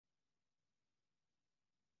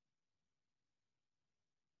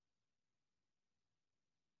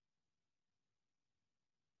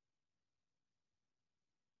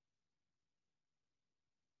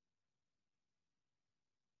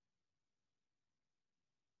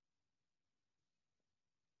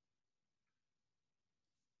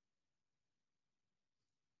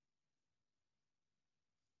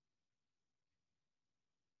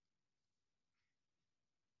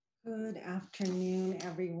Good afternoon,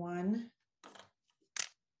 everyone.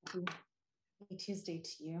 Happy Tuesday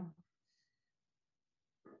to you.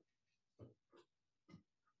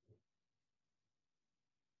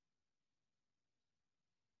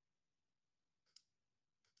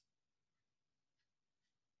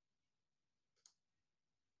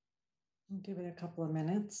 I'll give it a couple of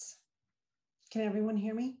minutes. Can everyone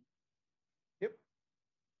hear me? Yep.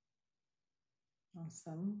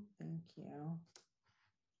 Awesome, thank you.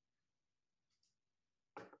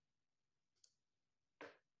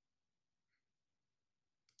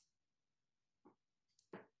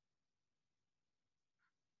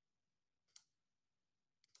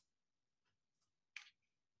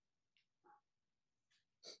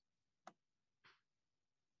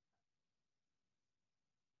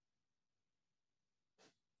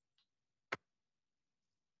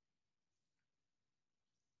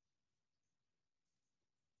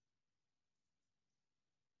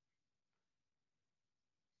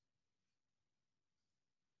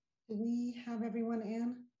 Do we have everyone,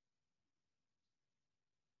 Anne?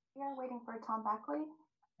 We are waiting for Tom Backley.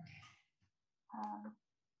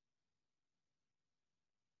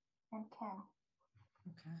 And Ken.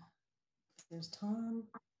 Okay. There's Tom.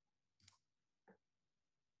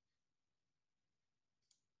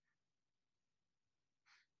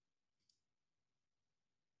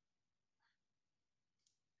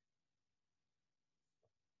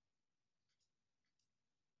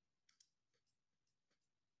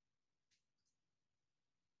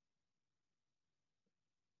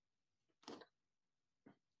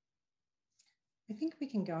 I think we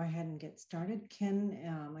can go ahead and get started. Ken,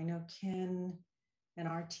 I know Ken and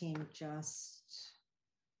our team just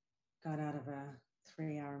got out of a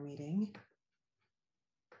 3-hour meeting,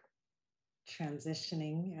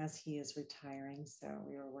 transitioning as he is retiring. So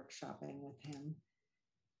we were workshopping with him.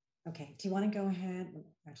 Okay, do you want to go ahead?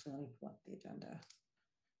 Actually, let me pull up the agenda.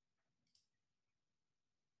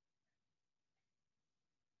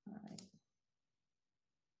 All right.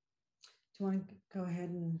 Do you want to go ahead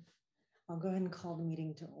and I'll go ahead and call the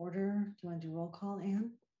meeting to order. Do you want to do roll call,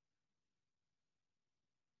 Anne?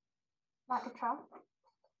 Matt Cottrell.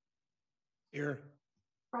 Here.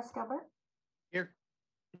 Russ Gilbert. Here.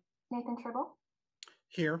 Nathan Tribble.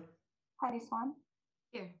 Here. Heidi Swan.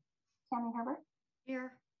 Here. Tammy Herbert.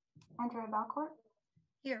 Here. Andrea Belcourt.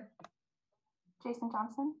 Here. Jason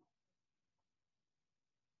Johnson.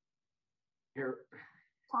 Here.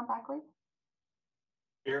 Tom Backley.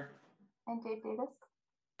 Here. And Dave Davis.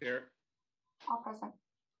 Here. All present.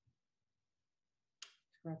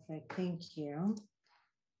 Terrific, thank you.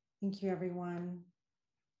 Thank you, everyone.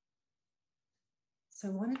 So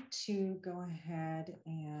I wanted to go ahead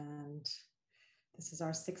and this is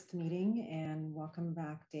our 6th meeting, and welcome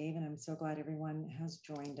back, Dave, and I'm so glad everyone has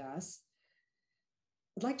joined us.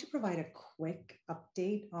 I'd like to provide a quick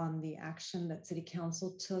update on the action that City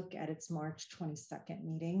Council took at its March 22nd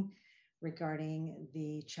meeting regarding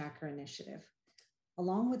the Chakra Initiative.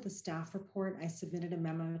 Along with the staff report, I submitted a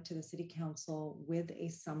memo to the City Council with a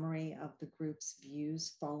summary of the group's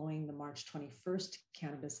views following the March 21st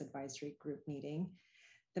Cannabis Advisory Group meeting.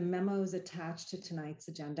 The memo is attached to tonight's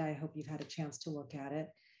agenda. I hope you've had a chance to look at it.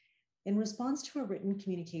 In response to a written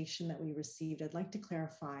communication that we received, I'd like to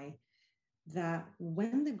clarify that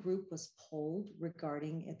when the group was polled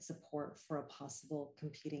regarding its support for a possible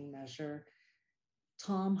competing measure,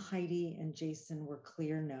 Tom, Heidi, and Jason were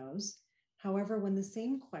clear no's. However, when the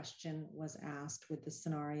same question was asked with the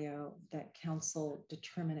scenario that council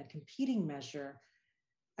determine a competing measure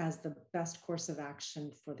as the best course of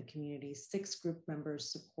action for the community, 6 group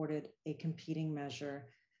members supported a competing measure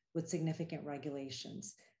with significant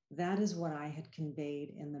regulations. That is what I had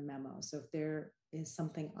conveyed in the memo. So if there is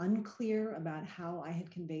something unclear about how I had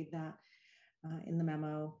conveyed that in the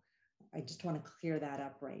memo, I just want to clear that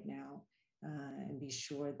up right now and be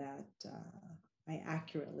sure that I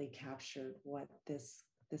accurately captured what this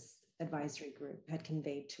advisory group had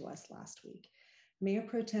conveyed to us last week. Mayor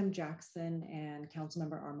Pro Tem Jackson and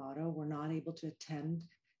Councilmember Armato were not able to attend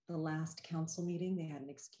the last council meeting. They had an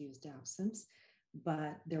excused absence,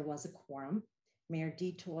 but there was a quorum. Mayor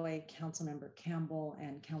DeToy, Councilmember Campbell,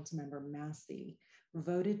 and Councilmember Massey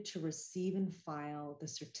voted to receive and file the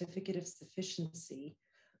certificate of sufficiency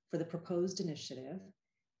for the proposed initiative,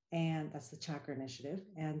 and that's the Chakra Initiative,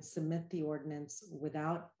 and submit the ordinance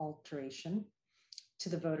without alteration to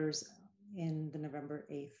the voters in the November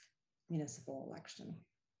 8th municipal election.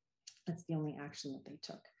 That's the only action that they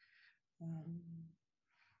took.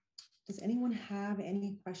 Does anyone have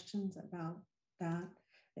any questions about that?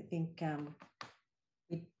 I think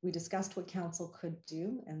we discussed what council could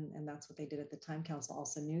do, and that's what they did at the time. Council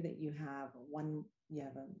also knew that you have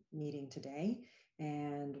a meeting today,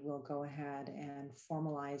 and we'll go ahead and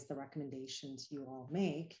formalize the recommendations you all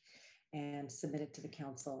make and submit it to the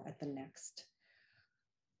council at the next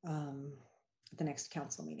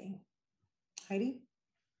council meeting. Heidi?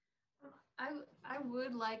 I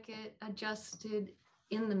would like it adjusted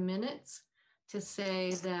in the minutes to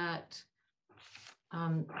say that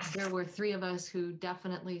there were 3 of us who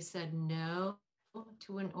definitely said no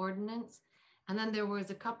to an ordinance. And then there was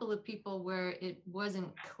a couple of people where it wasn't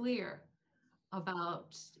clear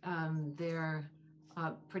about their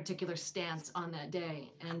particular stance on that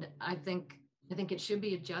day. And I think it should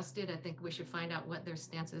be adjusted. I think we should find out what their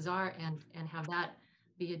stances are and have that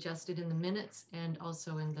be adjusted in the minutes and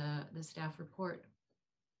also in the staff report.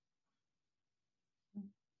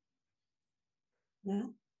 Yeah.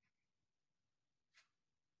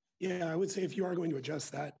 Yeah, I would say if you are going to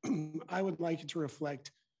adjust that, I would like it to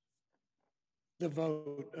reflect the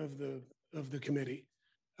vote of the committee.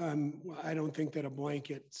 I don't think that a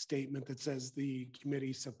blanket statement that says the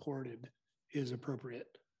committee supported is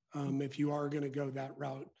appropriate. If you are going to go that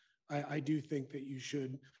route, I do think that you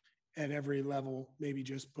should, at every level, maybe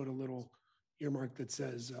just put a little earmark that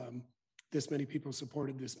says this many people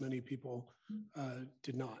supported, this many people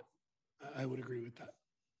did not. I would agree with that.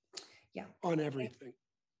 Yeah. On everything.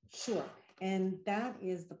 Sure. And that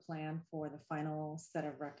is the plan for the final set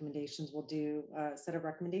of recommendations. We'll do a set of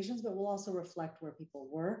recommendations, but we'll also reflect where people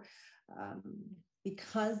were.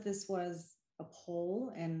 Because this was a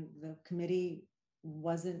poll and the committee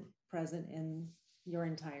wasn't present in your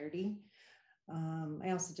entirety,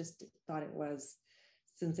 I also just thought it was,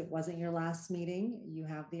 since it wasn't your last meeting, you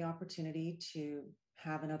have the opportunity to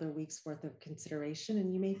have another week's worth of consideration,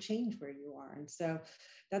 and you may change where you are. And so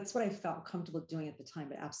that's what I felt comfortable doing at the time,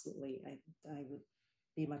 but absolutely, I would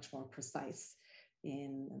be much more precise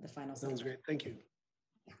in the final. Sounds great. Thank you.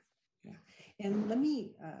 Yeah. And let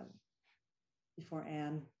me, before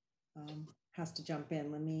Anne has to jump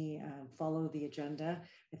in, let me follow the agenda.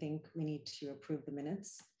 I think we need to approve the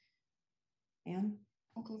minutes. Anne?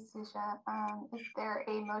 Thank you, Susha. Is there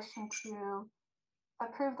a motion to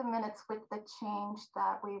approve the minutes with the change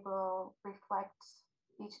that we will reflect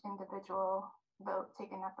each individual vote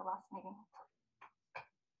taken at the last meeting?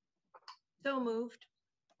 So moved.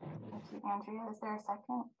 Thank you, Andrea. Is there a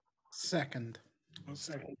second? Second. I'll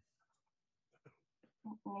second.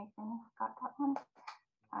 Nathan got that one.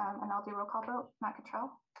 And I'll do roll call vote. Matt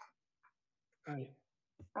Cottrell. Aye.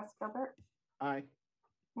 Russ Gilbert. Aye.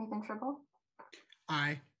 Nathan Tribble.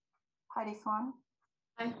 Aye. Heidi Swan.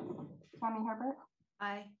 Aye. Tammy Herbert.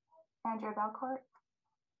 Aye. Andrea Belcourt.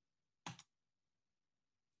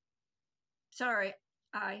 Sorry.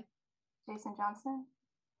 Aye. Jason Johnson.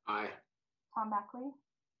 Aye. Tom Backley.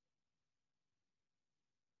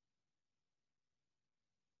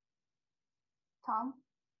 Tom.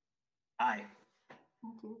 Aye.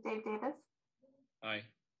 Thank you. Dave Davis. Aye.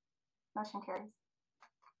 Motion carries.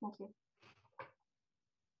 Thank you.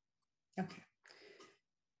 Okay.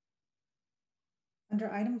 Under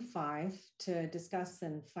item 5, to discuss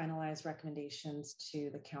and finalize recommendations to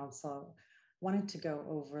the council, wanted to go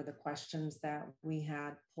over the questions that we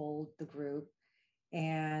had polled the group,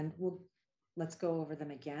 and let's go over them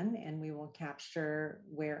again, and we will capture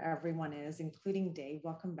where everyone is, including Dave.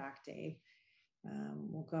 Welcome back, Dave.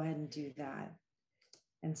 We'll go ahead and do that.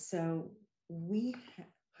 And so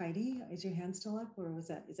Heidi, is your hand still up, or is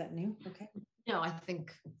that new? Okay. No, I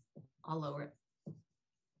think I'll lower it.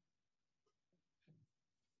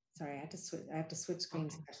 Sorry, I have to switch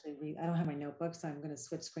screens to actually read. I don't have my notebook, so I'm going to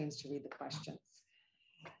switch screens to read the questions.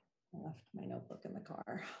 I left my notebook in the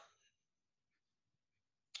car.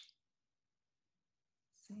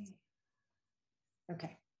 Let's see.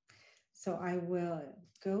 Okay, so I will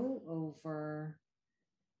go over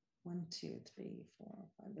 1, 2, 3, 4,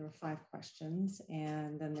 5. There were 5 questions,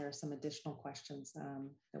 and then there are some additional questions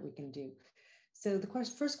that we can do. So the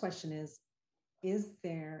first question is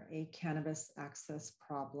there a cannabis access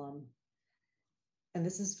problem? And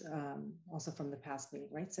this is also from the past meeting,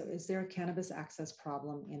 right? So is there a cannabis access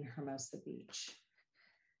problem in Hermosa Beach?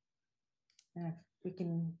 And if we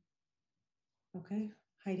can, okay,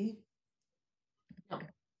 Heidi? No.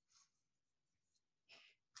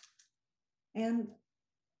 And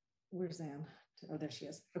where's Anne? Oh, there she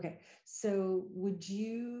is. Okay, so would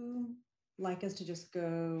you like us to just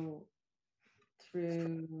go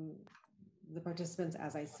through the participants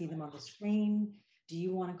as I see them on the screen? Do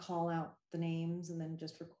you want to call out the names and then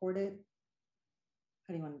just record it?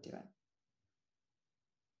 How do you want to do it?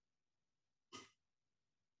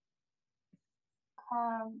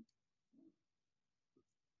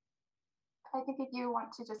 I think if you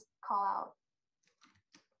want to just call out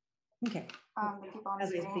Okay. the people on the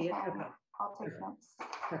screen, Okay. I'll take notes.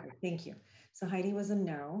 Perfect. Thank you. So Heidi was a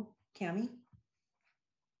no. Cami?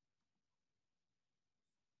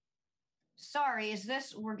 Sorry, is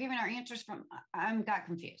this, we're giving our answers from, got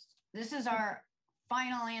confused. This is our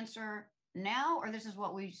final answer now, or this is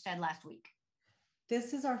what we said last week?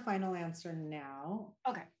 This is our final answer now.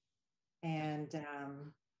 Okay. And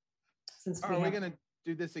since are we going to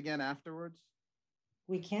do this again afterwards?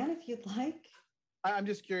 We can, if you'd like. I'm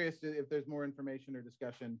just curious if there's more information or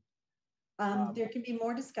discussion. There can be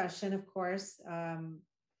more discussion, of course.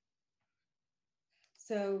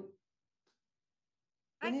 So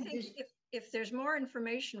I think if there's more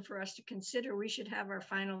information for us to consider, we should have our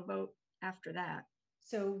final vote after that.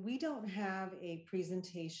 So we don't have a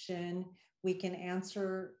presentation. We can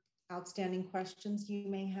answer outstanding questions you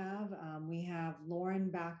may have. We have Lauren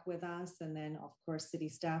back with us, and then of course city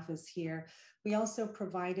staff is here. We also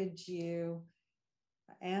provided you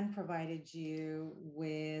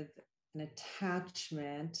with an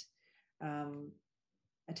attachment.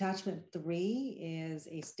 Attachment 3 is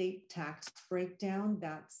a state tax breakdown.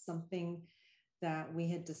 That's something that we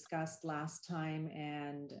had discussed last time,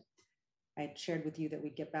 and I had shared with you that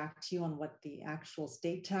we'd get back to you on what the actual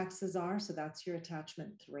state taxes are. So that's your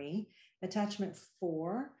attachment 3. Attachment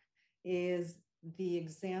 4 is the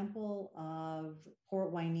example of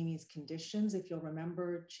Port Huenemi's conditions. If you'll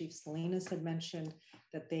remember, Chief Salinas had mentioned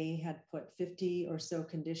that they had put 50 or so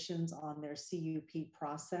conditions on their CUP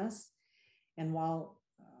process. And while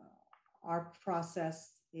our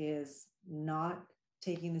process is not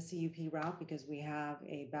taking the CUP route because we have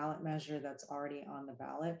a ballot measure that's already on the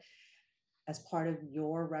ballot, as part of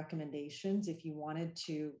your recommendations, if you wanted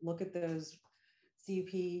to look at those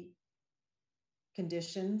CUP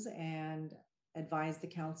conditions and advise the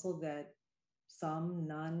council that some,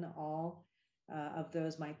 none, all of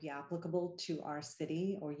those might be applicable to our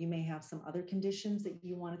city, or you may have some other conditions that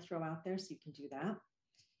you want to throw out there, so you can do that.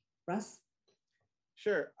 Russ?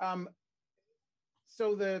 Sure.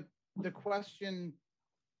 So the question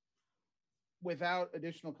without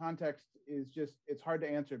additional context is just, it's hard to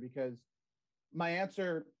answer, because my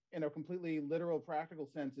answer in a completely literal practical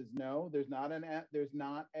sense is no, there's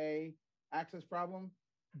not a access problem.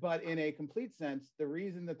 But in a complete sense, the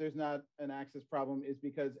reason that there's not an access problem is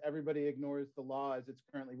because everybody ignores the law as it's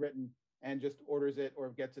currently written and just orders it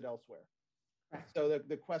or gets it elsewhere. Right. So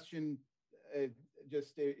the question,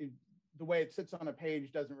 the way it sits on a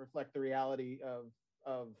page doesn't reflect the reality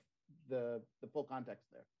of the full context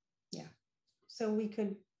there. Yeah. So we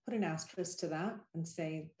could put an asterisk to that and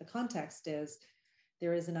say the context is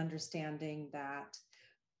there is an understanding that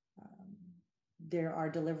there are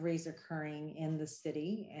deliveries occurring in the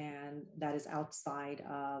city, and that is outside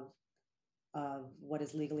of what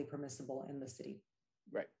is legally permissible in the city.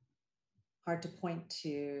 Right. Hard to point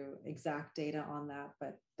to exact data on that,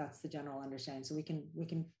 but that's the general understanding. So we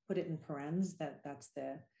can put it in parens that's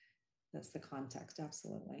the context.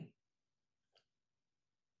 Absolutely.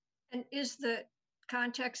 And is the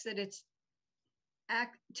context that it's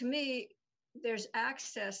to me, there's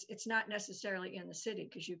access, it's not necessarily in the city,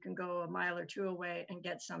 because you can go a mile or two away and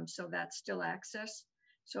get some, so that's still access.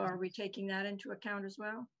 So are we taking that into account as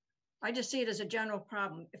well? I just see it as a general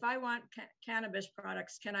problem. If I want cannabis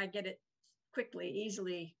products, can I get it quickly,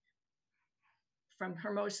 easily from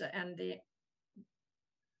Hermosa and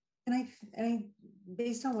I,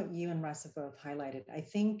 based on what you and Russ have both highlighted, I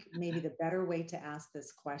think maybe the better way to ask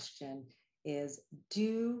this question is,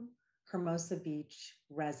 do Hermosa Beach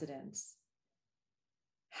residents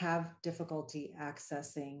have difficulty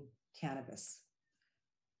accessing cannabis?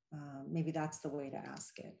 Maybe that's the way to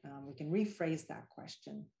ask it. We can rephrase that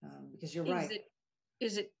question because you're right.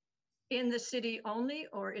 Is it in the city only,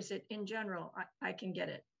 or is it in general? I can get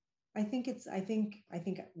it. I think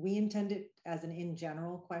we intend it as an in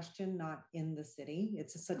general question, not in the city.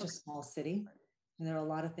 It's such a small city, and there are a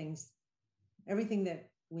lot of things, everything that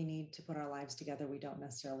we need to put our lives together, we don't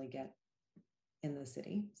necessarily get in the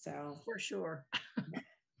city. So for sure.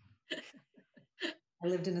 I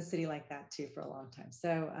lived in a city like that too for a long time.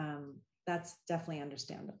 So that's definitely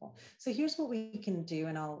understandable. So here's what we can do,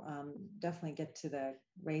 and I'll definitely get to the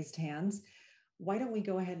raised hands. Why don't we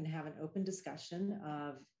go ahead and have an open discussion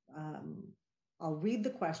of, I'll read the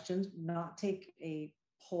questions, not take a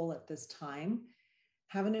poll at this time,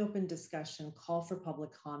 have an open discussion, call for public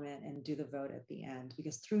comment, and do the vote at the end,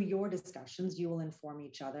 because through your discussions, you will inform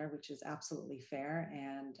each other, which is absolutely fair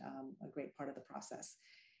and a great part of the process.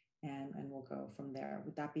 And we'll go from there.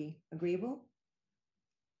 Would that be agreeable?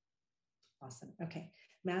 Awesome. Okay.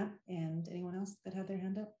 Matt and anyone else that had their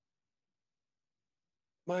hand up?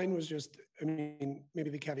 Mine was just, I mean, maybe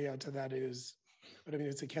the caveat to that is, but I mean,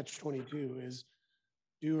 it's a catch-22 is,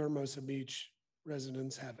 do Hermosa Beach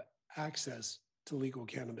residents have access to legal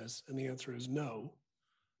cannabis? And the answer is no.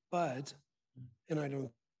 But, and I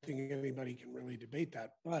don't think anybody can really debate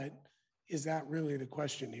that, but is that really the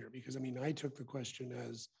question here? Because I mean, I took the question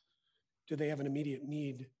as, do they have an immediate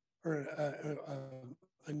need or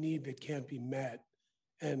a need that can't be met?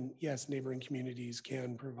 And yes, neighboring communities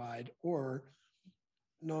can provide, or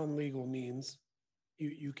non-legal means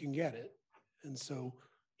you can get it. And so,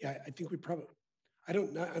 yeah, I think we probably, I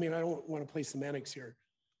don't want to play semantics here,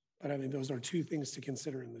 but I mean, those are two things to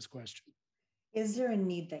consider in this question. Is there a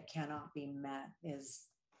need that cannot be met is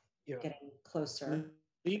getting closer?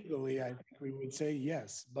 Legally, I think we would say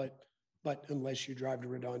yes, but unless you drive to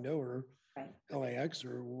Redondo or LAX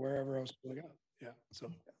or wherever else you want to go. Yeah,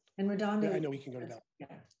 so. And Redondo, yeah, I know we can go to that. Yeah,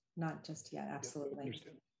 not just yet, absolutely.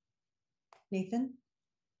 Yeah, Nathan?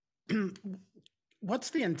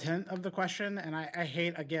 What's the intent of the question? And I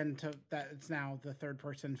hate again that it's now the third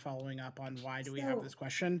person following up on why do we have this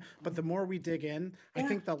question, but the more we dig in, I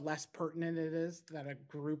think the less pertinent it is that a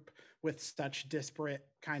group with such disparate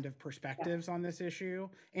kind of perspectives on this issue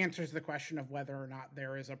answers the question of whether or not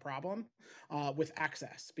there is a problem with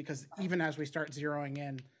access. Because even as we start zeroing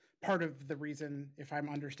in, part of the reason, if I'm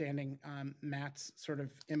understanding Matt's sort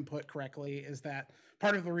of input correctly, is that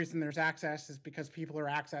part of the reason there's access is because people are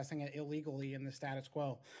accessing it illegally in the status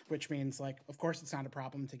quo, which means, like, of course, it's not a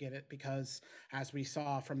problem to get it because, as we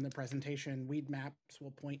saw from the presentation, Weed Maps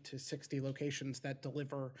will point to 60 locations that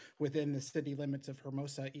deliver within the city limits of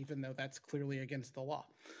Hermosa, even though that's clearly against the law.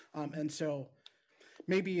 And so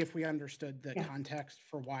maybe if we understood the context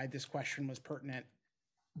for why this question was pertinent,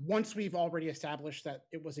 once we've already established that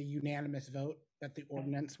it was a unanimous vote that the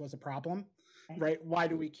ordinance was a problem, right? Why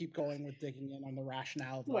do we keep going with digging in on the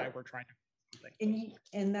rationale of why we're trying to do something?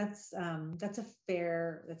 And that's a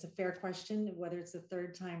fair question. Whether it's the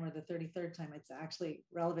third time or the 33rd time, it's actually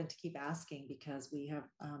relevant to keep asking because we have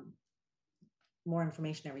more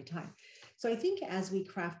information every time. So I think as we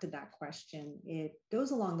crafted that question, it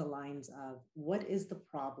goes along the lines of what is the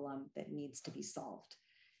problem that needs to be solved?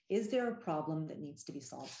 Is there a problem that needs to be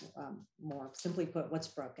solved? More simply put, what's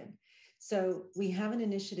broken? So we have an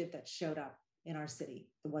initiative that showed up in our city.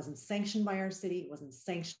 It wasn't sanctioned by our city. It wasn't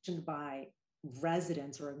sanctioned by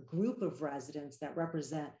residents or a group of residents that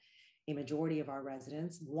represent a majority of our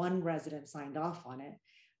residents. One resident signed off on it,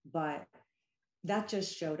 but that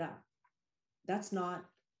just showed up. That's not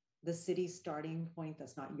the city's starting point.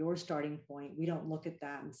 That's not your starting point. We don't look at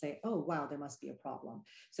that and say, oh, wow, there must be a problem.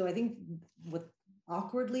 So I think what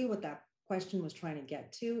that question was trying to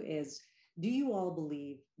get to is, do you all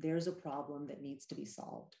believe there's a problem that needs to be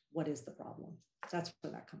solved? What is the problem? That's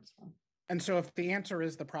where that comes from. And so if the answer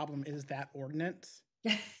is the problem is that ordinance,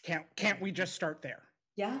 can't we just start there?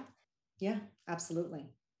 Yeah, absolutely.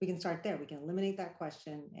 We can start there. We can eliminate that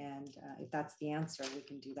question. And if that's the answer, we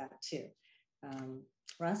can do that too.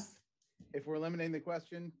 Russ? If we're eliminating the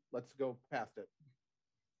question, let's go past it.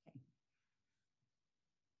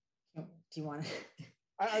 Okay. Do you want to?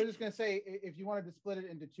 I was just going to say, if you wanted to split it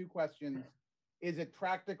into two questions, is it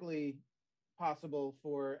practically possible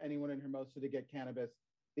for anyone in Hermosa to get cannabis?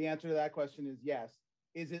 The answer to that question is yes.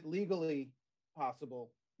 Is it legally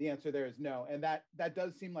possible? The answer there is no. And that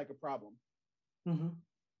does seem like a problem. Mm-hmm.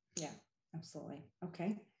 Yeah, absolutely.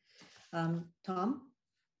 Okay. Tom?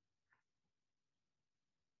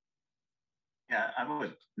 Yeah, I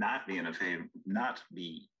would not be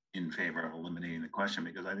in favor of eliminating the question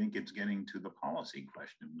because I think it's getting to the policy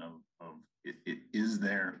question of is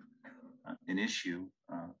there an issue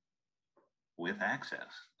with access?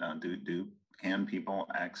 Can people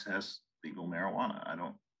access legal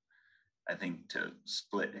marijuana? I think to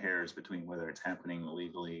split hairs between whether it's happening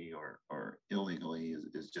legally or illegally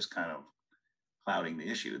is just kind of clouding the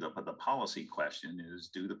issue. But the policy question is,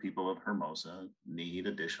 do the people of Hermosa need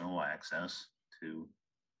additional access to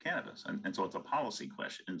cannabis? And so it's a policy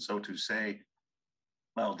question. And so to say,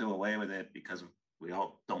 well, do away with it because we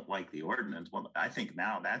all don't like the ordinance. Well, I think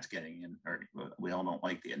now that's getting in, or we all don't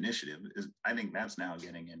like the initiative. I think that's now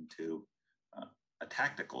getting into a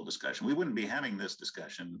tactical discussion. We wouldn't be having this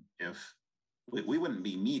discussion if we wouldn't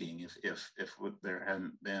be meeting if there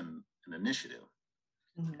hadn't been an initiative.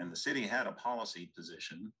 Mm-hmm. And the city had a policy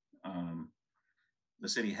position. The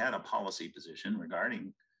city had a policy position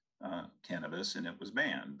regarding cannabis, and it was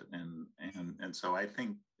banned. And so I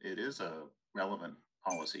think it is a relevant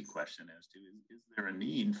policy question as to is there a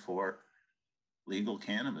need for legal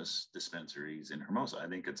cannabis dispensaries in Hermosa? I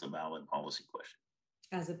think it's a valid policy question.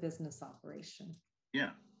 As a business operation.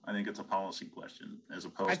 Yeah. I think it's a policy question as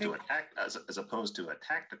opposed to as opposed to a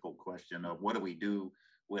tactical question of what do we do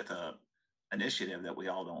with a initiative that we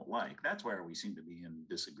all don't like. That's where we seem to be in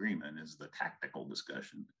disagreement, is the tactical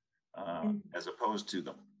discussion, as opposed to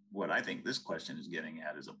what I think this question is getting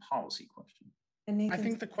at is a policy question. I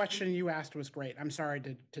think the question you asked was great. I'm sorry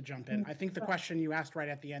to jump in. I think the question you asked right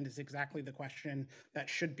at the end is exactly the question that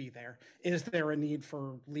should be there. Is there a need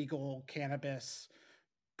for legal cannabis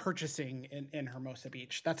purchasing in Hermosa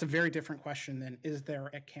Beach? That's a very different question than is there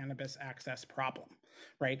a cannabis access problem,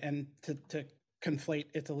 right? And to conflate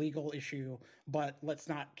it's a legal issue, but let's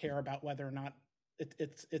not care about whether or not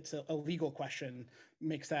it's a legal question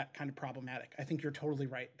makes that kind of problematic. I think you're totally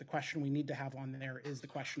right. The question we need to have on there is the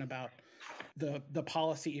question about the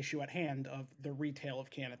policy issue at hand of the retail of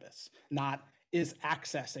cannabis, not is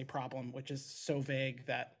access a problem, which is so vague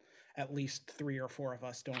that at least 3 or 4 of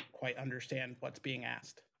us don't quite understand what's being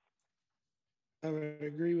asked. I would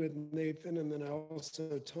agree with Nathan, and then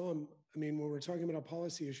also Tom. I mean, when we're talking about a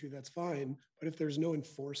policy issue, that's fine, but if there's no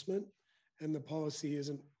enforcement and the policy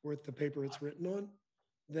isn't worth the paper it's written on,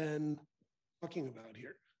 then talking about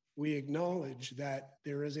here, we acknowledge that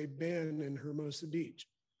there is a ban in Hermosa Beach,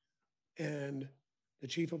 and the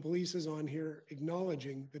chief of police is on here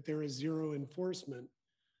acknowledging that there is zero enforcement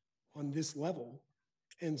on this level.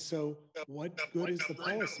 And so what good is the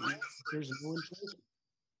policy? There's no enforcement.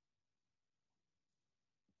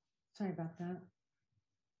 Sorry about that.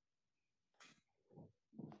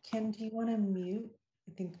 Ken, do you want to mute?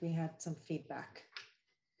 I think we had some feedback.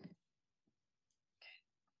 Okay.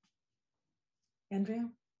 Andrea?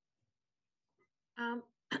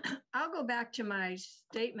 I'll go back to my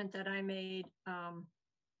statement that I made,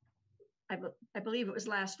 I believe it was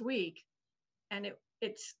last week, and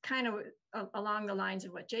it's kind of along the lines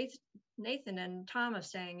of what Nathan and Tom are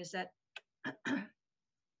saying, is that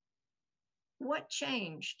what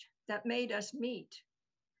changed that made us meet?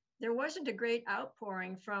 There wasn't a great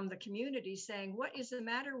outpouring from the community saying, what is the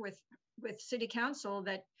matter with city council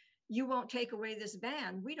that you won't take away this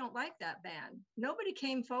ban? We don't like that ban. Nobody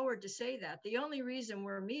came forward to say that. The only reason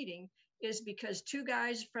we're meeting is because 2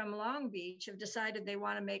 guys from Long Beach have decided they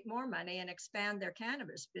want to make more money and expand their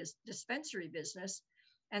cannabis dispensary business.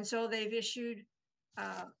 And so they've issued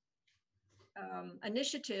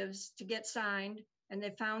initiatives to get signed, and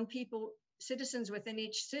they've found citizens within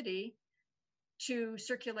each city to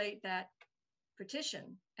circulate that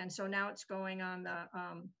petition. And so now it's going on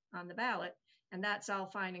the ballot, and that's all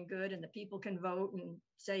fine and good, and the people can vote and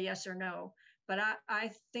say yes or no. But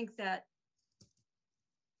I think that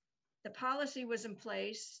the policy was in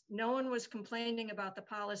place. No one was complaining about the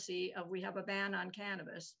policy of we have a ban on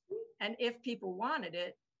cannabis. And if people wanted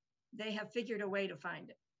it, they have figured a way to find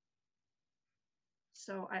it.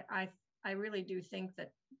 So I really do think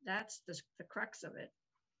that that's the crux of it.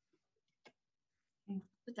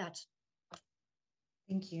 But that's.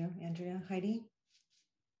 Thank you, Andrea. Heidi?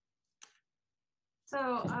 So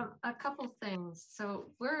a couple things.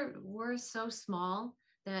 So we're so small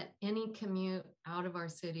that any commute out of our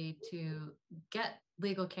city to get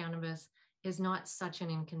legal cannabis is not such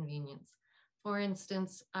an inconvenience. For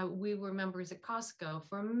instance, we were members at Costco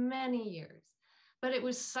for many years, but it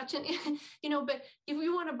was such an, but if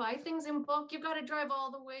you want to buy things in bulk, you've got to drive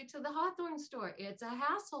all the way to the Hawthorne store. It's a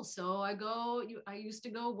hassle. So I used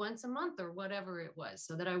to go once a month or whatever it was,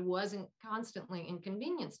 so that I wasn't constantly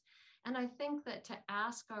inconvenienced. And I think that to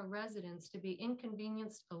ask our residents to be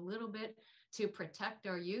inconvenienced a little bit to protect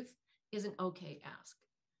our youth is an okay ask.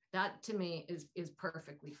 That to me is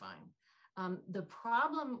perfectly fine. The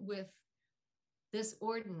problem with this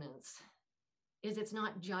ordinance is it's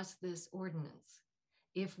not just this ordinance.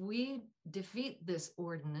 If we defeat this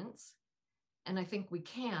ordinance, and I think we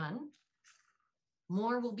can,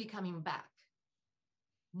 more will be coming back.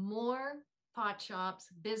 More pot shops,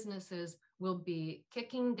 businesses will be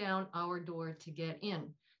kicking down our door to get in.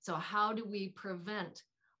 So how do we prevent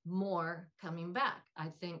more coming back? I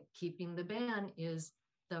think keeping the ban is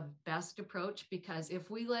the best approach, because if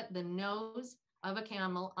we let the nose of a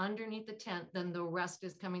camel underneath the tent, then the rest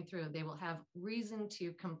is coming through. They will have reason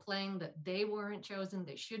to complain that they weren't chosen,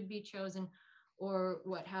 they should be chosen, or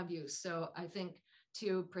what have you. So I think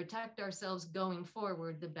to protect ourselves going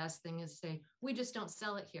forward, the best thing is say, we just don't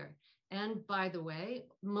sell it here. And by the way,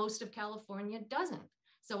 most of California doesn't.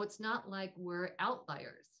 So it's not like we're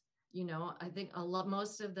outliers. I think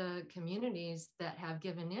most of the communities that have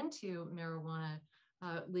given into marijuana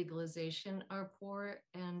legalization are poor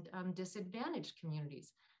and disadvantaged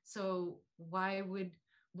communities. So why would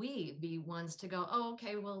we be ones to go, oh,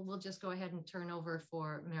 okay, well, we'll just go ahead and turn over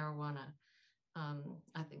for marijuana?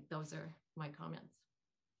 I think those are my comments.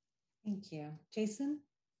 Thank you. Jason?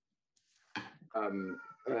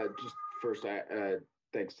 Just first,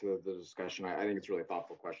 thanks to the discussion. I think it's really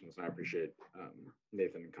thoughtful questions, and I appreciate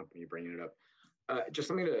Nathan and company bringing it up. Just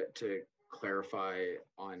something to clarify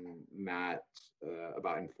on Matt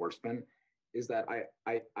about enforcement is that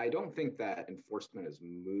I don't think that enforcement is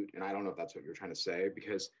moot, and I don't know if that's what you're trying to say,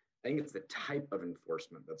 because I think it's the type of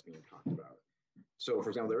enforcement that's being talked about. So, for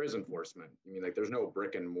example, there is enforcement. I mean, like, there's no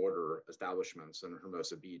brick and mortar establishments in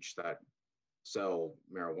Hermosa Beach that sell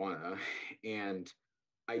marijuana, and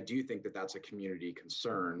I do think that that's a community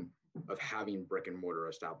concern of having brick and mortar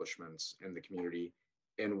establishments in the community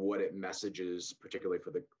and what it messages, particularly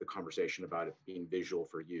for the conversation about it being visual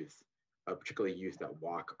for youth, particularly youth that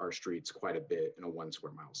walk our streets quite a bit in a 1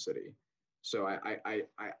 square mile city. So I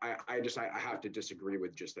have to disagree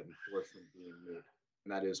with just that enforcement being moot.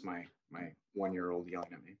 And that is my 1-year-old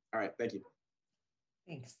yelling at me. All right, thank you.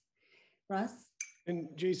 Thanks. Russ? And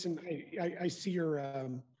Jason, I see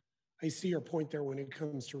your point there when it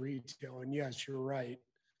comes to retail. And yes, you're right.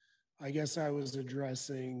 I guess I was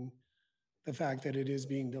addressing the fact that it is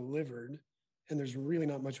being delivered and there's really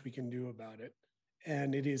not much we can do about it.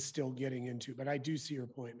 And it is still getting into, but I do see your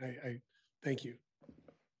point. I thank you.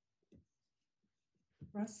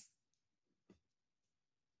 Russ?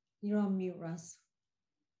 You're on mute, Russ.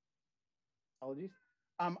 Apologies.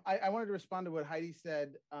 I wanted to respond to what Heidi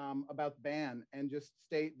said about the ban and just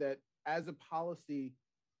state that as a policy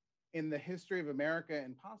in the history of America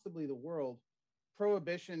and possibly the world,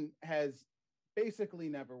 prohibition has basically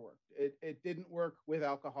never worked. It didn't work with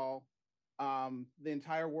alcohol. The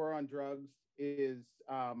entire war on drugs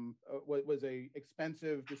was a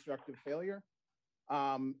expensive, destructive failure.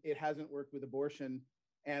 It hasn't worked with abortion.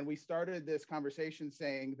 And we started this conversation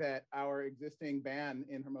saying that our existing ban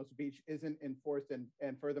in Hermosa Beach isn't enforced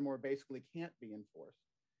and furthermore, basically can't be enforced.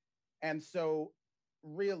 And so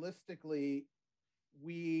realistically,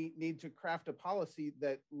 we need to craft a policy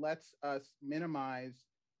that lets us minimize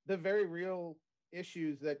the very real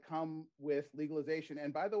issues that come with legalization.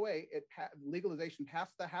 And by the way, legalization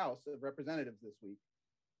passed the House of Representatives this week.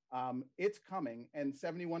 It's coming, and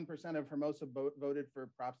 71% of Hermosa voted for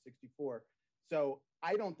Prop 64. So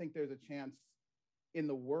I don't think there's a chance in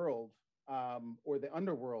the world or the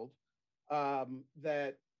underworld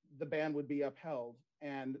that the ban would be upheld.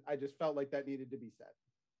 And I just felt like that needed to be said.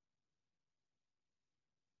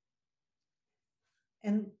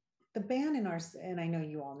 And the ban in our, and I know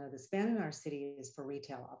you all know this, ban in our city is for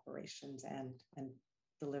retail operations and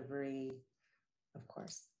delivery, of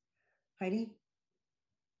course. Heidi?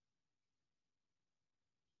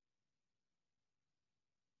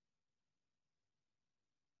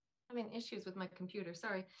 Having issues with my computer,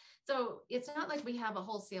 sorry. So it's not like we have a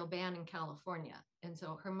wholesale ban in California. And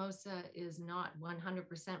so Hermosa is not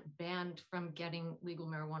 100% banned from getting legal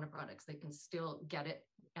marijuana products. They can still get it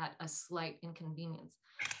at a slight inconvenience.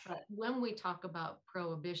 But when we talk about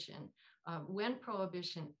prohibition, when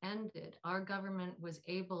prohibition ended, our government was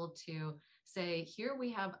able to say, here we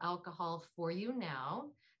have alcohol for you now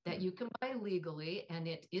that you can buy legally, and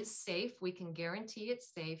it is safe. We can guarantee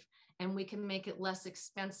it's safe, and we can make it less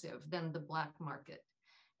expensive than the black market.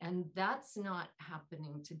 And that's not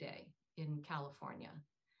happening today in California.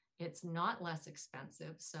 It's not less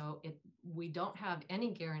expensive. So we don't have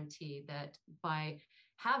any guarantee that by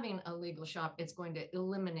having a legal shop, it's going to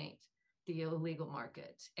eliminate the illegal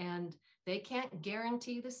market. And they can't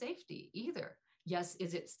guarantee the safety either. Yes,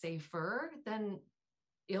 is it safer than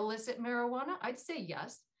illicit marijuana? I'd say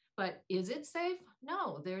yes. But is it safe?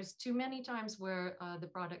 No, there's too many times where the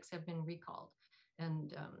products have been recalled.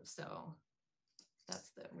 And so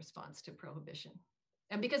that's the response to prohibition.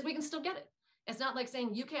 And because we can still get it. It's not like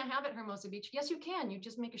saying you can't have it, Hermosa Beach. Yes, you can. You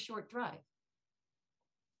just make a short drive.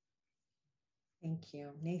 Thank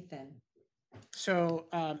you. Nathan. So,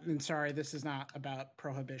 and sorry, this is not about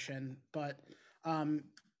prohibition, but can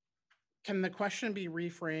the question be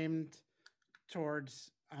reframed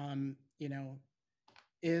towards,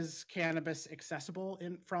 is cannabis accessible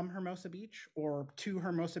from Hermosa Beach or to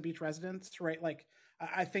Hermosa Beach residents, right? Like,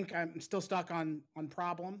 I think I'm still stuck on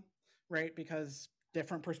problem, right? Because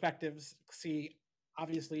different perspectives see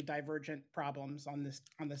obviously divergent problems on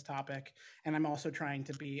this topic. And I'm also trying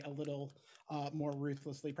to be a little more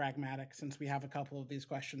ruthlessly pragmatic since we have a couple of these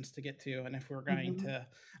questions to get to. And if we're going to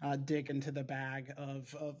dig into the bag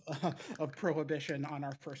of prohibition on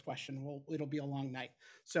our first question, it'll be a long night.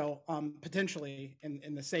 So potentially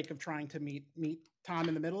in the sake of trying to meet Tom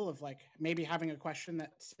in the middle of like maybe having a question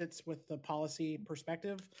that sits with the policy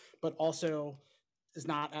perspective, but also is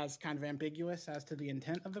not as kind of ambiguous as to the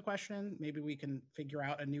intent of the question, maybe we can figure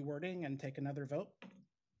out a new wording and take another vote.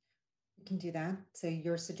 can do that. So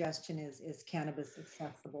your suggestion is cannabis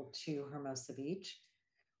accessible to Hermosa Beach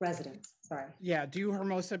residents? Sorry. Yeah. Do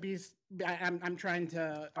Hermosa Beach? I'm trying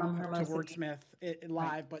to wordsmith it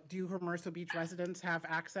live, right. But do Hermosa Beach residents have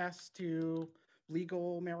access to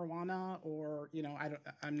legal marijuana, or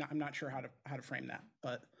I'm not sure how to frame that,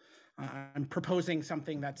 but I'm proposing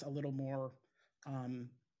something that's a little more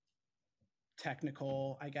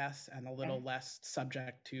technical, I guess, and a little less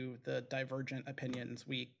subject to the divergent opinions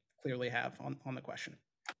we clearly have on the question.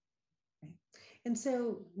 Right. And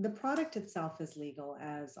so the product itself is legal,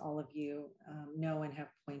 as all of you know and have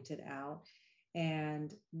pointed out,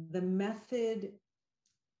 and the method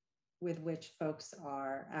with which folks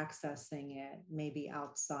are accessing it may be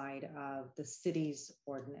outside of the city's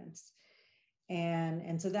ordinance.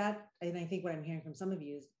 And so that, and I think what I'm hearing from some of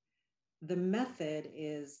you is the method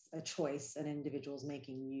is a choice an individual's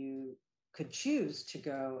making. You could choose to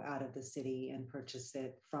go out of the city and purchase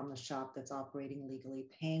it from a shop that's operating legally,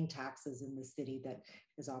 paying taxes in the city that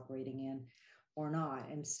is operating in, or not.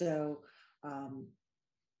 And so,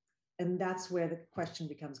 and that's where the question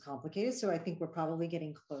becomes complicated. So I think we're probably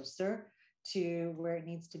getting closer to where it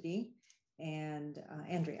needs to be. And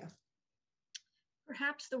Andrea.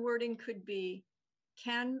 Perhaps the wording could be,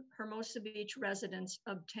 can Hermosa Beach residents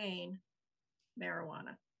obtain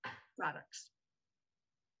marijuana products?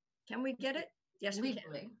 Can we get it? Yes, legally.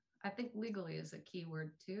 We can. I think legally is a key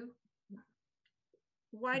word too.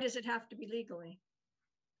 Why does it have to be legally?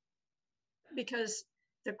 Because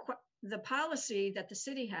the policy that the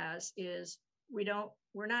city has is we're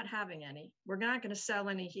not having any. We're not going to sell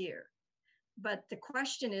any here. But the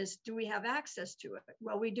question is, do we have access to it?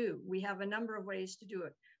 Well, we do. We have a number of ways to do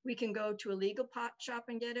it. We can go to a legal pot shop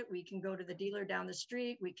and get it. We can go to the dealer down the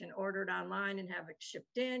street. We can order it online and have it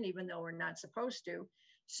shipped in, even though we're not supposed to.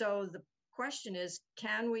 So the question is,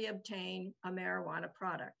 can we obtain a marijuana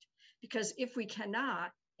product? Because if we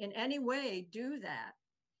cannot in any way do that,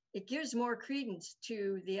 it gives more credence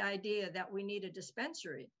to the idea that we need a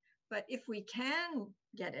dispensary. But if we can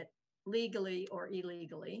get it legally or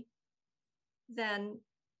illegally, then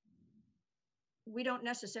we don't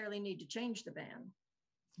necessarily need to change the ban.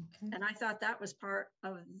 Okay. And I thought that was part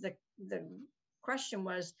of the question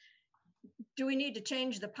was, do we need to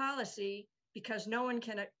change the policy because no one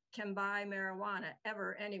can buy marijuana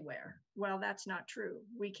ever anywhere? Well, that's not true.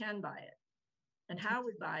 We can buy it. And how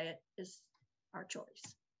we buy it is our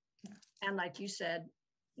choice. Yeah. And like you said,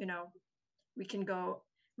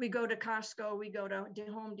 we go to Costco, we go to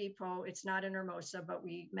Home Depot. It's not in Hermosa, but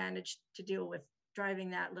we managed to deal with driving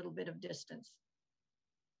that little bit of distance.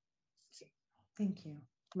 Thank you.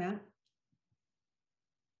 Matt?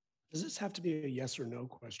 Does this have to be a yes or no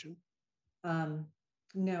question?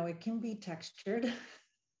 No, it can be textured,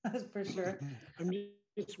 for sure. I'm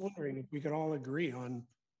just wondering if we could all agree on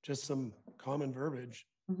just some common verbiage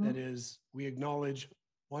that is, we acknowledge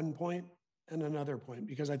one point and another point,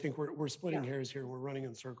 because I think we're splitting hairs here. We're running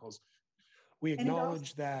in circles. We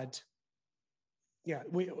acknowledge that. Yeah,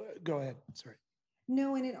 go ahead. Sorry.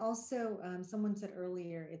 No, and it also, someone said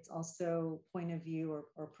earlier, it's also point of view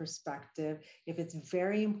or perspective. If it's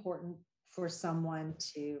very important for someone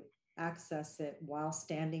to access it while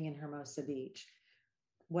standing in Hermosa Beach,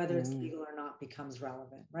 whether it's legal or not becomes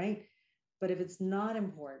relevant, right? But if it's not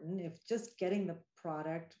important, if just getting the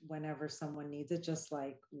product whenever someone needs it, just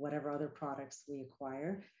like whatever other products we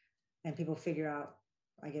acquire, and people figure out,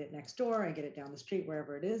 I get it next door, I get it down the street,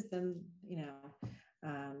 wherever it is, then,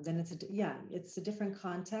 then it's a different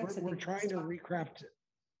context. We're trying to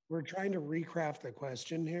recraft the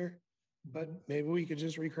question here, but maybe we could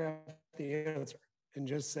just recraft the answer and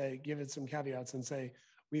just say, give it some caveats and say,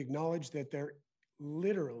 we acknowledge that there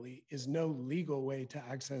literally is no legal way to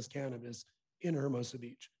access cannabis in Hermosa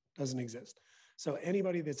Beach. Doesn't exist. So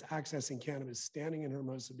anybody that's accessing cannabis standing in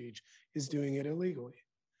Hermosa Beach is doing it illegally.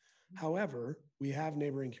 However, we have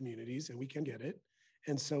neighboring communities and we can get it.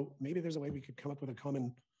 And so maybe there's a way we could come up with a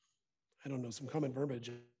common, some common verbiage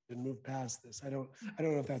and move past this. I don't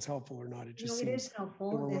know if that's helpful or not. It just seems it is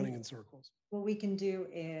helpful. We're running in circles. What we can do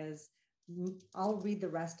is, I'll read the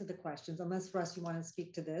rest of the questions. Unless, Russ, you want to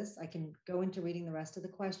speak to this, I can go into reading the rest of the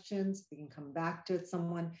questions. We can come back to it.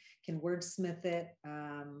 Someone can wordsmith it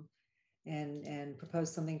and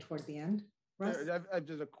propose something toward the end. Russ? I've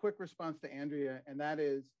just a quick response to Andrea, and that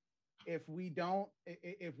is, if we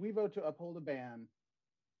vote to uphold a ban,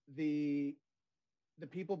 the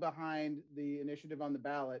people behind the initiative on the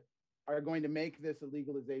ballot are going to make this a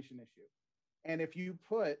legalization issue. And if you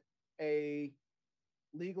put a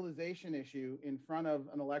legalization issue in front of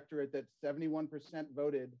an electorate that 71%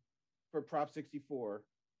 voted for Prop 64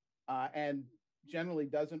 and generally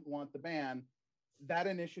doesn't want the ban, that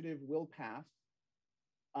initiative will pass.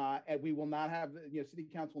 And we will not have, City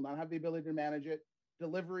Council will not have the ability to manage it.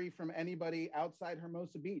 Delivery from anybody outside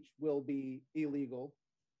Hermosa Beach will be illegal,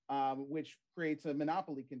 which creates a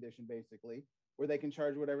monopoly condition, basically, where they can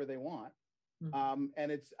charge whatever they want.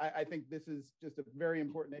 And I think this is just a very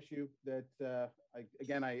important issue that,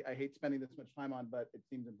 I hate spending this much time on, but it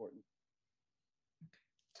seems important.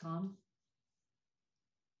 Tom?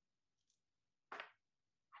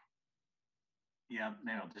 Yeah,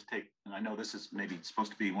 maybe I'll just take, and I know this is maybe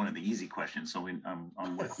supposed to be one of the easy questions, so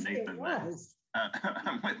I'm with Nathan.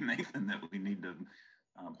 I'm with Nathan that we need to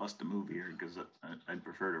bust a move here because I'd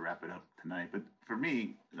prefer to wrap it up tonight. But for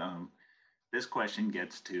me, this question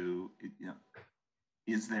gets to,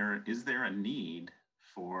 is there a need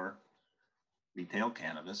for retail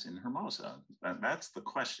cannabis in Hermosa? That's the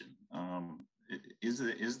question.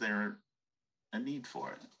 Is there a need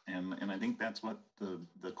for it? And I think that's what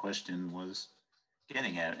the question was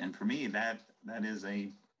getting at. And for me, that is a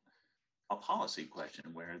policy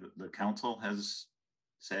question where the council has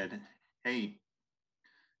said, hey,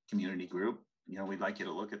 community group, we'd like you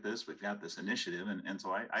to look at this. We've got this initiative. And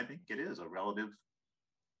so I think it is a relative,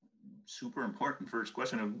 super important first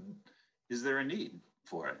question of, is there a need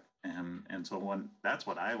for it? And so that's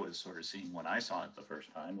what I was sort of seeing when I saw it the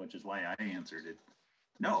first time, which is why I answered it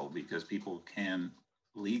no, because people can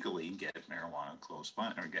legally get marijuana close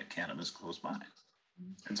by or get cannabis close by.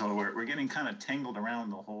 And so we're getting kind of tangled around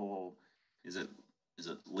the whole, is it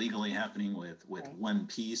legally happening with one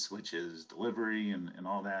piece, which is delivery and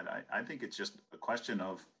all that? I think it's just a question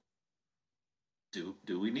of,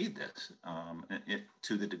 do we need this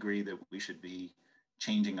to the degree that we should be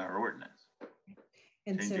changing our ordinance,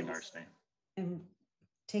 and changing our stand? And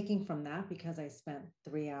taking from that, because I spent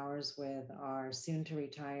 3 hours with our soon to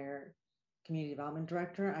retire community development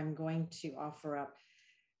director, I'm going to offer up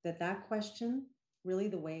that question, really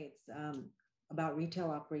the way it's about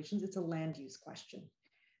retail operations, it's a land use question.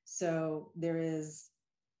 So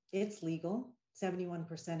it's legal,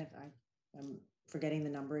 71%, if I'm forgetting the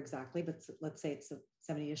number exactly, but let's say it's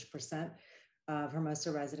 70-ish% of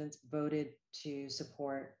Hermosa residents voted to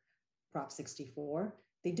support Prop 64.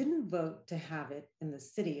 They didn't vote to have it in the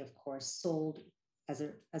city, of course, sold as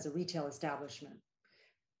a retail establishment.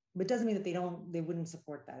 But it doesn't mean that they wouldn't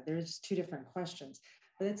support that. There's just two different questions,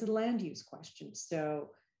 but it's a land use question.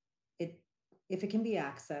 So if it can be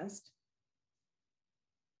accessed,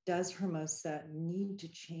 does Hermosa need to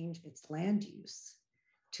change its land use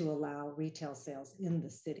to allow retail sales in the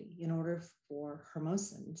city in order for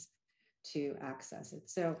Hermosans to access it?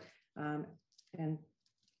 So, and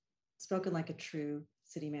spoken like a true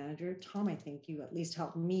city manager, Tom, I think you at least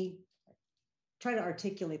helped me try to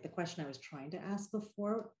articulate the question I was trying to ask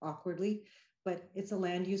before awkwardly, but it's a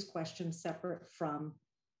land use question separate from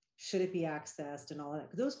should it be accessed and all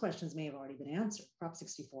that. Those questions may have already been answered. Prop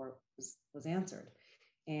 64 was answered.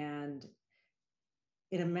 And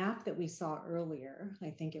in a map that we saw earlier,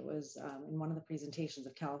 I think it was in one of the presentations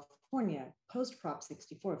of California, post Prop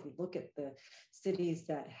 64, if you look at the cities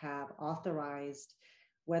that have authorized,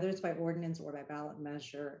 whether it's by ordinance or by ballot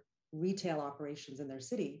measure, retail operations in their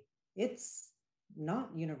city, it's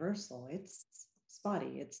not universal, it's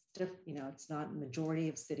spotty, it's it's not majority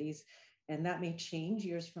of cities. And that may change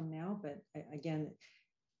years from now, but again,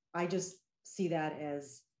 I just see that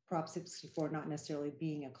as Prop 64 not necessarily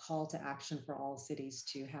being a call to action for all cities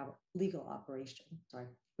to have retail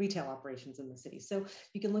operations in the city. So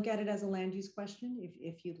you can look at it as a land use question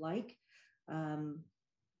if you'd like,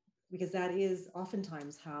 because that is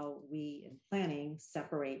oftentimes how we in planning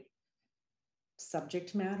separate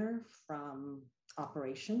subject matter from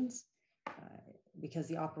operations, because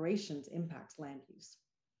the operations impacts land use.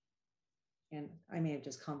 And I may have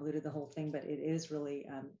just convoluted the whole thing, but it is really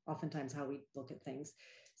oftentimes how we look at things.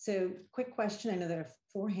 So quick question, I know there are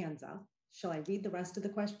 4 hands up. Shall I read the rest of the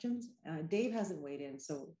questions? Dave hasn't weighed in.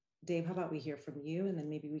 So Dave, how about we hear from you, and then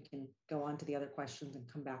maybe we can go on to the other questions and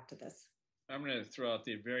come back to this. I'm going to throw out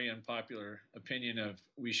the very unpopular opinion of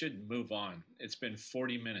we should move on. It's been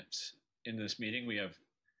 40 minutes in this meeting. We have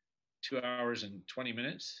 2 hours and 20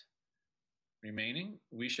 minutes remaining.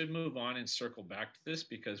 We should move on and circle back to this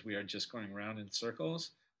because we are just going around in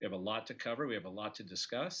circles. We have a lot to cover. We have a lot to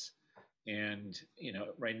discuss. And,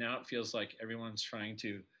 right now it feels like everyone's trying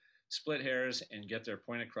to split hairs and get their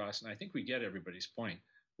point across. And I think we get everybody's point.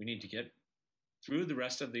 We need to get through the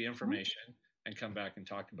rest of the information and come back and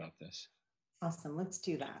talk about this. Awesome. Let's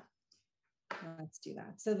do that.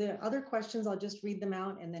 So the other questions, I'll just read them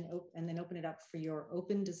out and then open it up for your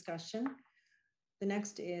open discussion. The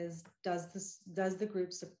next is, does the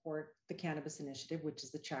group support the cannabis initiative, which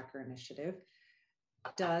is the Tracker initiative?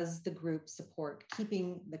 does the group support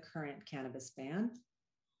keeping the current cannabis ban?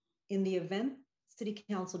 In the event City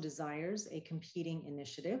Council desires a competing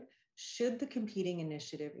initiative, should the competing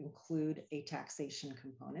initiative include a taxation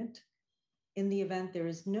component? In the event there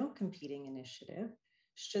is no competing initiative,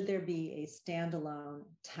 should there be a standalone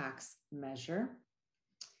tax measure?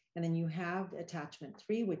 And then you have attachment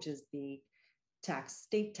 3, which is the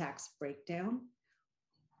state tax breakdown.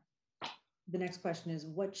 The next question is,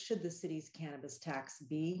 what should the city's cannabis tax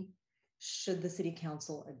be? Should the City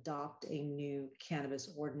Council adopt a new cannabis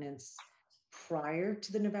ordinance prior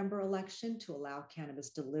to the November election to allow cannabis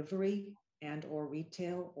delivery and or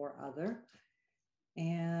retail or other?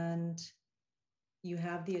 And you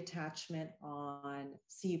have the attachment on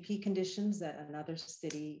CUP conditions that another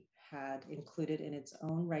city had included in its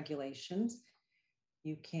own regulations.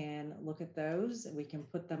 You can look at those and we can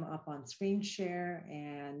put them up on screen share,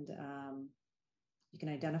 and you can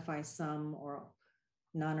identify some or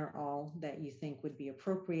none or all that you think would be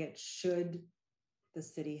appropriate should the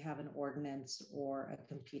city have an ordinance or a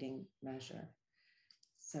competing measure.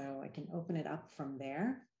 So I can open it up from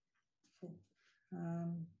there.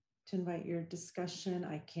 To invite your discussion,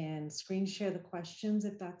 I can screen share the questions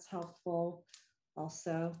if that's helpful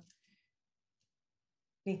also.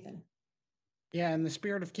 Nathan. Yeah, in the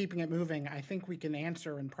spirit of keeping it moving, I think we can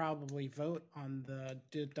answer and probably vote on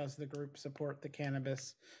does the group support the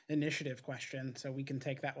cannabis initiative question? So we can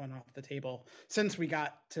take that one off the table since we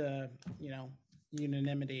got to,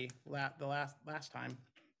 unanimity the last time.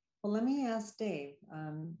 Well, let me ask Dave.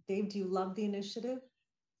 Dave, do you love the initiative?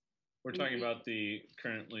 We're talking about the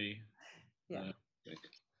currently. Yeah.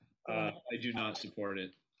 I do not support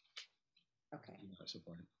it. Okay. I do not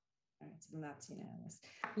support it. All right, so then that's unanimous.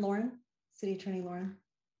 Lauren, City Attorney Lauren.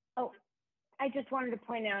 Oh, I just wanted to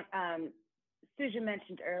point out, Susan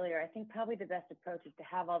mentioned earlier, I think probably the best approach is to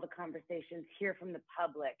have all the conversations, hear from the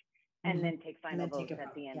public, and then take final votes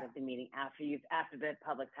at the end of the meeting after the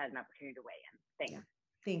public's had an opportunity to weigh in. Thanks.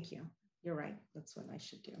 Yeah. Thank you. You're right. That's what I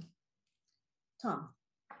should do. Tom.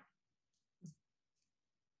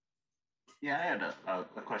 Yeah, I had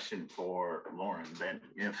a question for Lauren. Then,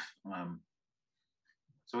 if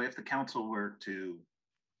the council were to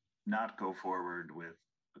not go forward with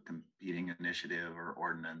a competing initiative or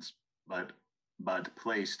ordinance, but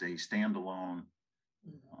placed a standalone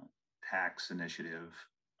tax initiative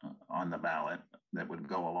on the ballot that would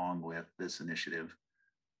go along with this initiative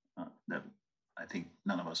that I think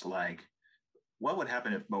none of us like, what would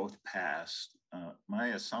happen if both passed? My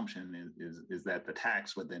assumption is that the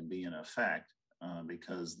tax would then be in effect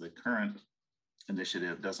because the current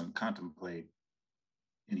initiative doesn't contemplate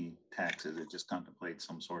any taxes. It just contemplates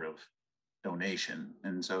some sort of donation.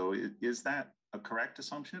 And so is that a correct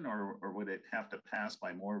assumption, or would it have to pass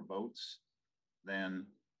by more votes than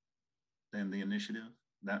the initiative?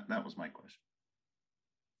 That was my question.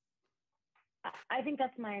 I think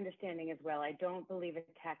that's my understanding as well. I don't believe a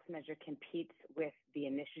tax measure competes with the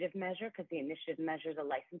initiative measure because the initiative measure is a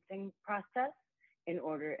licensing process and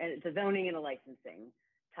it's a zoning and a licensing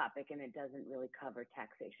topic, and it doesn't really cover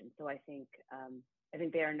taxation. So I think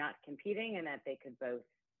they are not competing and that they could both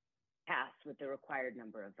pass with the required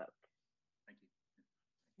number of votes. Thank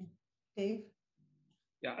you. Dave?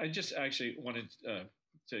 Yeah, I just actually wanted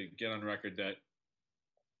to get on record that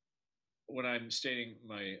when I'm stating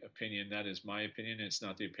my opinion, that is my opinion. It's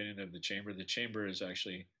not the opinion of the chamber. The chamber is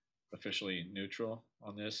actually officially neutral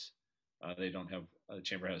on this. They don't have,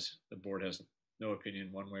 the board has no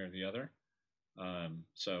opinion one way or the other.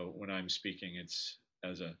 So when I'm speaking, it's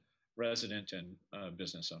as a resident and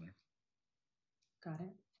business owner. Got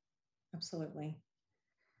it. Absolutely.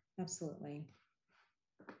 Absolutely.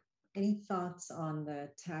 Any thoughts on the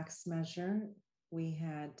tax measure? We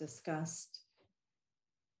had discussed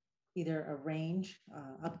either a range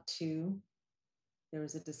up to, there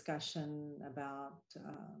was a discussion about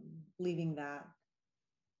leaving that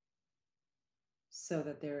so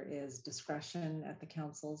that there is discretion at the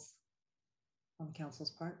council's, on the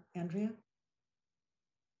council's part. Andrea?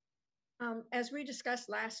 As we discussed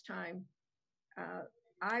last time,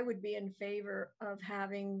 I would be in favor of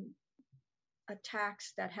having a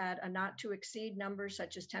tax that had a not to exceed number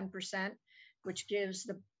such as 10%, which gives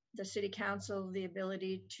the city council the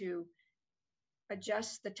ability to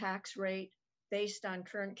adjust the tax rate based on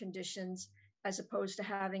current conditions, as opposed to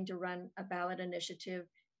having to run a ballot initiative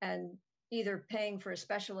and either paying for a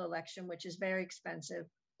special election, which is very expensive,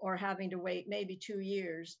 or having to wait maybe 2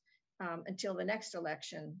 years until the next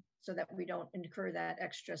election so that we don't incur that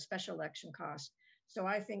extra special election cost. So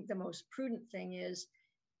I think the most prudent thing is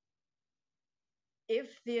if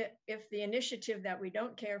the initiative that we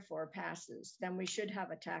don't care for passes, then we should have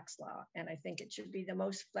a tax law. And I think it should be the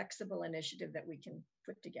most flexible initiative that we can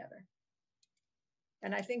put together.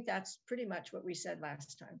 And I think that's pretty much what we said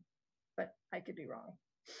last time, but I could be wrong.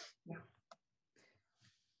 Yeah.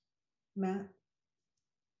 Matt?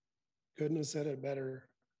 Couldn't have said it better.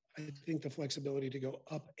 I think the flexibility to go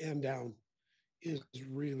up and down is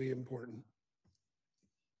really important.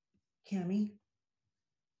 Cami?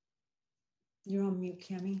 You're on mute,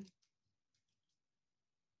 Cami.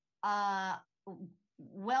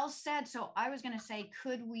 Well said. So I was going to say,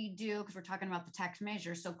 could we do, because we're talking about the tax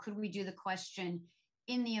measure, so could we do the question,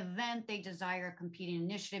 in the event they desire a competing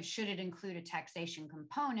initiative, should it include a taxation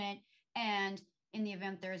component? And in the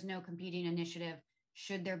event there is no competing initiative,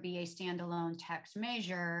 should there be a standalone tax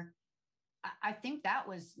measure? I think that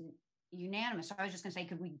was unanimous. So I was just going to say,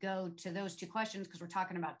 could we go to those two questions, because we're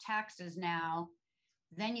talking about taxes now?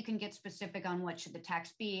 Then you can get specific on what should the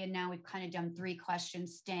tax be. And now we've kind of done 3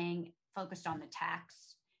 questions staying focused on the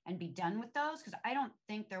tax and be done with those, because I don't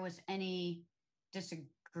think there was any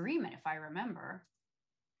disagreement, if I remember.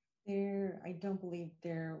 I don't believe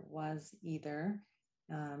there was either.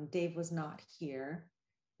 Dave was not here.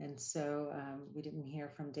 And so we didn't hear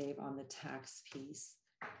from Dave on the tax piece.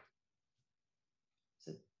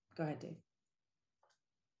 So go ahead, Dave.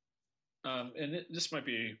 And this might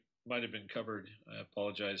have been covered. I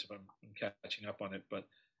apologize if I'm catching up on it, but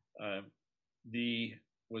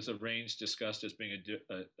was a range discussed as being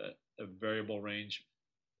a variable range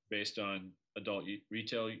based on adult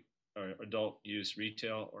retail or adult use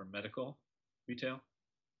retail or medical retail?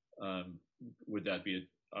 Would that be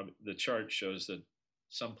the chart shows that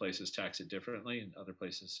some places tax it differently and other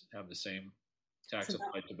places have the same tax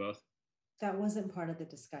applied to both? That wasn't part of the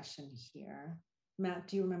discussion here. Matt,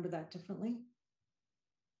 do you remember that differently?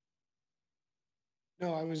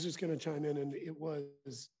 No, I was just going to chime in, and it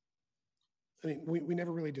was, I mean, we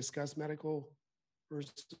never really discussed medical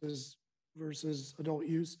versus adult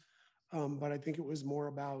use, but I think it was more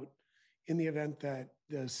about, in the event that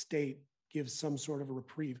the state gives some sort of a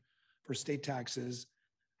reprieve for state taxes,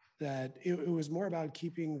 that it was more about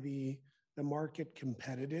keeping the market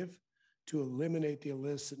competitive, to eliminate the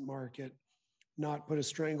illicit market, not put a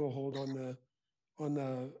stranglehold on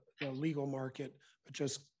the legal market, but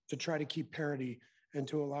just to try to keep parity and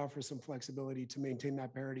to allow for some flexibility to maintain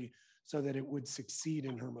that parity so that it would succeed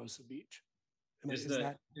in Hermosa Beach. Is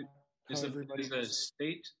the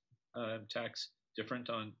state tax different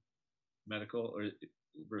on medical or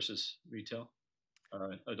versus retail,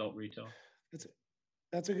 adult retail?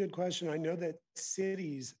 That's a good question. I know that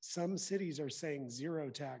some cities are saying 0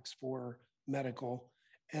 tax for medical,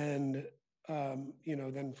 and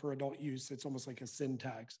then for adult use, it's almost like a sin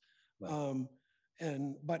tax. Right.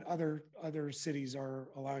 But other cities are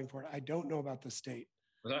allowing for it. I don't know about the state.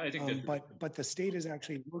 I think but the state is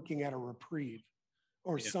actually looking at a reprieve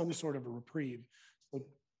or some sort of a reprieve. So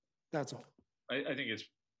that's all. I think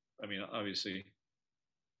obviously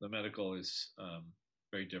the medical is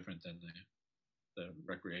very different than the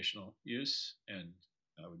recreational use, and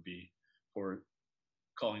I would be for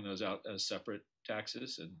calling those out as separate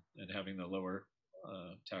taxes and having the lower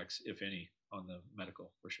tax, if any, on the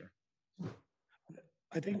medical for sure.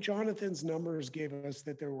 I think Jonathan's numbers gave us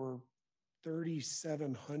that there were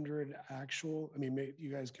 3,700 actual,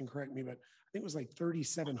 you guys can correct me, but I think it was like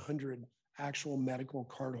 3,700 actual medical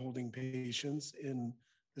card holding patients in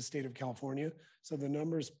the state of California. So the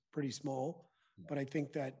number's pretty small, but I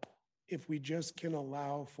think that if we just can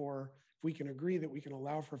if we can agree that we can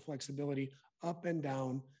allow for flexibility up and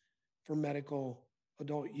down for medical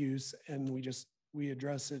adult use, and we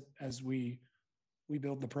address it as we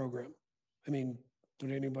build the program.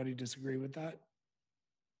 Would anybody disagree with that?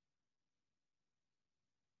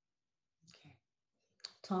 Okay.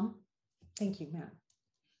 Tom? Thank you, Matt.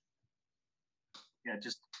 Yeah,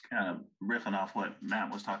 just kind of riffing off what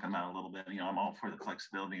Matt was talking about a little bit, I'm all for the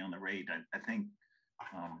flexibility on the rate. I think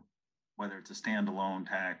whether it's a standalone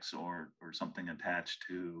tax or something attached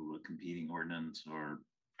to a competing ordinance or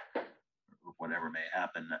whatever may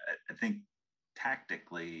happen, I think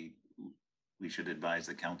tactically we should advise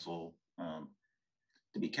the council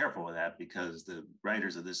to be careful with that, because the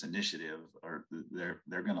writers of this initiative they're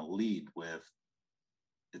going to lead with,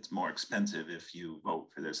 it's more expensive if you vote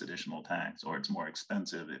for this additional tax, or it's more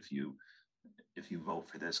expensive if you vote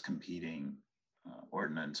for this competing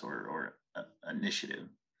ordinance or initiative.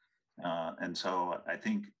 And so I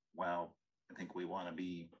think, we want to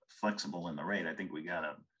be flexible in the rate. I think we got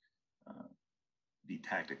to be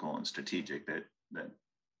tactical and strategic, that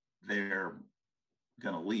they're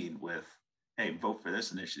going to lead with, hey, vote for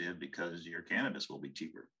this initiative because your cannabis will be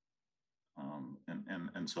cheaper.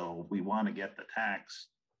 And so we want to get the tax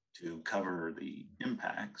to cover the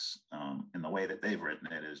impacts. And the way that they've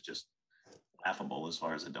written it is just laughable as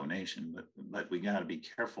far as a donation, but we got to be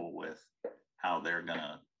careful with how they're going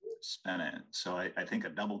to spend it. So I think a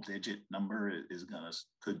double-digit number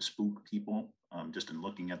could spook people, just in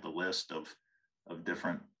looking at the list of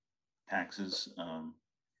different taxes.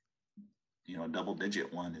 A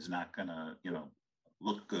double-digit one is not going to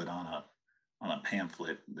look good on a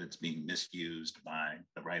pamphlet that's being misused by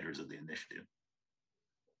the writers of the initiative.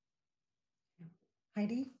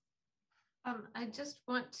 Heidi? I just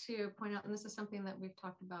want to point out, and this is something that we've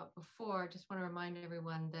talked about before, just want to remind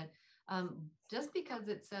everyone that just because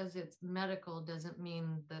it says it's medical doesn't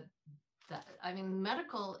mean that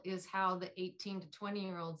medical is how the 18 to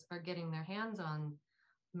 20-year-olds are getting their hands on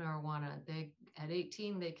marijuana. At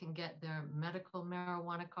 18, they can get their medical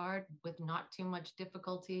marijuana card with not too much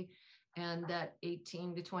difficulty. And that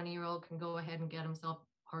 18 to 20-year-old can go ahead and get himself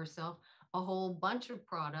or herself a whole bunch of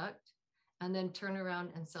product and then turn around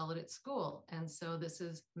and sell it at school. And so this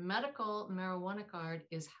is medical marijuana card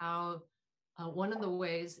is how one of the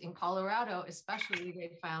ways in Colorado, especially,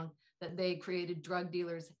 they found that they created drug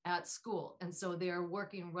dealers at school. And so they're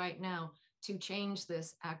working right now to change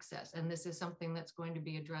this access. And this is something that's going to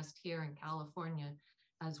be addressed here in California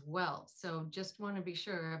as well. So just want to be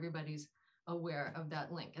sure everybody's aware of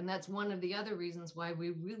that link. And that's one of the other reasons why we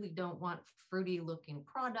really don't want fruity looking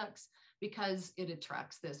products, because it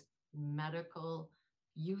attracts this medical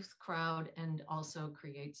youth crowd and also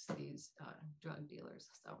creates these drug dealers.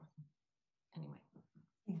 So anyway.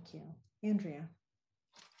 Thank you. Andrea.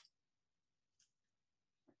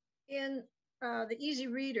 In the Easy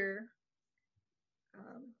Reader,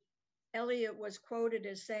 Elliott was quoted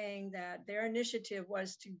as saying that their initiative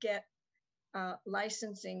was to get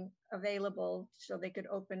licensing available so they could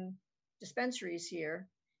open dispensaries here,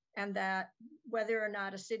 and that whether or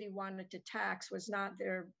not a city wanted to tax was not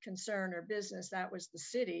their concern or business, that was the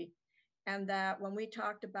city. And that when we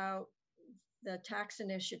talked about the tax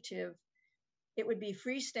initiative, it would be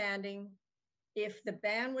freestanding. If the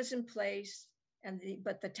ban was in place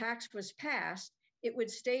but the tax was passed, it would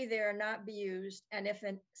stay there and not be used. And if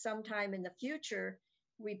sometime in the future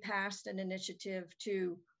we passed an initiative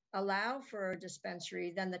to allow for a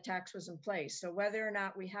dispensary, then the tax was in place. So whether or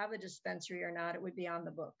not we have a dispensary or not, it would be on the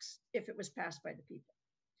books if it was passed by the people.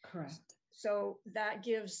 Correct. So that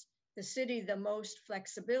gives the city the most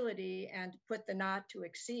flexibility and put the not to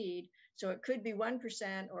exceed. So it could be 1%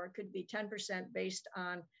 or it could be 10% based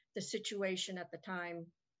on the situation at the time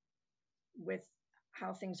with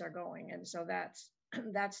how things are going. And so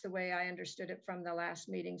that's the way I understood it from the last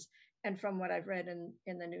meetings and from what I've read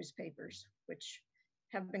in the newspapers, which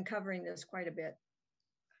have been covering this quite a bit.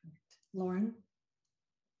 Lauren?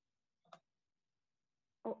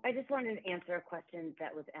 Oh, I just wanted to answer a question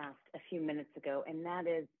that was asked a few minutes ago, and that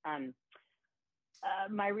is,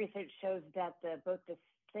 my research shows that both the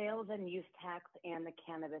sales and use tax and the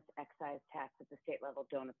cannabis excise tax at the state level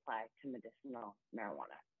don't apply to medicinal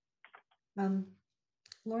marijuana.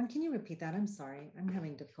 Lauren, can you repeat that? I'm sorry, I'm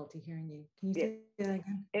having difficulty hearing you. Can you say that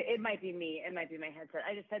again? It might be me. It might be my headset.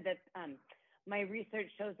 I just said that my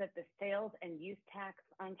research shows that the sales and use tax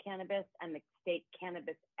on cannabis and the state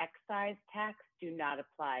cannabis excise tax do not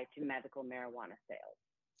apply to medical marijuana sales.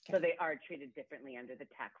 Okay. So they are treated differently under the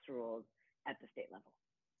tax rules at the state level.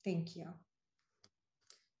 Thank you.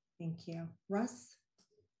 Thank you. Russ?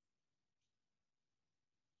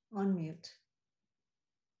 On mute.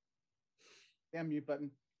 Damn mute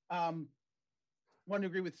button. Want to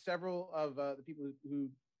agree with several of the people who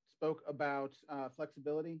spoke about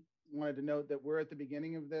flexibility. Wanted to note that we're at the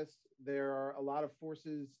beginning of this. There are a lot of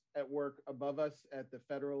forces at work above us at the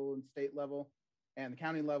federal and state level and the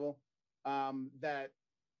county level that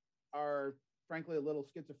are frankly a little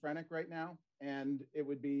schizophrenic right now. And it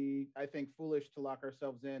would be, I think, foolish to lock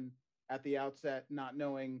ourselves in at the outset, not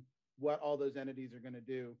knowing what all those entities are going to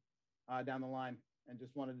do down the line. And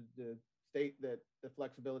just wanted to state that the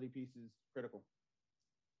flexibility piece is critical.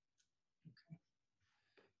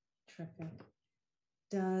 Okay. Terrific.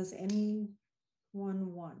 Does anyone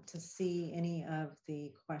want to see any of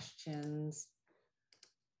the questions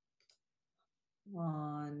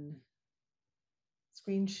on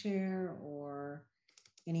screen share or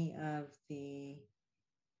any of the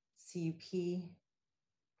CUP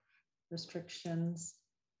restrictions?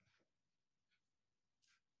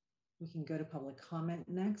 We can go to public comment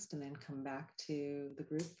next and then come back to the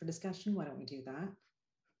group for discussion. Why don't we do that?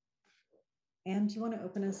 And do you want to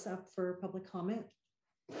open us up for public comment?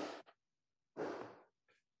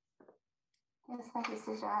 Yes, thank you,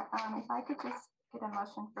 Suja. If I could just get a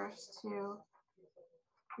motion first to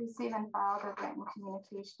Receive and file the written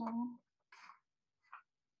communication.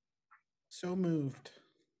 So moved.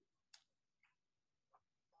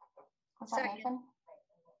 Was that Nathan?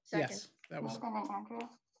 Second. Yes, that was Nathan and Andrea.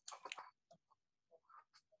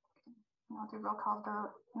 And I'll do roll call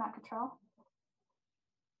vote. Matt Cottrell.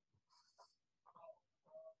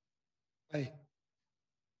 Aye.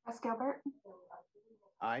 Russ Gilbert.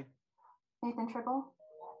 Aye. Nathan Tribble.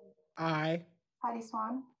 aye. Heidi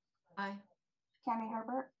Swan. Aye. Cami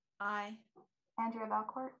Herbert. Aye. Andrea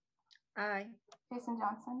Valcourt. Aye. Jason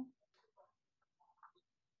Johnson.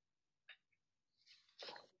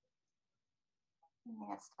 He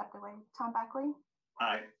has stepped away. Tom Beckley.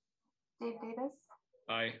 Aye. Dave Davis.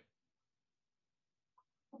 Aye.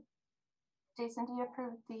 Jason, do you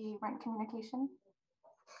approve the written communication?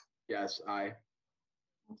 Yes, aye.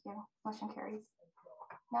 Thank you. Motion carries.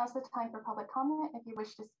 Now is the time for public comment. If you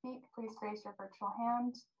wish to speak, please raise your virtual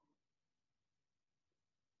hand.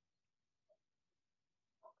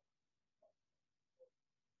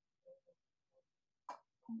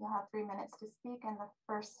 You'll have 3 minutes to speak, and the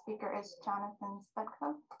first speaker is Jonathan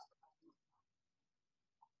Spedko.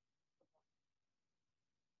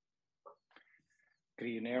 Good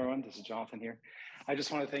evening, everyone. This is Jonathan here. I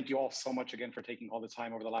just want to thank you all so much again for taking all the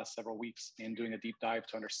time over the last several weeks and doing a deep dive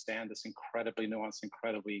to understand this incredibly nuanced,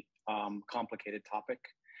 incredibly complicated topic.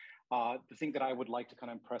 The thing that I would like to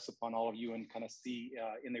kind of impress upon all of you and kind of see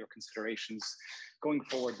in your considerations going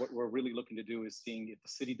forward, what we're really looking to do is seeing if the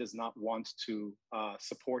city does not want to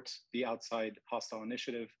support the outside hostile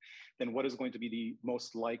initiative, then what is going to be the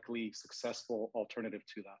most likely successful alternative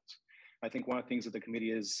to that? I think one of the things that the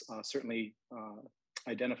committee is certainly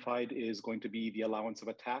identified is going to be the allowance of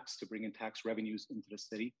a tax to bring in tax revenues into the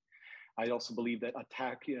city. I also believe that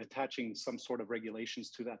attaching some sort of regulations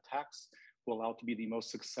to that tax will allow to be the most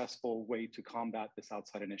successful way to combat this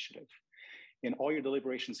outside initiative. In all your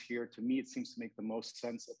deliberations here, to me, it seems to make the most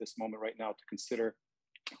sense at this moment right now to consider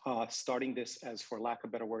starting this as, for lack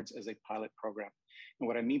of better words, as a pilot program. And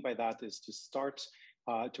what I mean by that is to start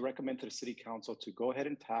to recommend to the city council to go ahead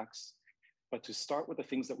and tax, but to start with the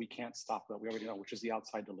things that we can't stop that we already know, which is the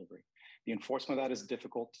outside delivery. The enforcement of that is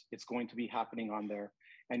difficult. It's going to be happening on there.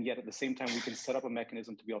 And yet at the same time, we can set up a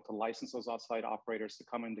mechanism to be able to license those outside operators to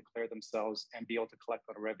come and declare themselves and be able to collect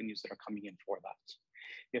on the revenues that are coming in for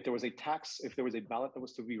that. If there was a tax, if there was a ballot that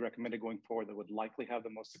was to be recommended going forward that would likely have the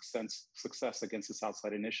most success against this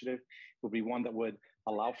outside initiative, it would be one that would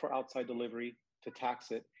allow for outside delivery, to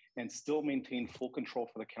tax it, and still maintain full control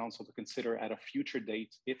for the council to consider at a future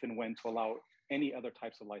date, if and when, to allow any other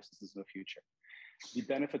types of licenses in the future. The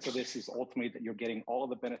benefits of this is ultimately that you're getting all of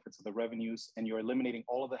the benefits of the revenues and you're eliminating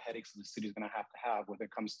all of the headaches that the city is going to have when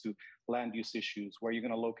it comes to land use issues, where you're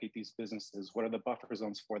going to locate these businesses, what are the buffer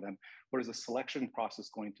zones for them, what is the selection process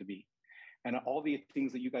going to be. And all the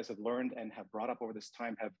things that you guys have learned and have brought up over this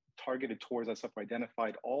time have targeted towards us, have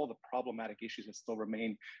identified all the problematic issues that still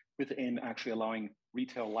remain within actually allowing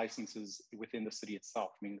retail licenses within the city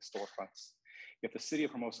itself, meaning the storefronts. If the city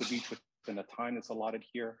of Hermosa Beach, within the time that's allotted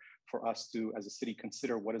here for us to, as a city,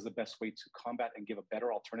 consider what is the best way to combat and give a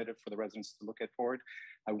better alternative for the residents to look at forward,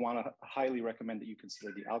 I want to highly recommend that you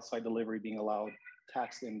consider the outside delivery being allowed,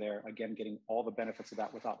 taxed in there, again, getting all the benefits of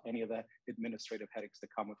that without any of the administrative headaches that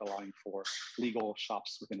come with allowing for legal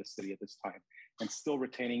shops within the city at this time, and still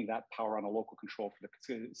retaining that power on a local control for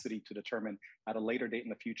the city to determine at a later date in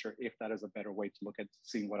the future if that is a better way to look at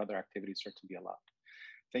seeing what other activities are to be allowed.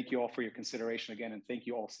 Thank you all for your consideration again, and thank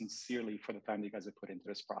you all sincerely for the time that you guys have put into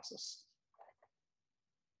this process.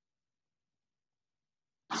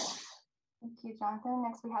 Thank you, Jonathan.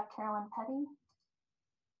 Next, we have Carolyn Petty.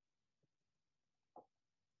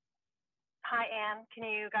 Hi, Anne. Can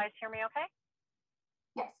you guys hear me okay?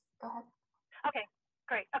 Yes, go ahead. Okay,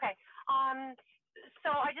 great. Okay. So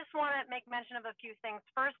I just want to make mention of a few things.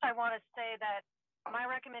 First, I want to say that my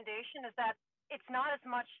recommendation is that it's not as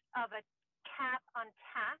much of a cap on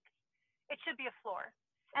tax. It should be a floor.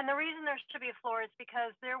 And the reason there should be a floor is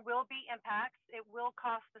because there will be impacts. It will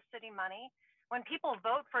cost the city money. When people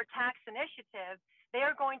vote for a tax initiative, they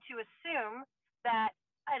are going to assume that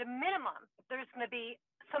at a minimum, there's going to be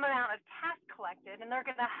some amount of tax collected, and they're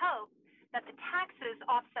going to hope that the taxes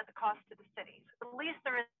offset the cost to the city. So at least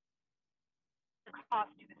there is a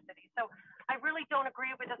cost to the city. So I really don't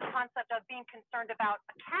agree with this concept of being concerned about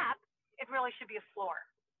a cap. It really should be a floor,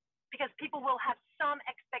 because people will have some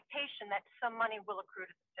expectation that some money will accrue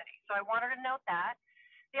to the city. So I wanted to note that.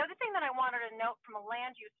 The other thing that I wanted to note from a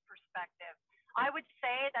land use perspective, I would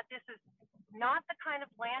say that this is not the kind of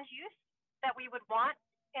land use that we would want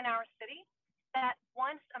in our city, that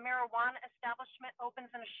once a marijuana establishment opens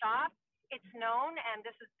in a shop, it's known, and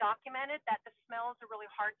this is documented, that the smells are really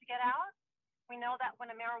hard to get out. We know that when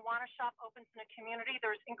a marijuana shop opens in a community,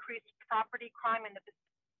 there's increased property crime in the vicinity.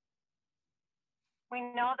 We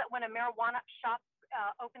know that when a marijuana shop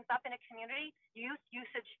opens up in a community,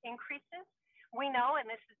 usage increases. We know, and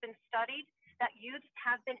this has been studied, that youths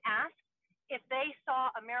have been asked if they saw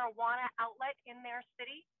a marijuana outlet in their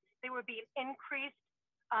city, there would be an increased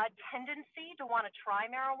tendency to want to try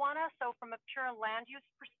marijuana. So from a pure land use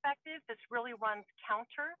perspective, this really runs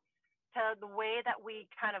counter to the way that we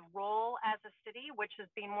kind of roll as a city, which is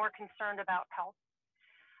being more concerned about health.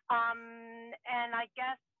 And I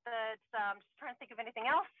guess that I'm just trying to think of anything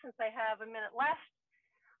else since I have a minute left.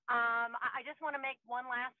 I just want to make one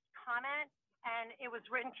last comment, and it was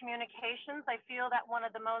written communications. I feel that one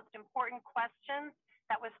of the most important questions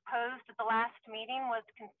that was posed at the last meeting was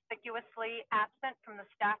conspicuously absent from the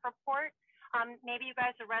staff report. Maybe you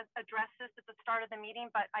guys addressed this at the start of the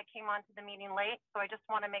meeting, but I came onto the meeting late. So I just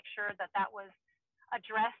want to make sure that that was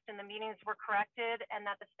addressed and the meetings were corrected, and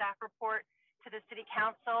that the staff report to the city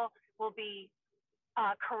council will be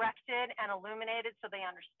corrected and illuminated so they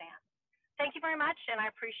understand. Thank you very much, and I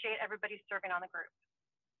appreciate everybody serving on the group.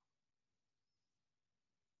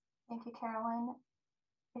 Thank you, Carolyn.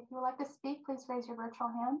 If you would like to speak, please raise your virtual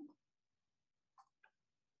hand.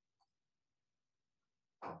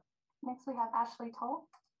 Next, we have Ashley Toll.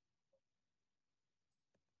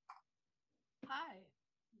 Hi,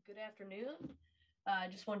 good afternoon. I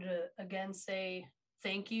just wanted to again say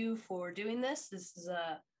thank you for doing this. This is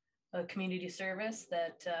a community service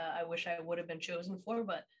that I wish I would have been chosen for,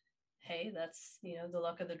 but hey, that's, you know, the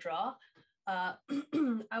luck of the draw.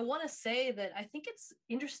 I want to say that I think it's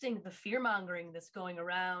interesting, the fear mongering that's going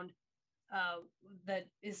around that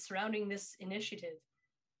is surrounding this initiative.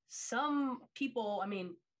 Some people, I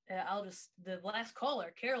mean, the last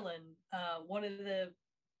caller, Carolyn, one of the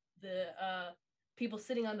people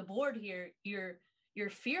sitting on the board here, you're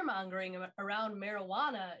fear mongering around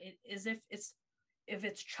marijuana as if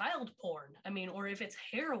it's child porn, I mean, or if it's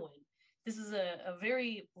heroin. This is a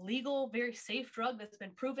very legal, very safe drug that's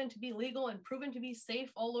been proven to be legal and proven to be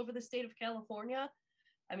safe all over the state of California.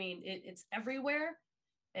 I mean, it's everywhere,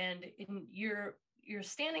 and you're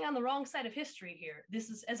standing on the wrong side of history here.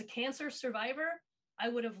 This is, as a cancer survivor, I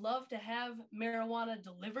would have loved to have marijuana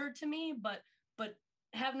delivered to me, but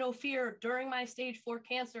have no fear, during my stage 4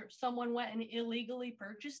 cancer, someone went and illegally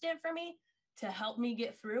purchased it for me to help me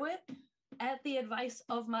get through it at the advice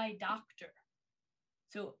of my doctor.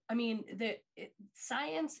 So, I mean,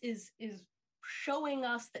 science is showing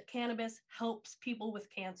us that cannabis helps people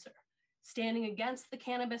with cancer. Standing against the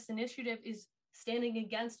cannabis initiative is standing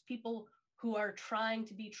against people who are trying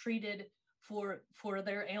to be treated for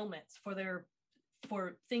their ailments,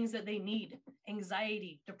 for things that they need: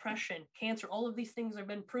 anxiety, depression, cancer. All of these things have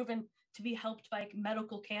been proven to be helped by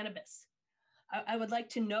medical cannabis. I would like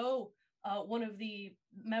to know, one of the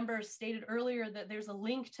members stated earlier that there's a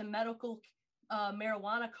link to medical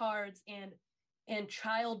marijuana cards and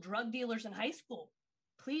child drug dealers in high school.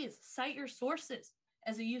 Please cite your sources.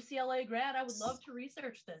 As a UCLA grad, I would love to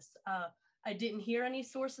research this. I didn't hear any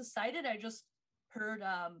sources cited. I just heard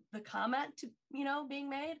the comment being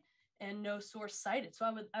made, and no source cited. So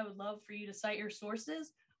I would love for you to cite your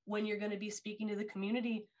sources when you're going to be speaking to the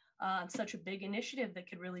community on such a big initiative that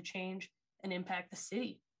could really change and impact the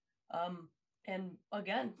city. And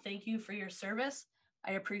again, thank you for your service.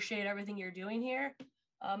 I appreciate everything you're doing here.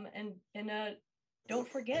 And don't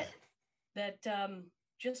forget that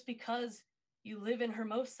just because you live in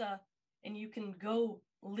Hermosa and you can go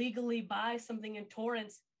legally buy something in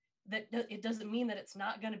Torrance, that it doesn't mean that it's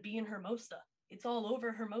not going to be in Hermosa. It's all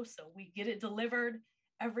over Hermosa. We get it delivered.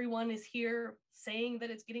 Everyone is here saying that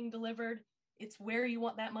it's getting delivered. It's where you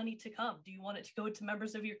want that money to come. Do you want it to go to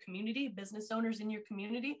members of your community, business owners in your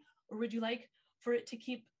community, or would you like for it to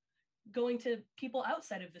keep going to people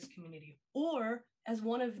outside of this community? Or, as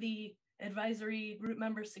one of the advisory group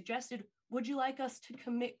members suggested, would you like us to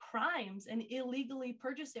commit crimes and illegally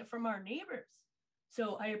purchase it from our neighbors?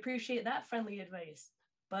 So I appreciate that friendly advice,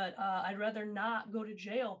 but I'd rather not go to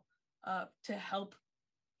jail to help,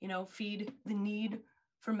 feed the need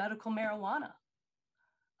for medical marijuana.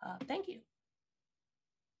 Thank you.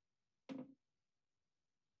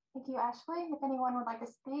 Thank you, Ashley. If anyone would like to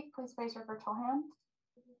speak, please raise your virtual hand.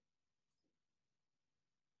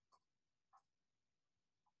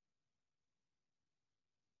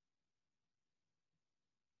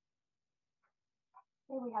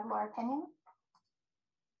 Okay, we have Laura Pena.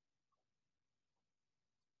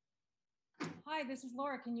 Hi, this is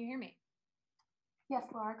Laura. Can you hear me? Yes,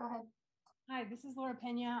 Laura, go ahead. Hi, this is Laura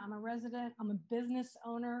Pena. I'm a resident. I'm a business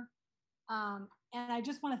owner. And I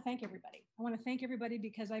just want to thank everybody. I want to thank everybody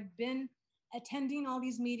because I've been attending all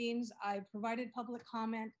these meetings. I've provided public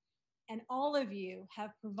comment, and all of you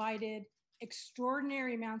have provided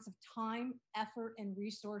extraordinary amounts of time, effort, and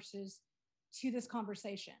resources to this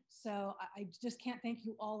conversation. So I just can't thank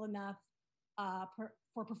you all enough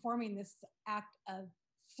for performing this act of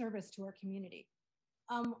service to our community.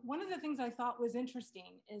 One of the things I thought was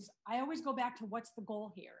interesting is I always go back to what's the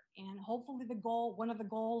goal here. And hopefully one of the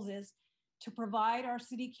goals is to provide our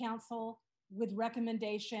city council with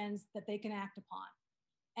recommendations that they can act upon.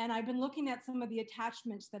 And I've been looking at some of the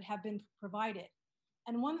attachments that have been provided.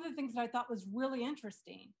 And one of the things that I thought was really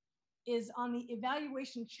interesting is on the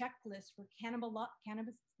evaluation checklist for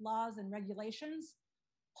cannabis laws and regulations,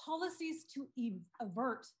 policies to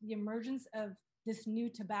avert the emergence of this new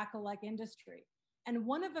tobacco-like industry. And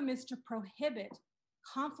one of them is to prohibit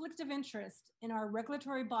conflict of interest in our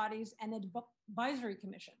regulatory bodies and advisory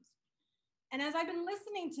commissions. And as I've been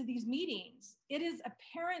listening to these meetings, it is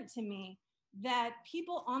apparent to me that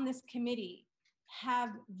people on this committee have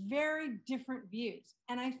very different views.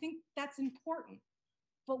 And I think that's important.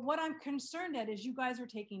 But what I'm concerned at is you guys are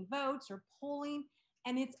taking votes or polling,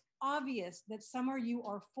 and it's obvious that some of you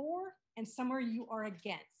are for and some of you are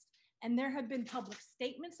against. And there have been public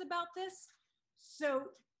statements about this. So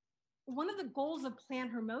one of the goals of Plan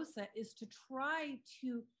Hermosa is to try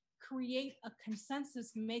to create a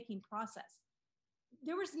consensus-making process.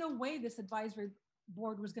 There was no way this advisory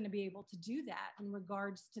board was going to be able to do that in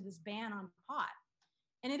regards to this ban on pot.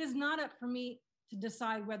 And it is not up for me to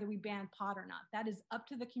decide whether we ban pot or not. That is up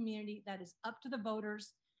to the community, that is up to the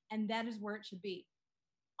voters, and that is where it should be.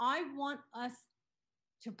 I want us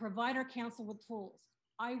to provide our council with tools.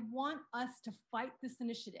 I want us to fight this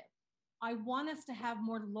initiative. I want us to have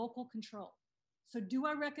more local control. So do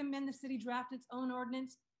I recommend the city draft its own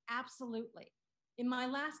ordinance? Absolutely. In my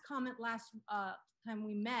last comment last time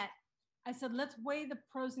we met, I said, let's weigh the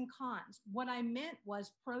pros and cons. What I meant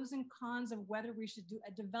was pros and cons of whether we should do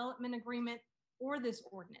a development agreement or this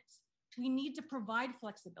ordinance. We need to provide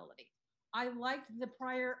flexibility. I liked the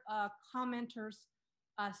prior commenter's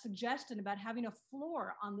suggestion about having a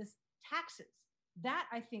floor on this taxes. That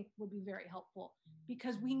I think would be very helpful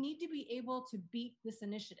because we need to be able to beat this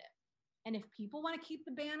initiative. And if people want to keep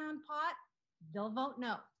the ban on pot, they'll vote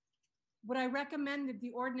no. Would I recommend that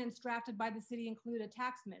the ordinance drafted by the city include a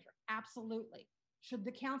tax measure? Absolutely. Should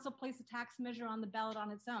the council place a tax measure on the ballot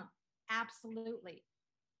on its own? Absolutely.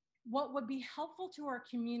 What would be helpful to our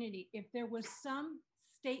community if there was some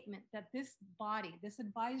statement that this body, this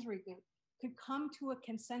advisory group, could come to a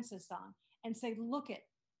consensus on and say, look it,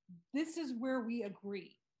 this is where we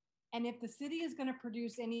agree. And if the city is going to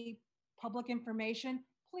produce any public information,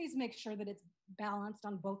 please make sure that it's balanced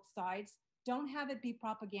on both sides. Don't have it be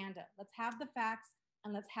propaganda. Let's have the facts,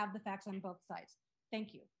 and let's have the facts on both sides.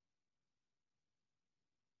 Thank you.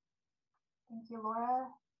 Thank you, Laura.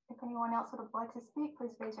 If anyone else would like to speak, please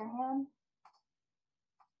raise your hand.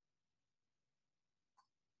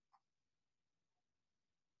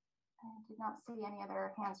 I do not see any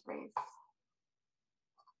other hands raised.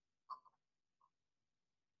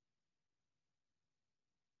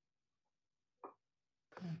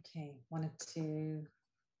 Okay, wanted to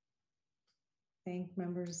thank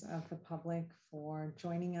members of the public for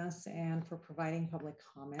joining us and for providing public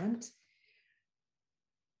comment.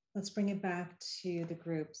 Let's bring it back to the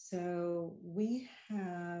group. So we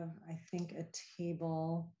have, I think, a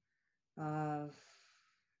table of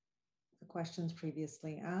the questions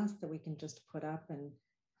previously asked that we can just put up and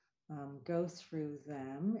go through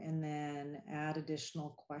them and then add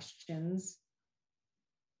additional questions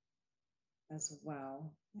as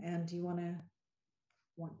well. And do you want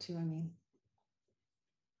to, I mean,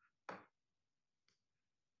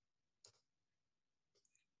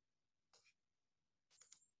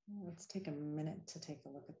 let's take a minute to take a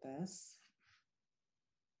look at this.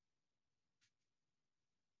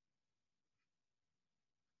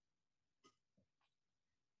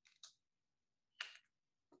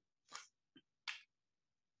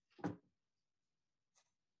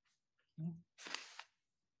 Okay.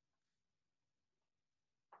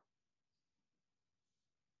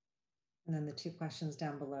 And then the two questions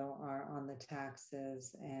down below are on the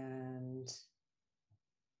taxes and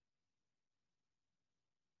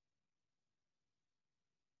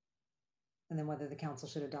then whether the council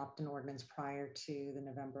should adopt an ordinance prior to the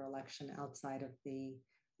November election outside of the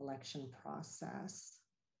election process.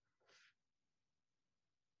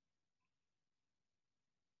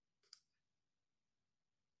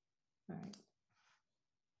 All right.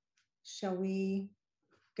 Shall we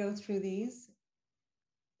go through these?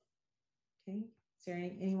 Okay. Is there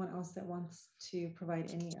anyone else that wants to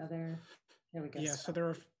provide any other There we go. Yeah, so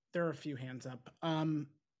there are a few hands up.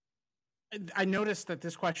 I noticed that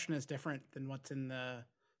this question is different than what's in the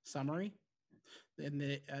summary, in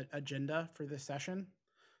the agenda for this session.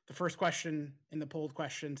 The first question in the polled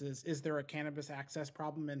questions is there a cannabis access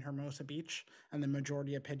problem in Hermosa Beach? And the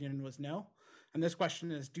majority opinion was no. And this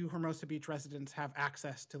question is, do Hermosa Beach residents have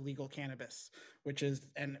access to legal cannabis? Which is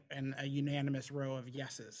and a unanimous row of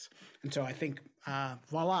yeses. And so I think,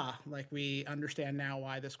 voila, like we understand now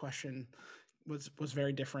why this question was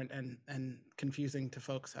very different and confusing to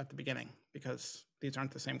folks at the beginning, because these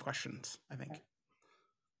aren't the same questions, I think.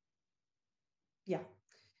 Yeah.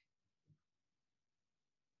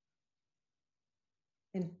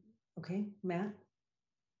 And okay, Matt?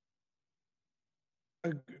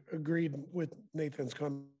 Agreed with Nathan's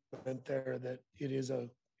comment there that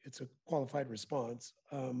it's a qualified response.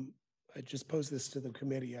 I just posed this to the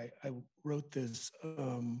committee. I wrote this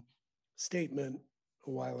statement a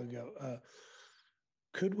while ago.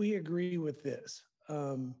 Could we agree with this?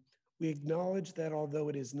 We acknowledge that although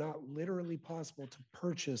it is not literally possible to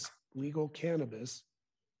purchase legal cannabis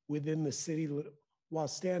within the city, while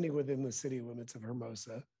standing within the city limits of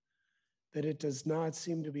Hermosa, that it does not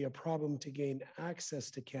seem to be a problem to gain access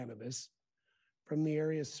to cannabis from the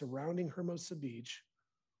areas surrounding Hermosa Beach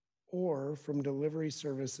or from delivery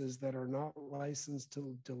services that are not licensed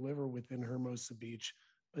to deliver within Hermosa Beach,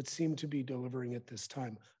 but seem to be delivering at this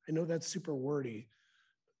time. I know that's super wordy.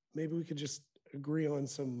 Maybe we could just agree on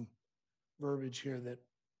some verbiage here that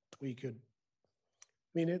we could,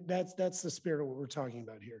 that's the spirit of what we're talking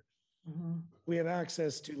about here. Mm-hmm. We have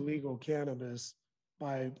access to legal cannabis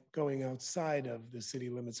by going outside of the city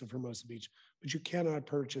limits of Hermosa Beach, but you cannot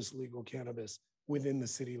purchase legal cannabis within the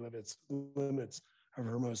city limits of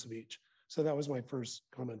Hermosa Beach. So that was my first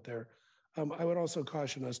comment there. I would also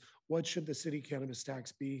caution us, what should the city cannabis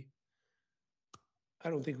tax be? I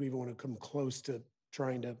don't think we even want to come close to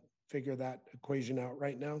trying to figure that equation out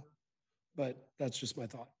right now, but that's just my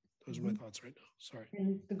thought. Those are my thoughts right now. Sorry.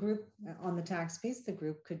 And the group on the tax piece, the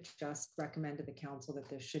group could just recommend to the council that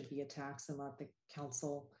there should be a tax and let the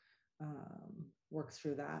council work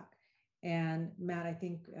through that. And Matt, I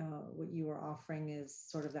think what you were offering is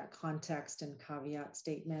sort of that context and caveat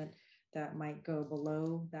statement that might go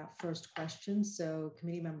below that first question. So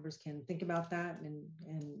committee members can think about that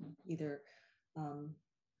and either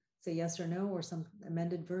say yes or no, or some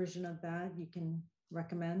amended version of that you can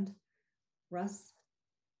recommend. Russ?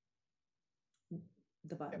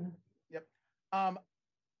 The button. Yep.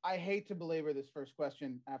 I hate to belabor this first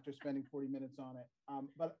question after spending 40 minutes on it,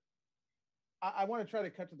 but I want to try to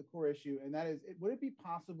cut to the core issue, and that is, would it be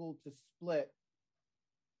possible to split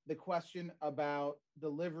the question about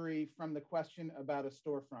delivery from the question about a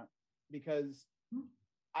storefront? Because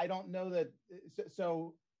I don't know that,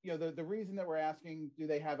 so you know, the reason that we're asking, do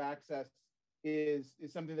they have access, is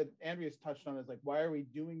something that Andrea's touched on, is like, why are we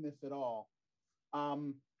doing this at all?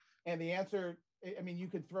 And the answer, I mean, you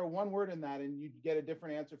could throw one word in that and you'd get a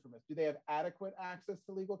different answer from us. Do they have adequate access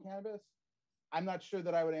to legal cannabis? I'm not sure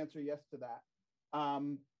that I would answer yes to that.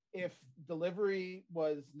 If delivery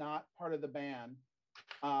was not part of the ban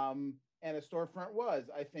and a storefront was,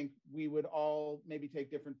 I think we would all maybe take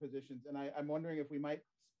different positions. And I'm wondering if we might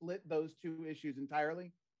split those two issues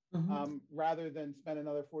entirely rather than spend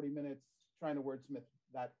another 40 minutes trying to wordsmith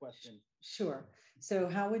that question. Sure. So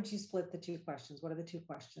how would you split the two questions? What are the two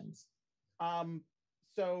questions?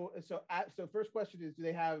 So first question is, do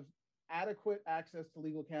they have adequate access to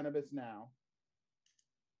legal cannabis now?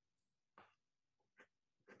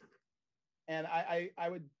 And I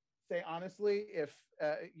would say, honestly, if,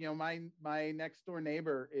 you know, my next door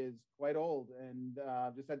neighbor is quite old and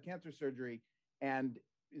just had cancer surgery and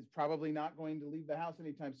is probably not going to leave the house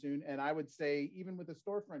anytime soon. And I would say, even with a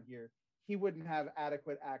storefront here, he wouldn't have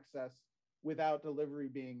adequate access without delivery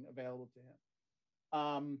being available to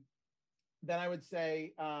him. Then I would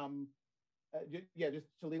say, just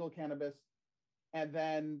to legal cannabis. And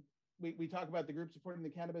then we talk about the group supporting the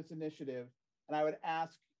cannabis initiative. And I would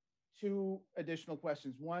ask two additional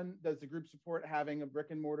questions. One, does the group support having a brick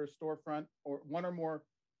and mortar storefront or one or more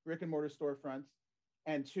brick and mortar storefronts?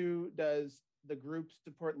 And two, does the group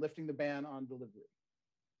support lifting the ban on delivery?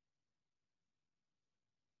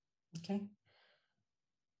 Okay.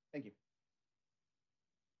 Thank you.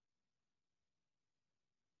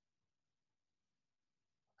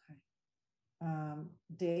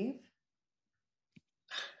 Dave?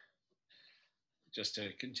 Just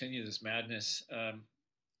to continue this madness,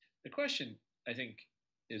 the question, I think,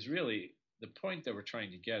 is really the point that we're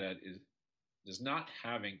trying to get at is, does not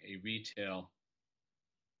having a retail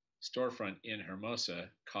storefront in Hermosa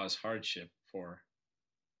cause hardship for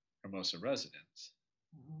Hermosa residents?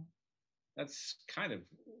 That's kind of,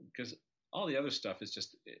 because all the other stuff is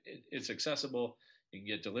just, it's accessible. You can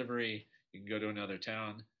get delivery, you can go to another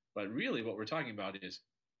town. But really what we're talking about is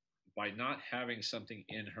by not having something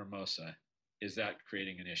in Hermosa, is that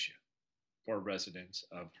creating an issue for residents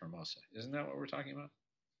of Hermosa? Isn't that what we're talking about?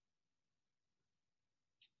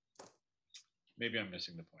 Maybe I'm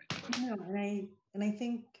missing the point. No, and I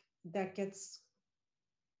think that gets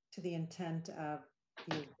to the intent of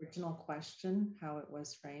the original question, how it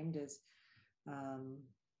was framed is,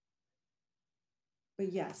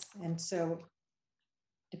 but yes, and so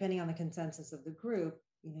depending on the consensus of the group,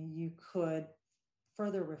 you could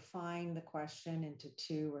further refine the question into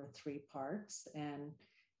 2 or 3 parts and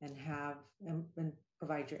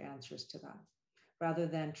provide your answers to that, rather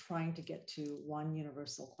than trying to get to one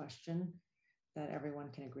universal question that everyone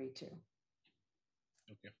can agree to.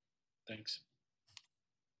 Okay, thanks.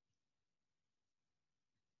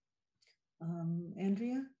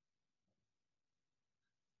 Andrea?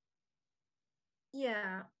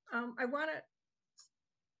 Yeah, I want to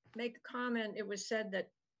make a comment. It was said that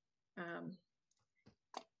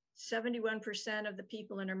 71% of the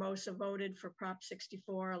people in Hermosa voted for Prop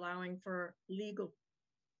 64, allowing for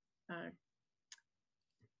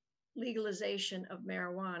legalization of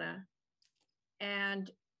marijuana.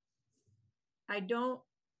 And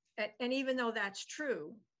and even though that's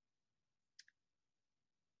true,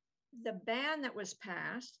 the ban that was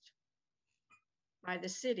passed by the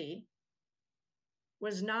city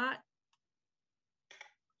was not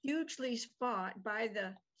hugely fought by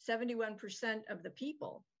the 71% of the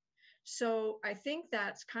people. So I think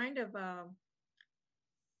that's kind of a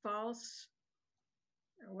false,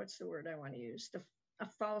 what's the word I want to use? A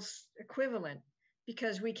false equivalent,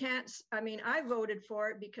 because we can't, I voted for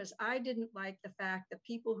it because I didn't like the fact that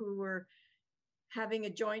people who were having a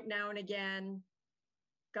joint now and again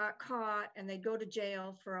got caught and they'd go to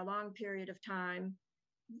jail for a long period of time.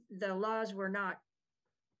 The laws were not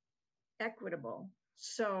equitable.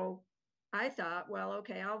 So I thought, well,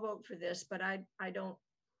 okay, I'll vote for this, but I don't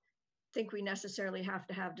think we necessarily have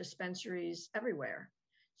to have dispensaries everywhere.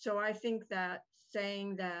 So I think that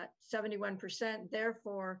saying that 71%,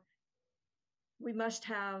 therefore, we must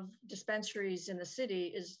have dispensaries in the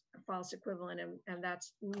city is a false equivalent, and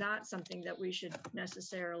that's not something that we should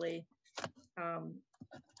necessarily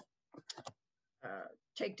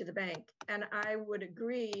take to the bank. And I would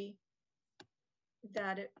agree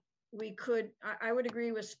that I would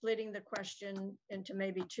agree with splitting the question into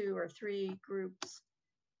maybe 2 or 3 groups.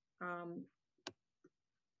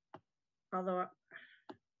 Although,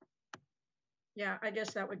 yeah, I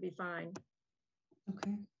guess that would be fine.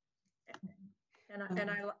 Okay.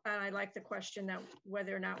 And I like the question that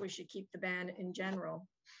whether or not we should keep the ban in general,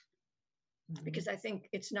 because I think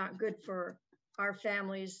it's not good for our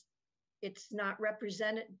families. It's not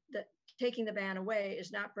represented, that taking the ban away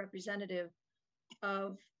is not representative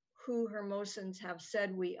of who Hermosans have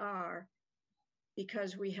said we are,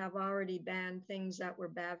 because we have already banned things that were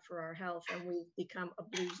bad for our health and we've become a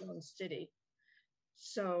blue zone city.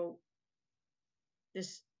 So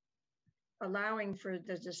this allowing for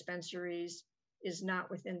the dispensaries is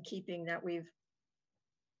not within keeping, that we've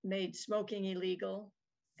made smoking illegal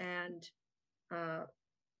and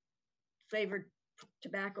flavored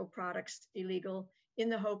tobacco products illegal in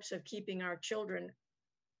the hopes of keeping our children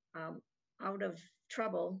out of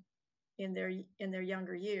trouble in their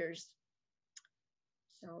younger years.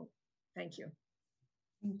 So thank you.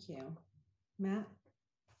 Thank you. Matt?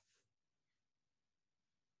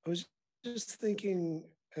 I was just thinking,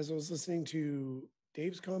 as I was listening to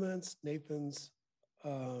Dave's comments, Nathan's,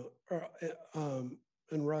 and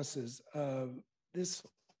Russ's, this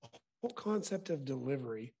whole concept of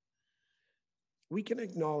delivery, we can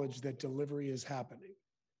acknowledge that delivery is happening.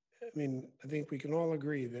 I mean, I think we can all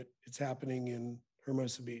agree that it's happening in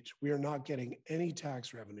Hermosa Beach. We are not getting any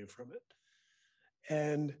tax revenue from it.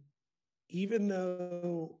 And even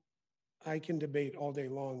though I can debate all day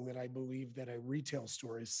long that I believe that a retail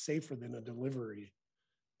store is safer than a delivery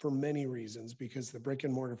for many reasons, because the brick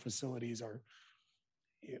and mortar facilities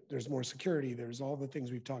there's more security, there's all the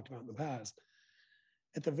things we've talked about in the past.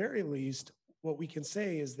 At the very least, what we can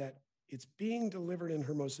say is that it's being delivered in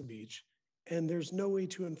Hermosa Beach and there's no way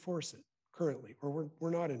to enforce it currently, or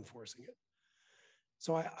we're not enforcing it.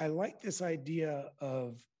 So I like this idea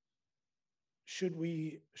of, should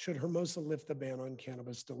Hermosa lift the ban on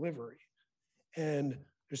cannabis delivery? And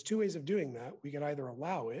there's 2 ways of doing that. We could either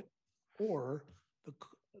allow it, or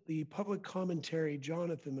the public commentary,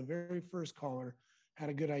 Jonathan, the very first caller, had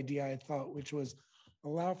a good idea, I thought, which was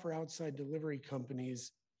allow for outside delivery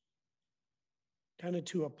companies kind of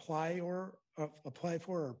to apply for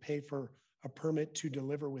or pay for a permit to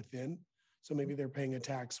deliver within. So maybe they're paying a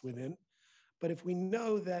tax within. But if we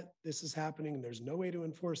know that this is happening and there's no way to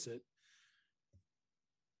enforce it,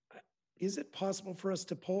 is it possible for us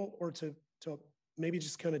to poll or to maybe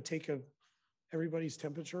just kind of take everybody's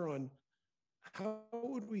temperature on how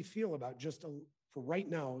would we feel about just for right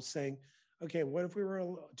now saying, okay, what if we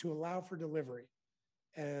were to allow for delivery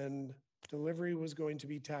and delivery was going to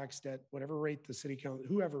be taxed at whatever rate the city council,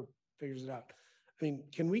 whoever figures it out. I mean,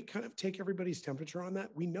 can we kind of take everybody's temperature on that?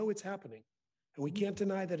 We know it's happening and we can't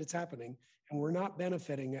deny that it's happening and we're not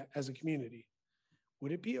benefiting as a community.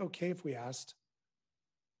 Would it be okay if we asked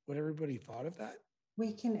what everybody thought of that?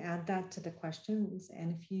 We can add that to the questions.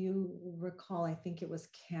 And if you recall, I think it was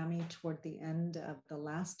Cami toward the end of the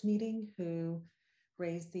last meeting who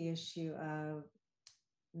raised the issue of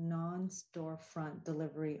non-storefront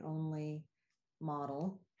delivery only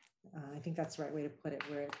model. I think that's the right way to put it,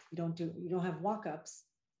 where you don't have walk-ups,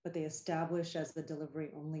 but they establish as the delivery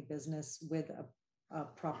only business with a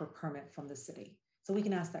proper permit from the city. So we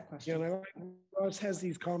can ask that question. Yeah, and Ross has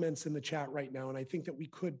these comments in the chat right now, and I think that we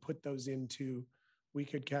could put those into, we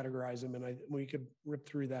could categorize them, and we could rip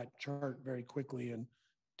through that chart very quickly and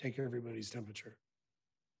take everybody's temperature.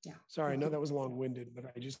 Yeah. Sorry, I know that was long-winded, but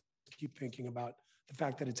I just keep thinking about the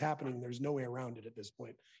fact that it's happening. There's no way around it at this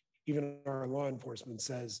point. Even our law enforcement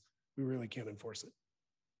says we really can't enforce it.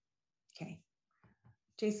 Okay.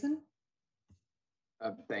 Jason?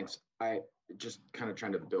 Thanks. I just kind of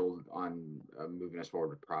trying to build on moving us forward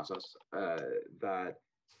with the process.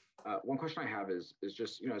 One question I have is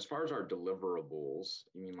just, as far as our deliverables,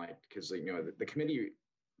 I mean, like, because, the committee,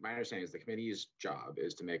 my understanding is the committee's job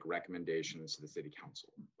is to make recommendations to the city council.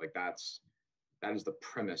 Like that is the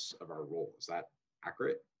premise of our role. Is that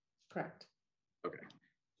accurate? Correct. Okay.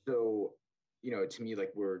 So, to me,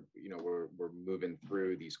 like we're moving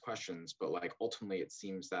through these questions, but like ultimately it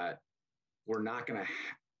seems that we're not going to,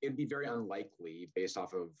 it'd be very unlikely based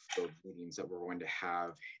off of the meetings that we're going to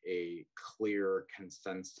have a clear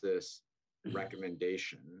consensus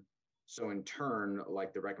recommendation. So in turn,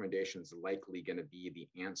 like the recommendation is likely going to be the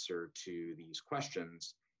answer to these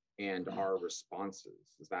questions and our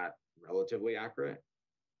responses. Is that relatively accurate?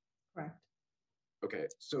 Correct. Okay,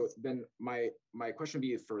 so then my question would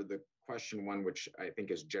be for the question one, which I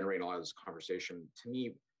think is generating a lot of this conversation. To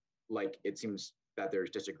me, like it seems that there's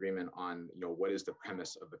disagreement on, what is the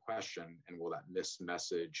premise of the question and will that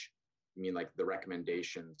message mean like the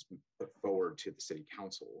recommendations put forward to the city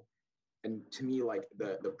council? And to me, like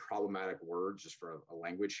the problematic words, just for a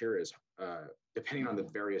language here, is depending on the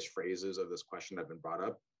various phrases of this question that have been brought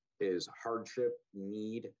up, is hardship,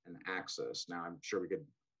 need, and access. Now, I'm sure we could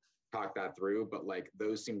talk that through, but like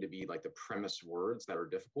those seem to be like the premise words that are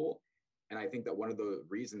difficult. And I think that one of the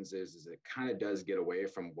reasons is it kind of does get away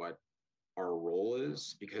from what our role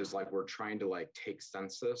is, because like we're trying to like take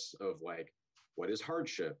census of like, what is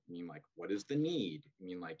hardship? I mean, like, what is the need? I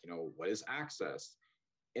mean, like, what is access?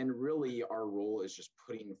 And really our role is just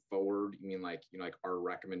putting forward, like our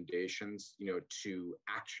recommendations, to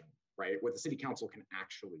action, right? What the city council can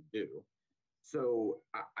actually do. So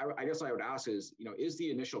I guess I would ask is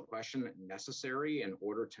the initial question necessary in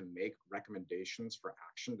order to make recommendations for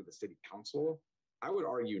action to the city council? I would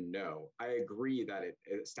argue no. I agree that it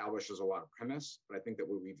establishes a lot of premise, but I think that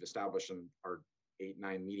what we've established in our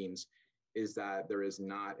 8-9 meetings is that there is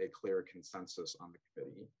not a clear consensus on the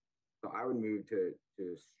committee. So I would move to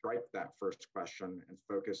strike that first question and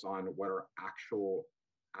focus on what are actual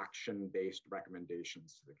action-based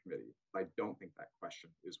recommendations to the committee. I don't think that question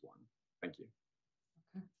is one. Thank you.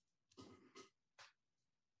 Okay.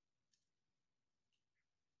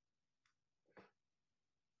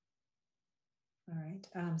 All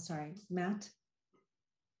right. Sorry, Matt.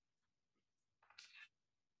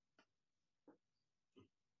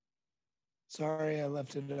 Sorry, I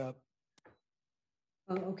left it up.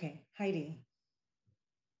 Oh, okay. Heidi.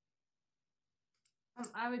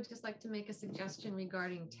 I would just like to make a suggestion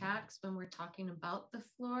regarding tax when we're talking about the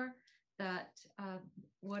floor, that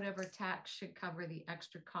whatever tax should cover the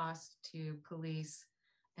extra cost to police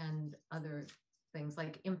and other things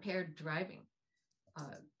like impaired driving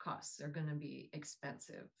costs are going to be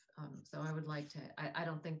expensive. So I would like to, I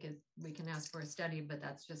don't think we can ask for a study, but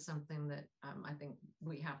that's just something that I think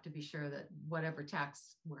we have to be sure that whatever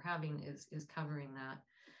tax we're having is covering that.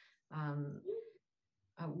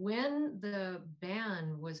 When the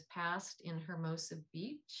ban was passed in Hermosa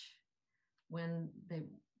Beach, when the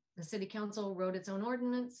city council wrote its own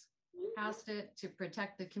ordinance, passed it to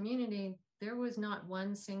protect the community, there was not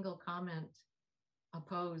one single comment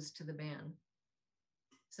opposed to the ban.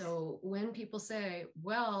 So when people say,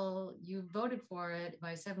 well, you voted for it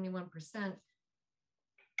by 71%,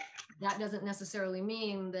 that doesn't necessarily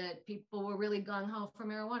mean that people were really gung-ho for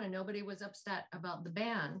marijuana. Nobody was upset about the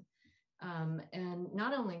ban. And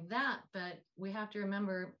not only that, but we have to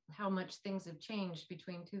remember how much things have changed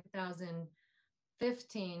between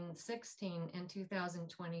 2015, 16, and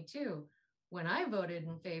 2022. When I voted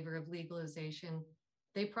in favor of legalization,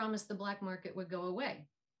 they promised the black market would go away.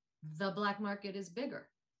 The black market is bigger.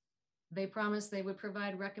 They promised they would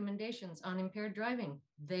provide recommendations on impaired driving.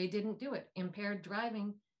 They didn't do it. Impaired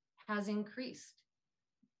driving has increased.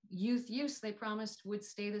 Youth use, they promised, would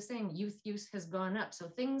stay the same. Youth use has gone up. So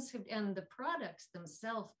things have, and the products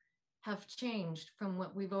themselves have changed from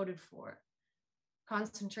what we voted for.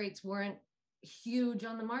 Concentrates weren't huge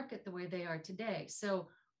on the market the way they are today. So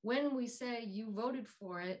when we say you voted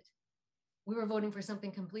for it, we were voting for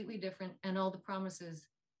something completely different, and all the promises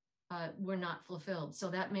were not fulfilled. So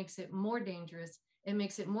that makes it more dangerous. It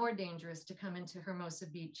makes it more dangerous to come into Hermosa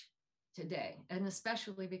Beach today, and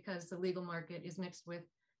especially because the legal market is mixed with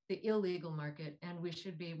the illegal market, and we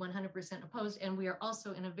should be 100% opposed. And we are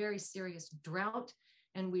also in a very serious drought,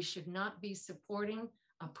 and we should not be supporting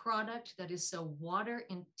a product that is so water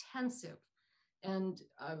intensive. And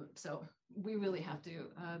so we really have to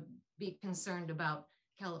be concerned about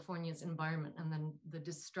California's environment and then the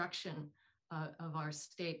destruction of our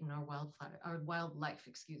state and our wildlife,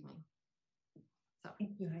 excuse me. So.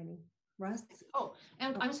 Thank you, Heidi. Russ? Oh,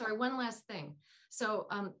 and I'm sorry, one last thing. So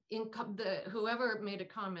whoever made a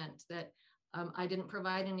comment that I didn't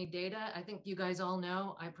provide any data, I think you guys all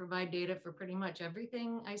know I provide data for pretty much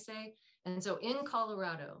everything I say. And so in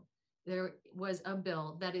Colorado, there was a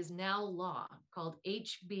bill that is now law called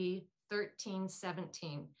HB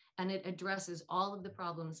 1317, and it addresses all of the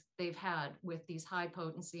problems they've had with these high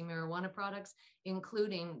potency marijuana products,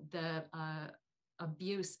 including the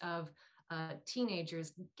abuse of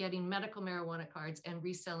teenagers getting medical marijuana cards and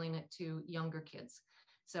reselling it to younger kids.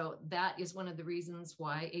 So that is one of the reasons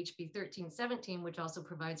why HB 1317, which also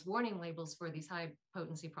provides warning labels for these high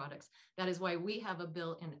potency products, that is why we have a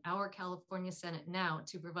bill in our California Senate now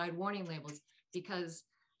to provide warning labels, because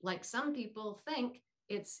like some people think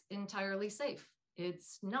it's entirely safe.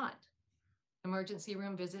 It's not. Emergency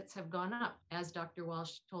room visits have gone up, as Dr.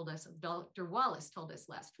 Wallace told us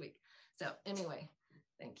last week. So anyway,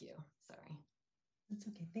 thank you. Sorry. That's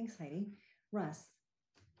okay. Thanks, Heidi. Russ.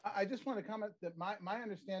 I just want to comment that my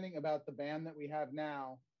understanding about the ban that we have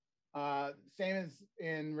now, same as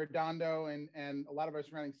in Redondo and a lot of our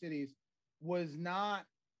surrounding cities, was not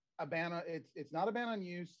a ban on, it's not a ban on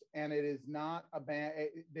use, and it is not a ban.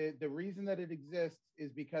 The reason that it exists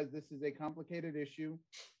is because this is a complicated issue.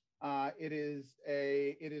 It is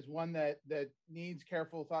one that needs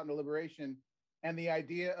careful thought and deliberation. And the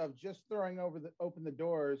idea of just throwing open the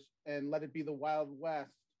doors and let it be the Wild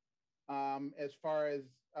West, as far as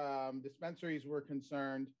dispensaries were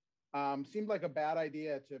concerned, seemed like a bad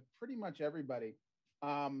idea to pretty much everybody.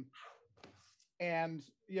 And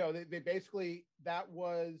they basically, that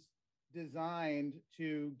was designed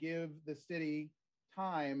to give the city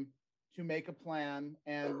time to make a plan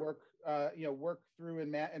and work through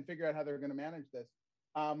and figure out how they're going to manage this.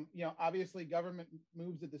 Obviously, government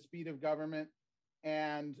moves at the speed of government.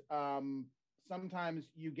 And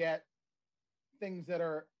sometimes you get things that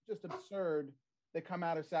are just absurd that come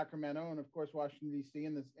out of Sacramento and, of course, Washington, D.C.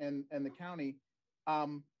 and the county.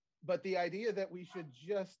 But the idea that we should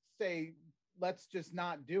just say, let's just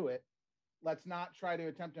not do it, let's not try to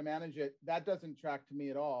attempt to manage it, that doesn't track to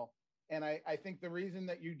me at all. And I think the reason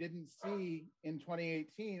that you didn't see in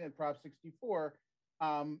 2018 at Prop 64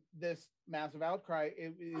 this massive outcry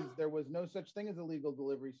is there was no such thing as a legal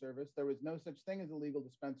delivery service. There was no such thing as a legal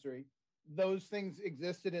dispensary. Those things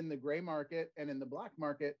existed in the gray market and in the black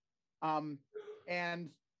market. And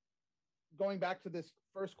going back to this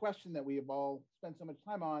first question that we have all spent so much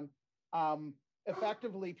time on,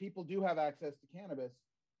 effectively, people do have access to cannabis.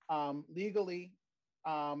 Legally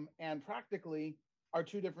and practically are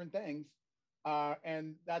two different things.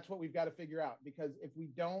 And that's what we've got to figure out, because if we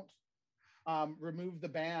don't remove the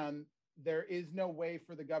ban, there is no way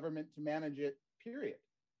for the government to manage it, period.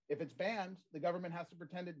 If it's banned, the government has to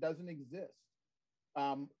pretend it doesn't exist.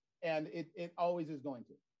 And it always is going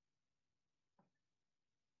to.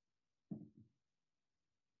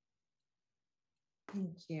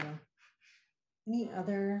 Thank you. Any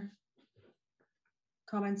other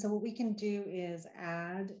comments? So what we can do is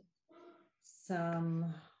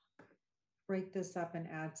break this up and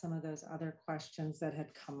add some of those other questions that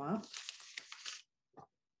had come up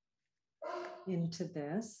into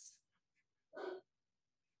this.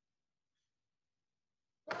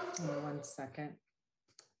 Give me 1 second.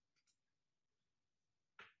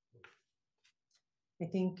 I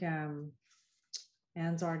think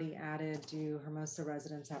Ann's already added, do Hermosa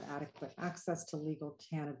residents have adequate access to legal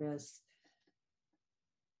cannabis?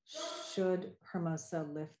 Should Hermosa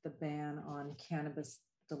lift the ban on cannabis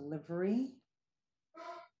delivery?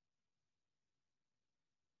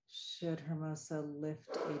 Should Hermosa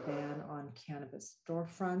lift a ban on cannabis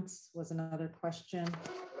storefronts was another question.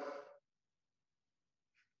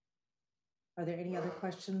 Are there any other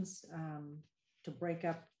questions to break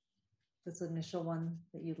up this initial one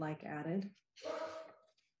that you'd like added?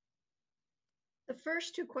 The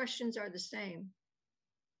first two questions are the same.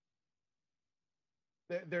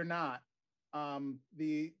 They're not.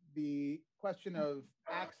 The question of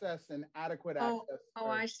access and adequate access. Oh,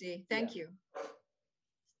 I see. Thank you.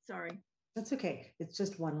 Sorry. That's okay. It's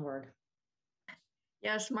just one word.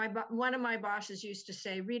 Yes, one of my bosses used to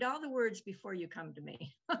say, read all the words before you come to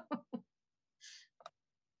me. All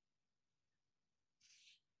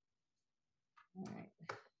right.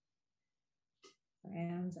 So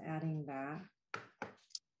Anne's adding that.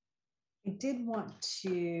 I did want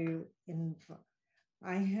to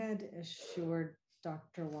I had assured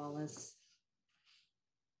Dr. Wallace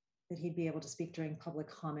that he'd be able to speak during public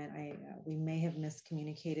comment. We may have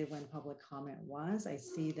miscommunicated when public comment was. I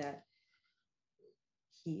see that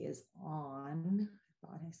he is on. I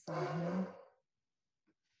thought I saw him.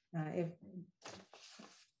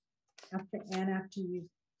 After you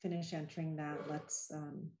finish entering that, let's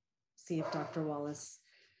see if Dr. Wallace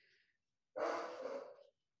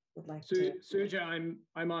would like to. Suja,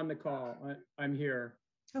 I'm on the call. I'm here.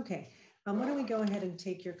 Okay. Why don't we go ahead and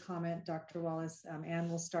take your comment, Dr. Wallace? Anne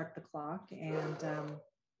will start the clock, and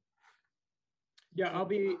yeah, I'll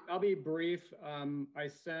be brief. I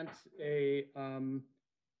sent a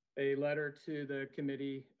letter to the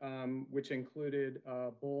committee, which included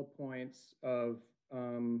bullet points of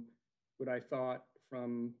what I thought,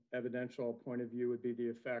 from evidential point of view, would be the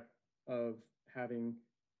effect of having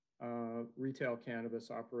retail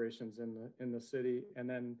cannabis operations in the city. And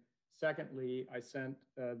then secondly, I sent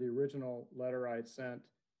the original letter I had sent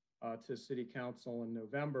to City Council in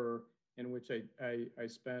November, in which I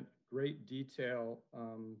spent great detail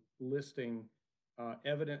listing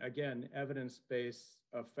evidence-based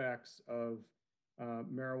effects of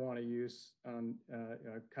marijuana use on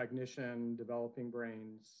cognition, developing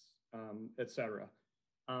brains, et cetera.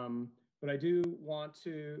 But I do want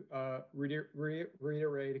to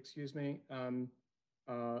reiterate,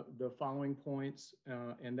 the following points,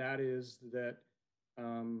 and that is that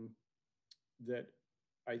that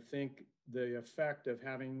I think the effect of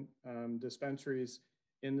having dispensaries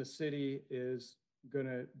in the city is going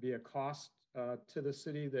to be a cost to the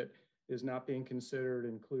city that is not being considered,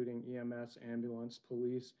 including EMS, ambulance,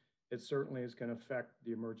 police. It certainly is going to affect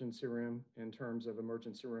the emergency room in terms of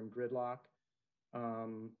emergency room gridlock.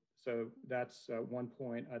 So that's one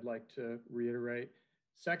point I'd like to reiterate.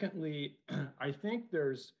 Secondly, I think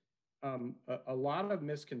there's a lot of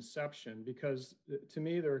misconception, because to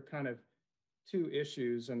me, there are kind of two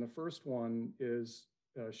issues. And the first one is,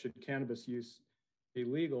 should cannabis use be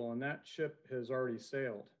legal? And that ship has already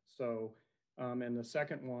sailed. So, and the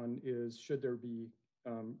second one is, should there be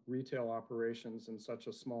retail operations in such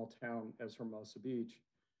a small town as Hermosa Beach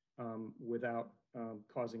without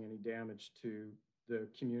causing any damage to the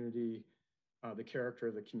community, the character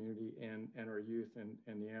of the community and our youth?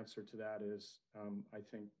 And the answer to that is, I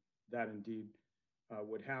think that indeed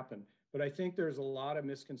would happen. But I think there's a lot of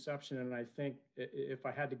misconception. And I think if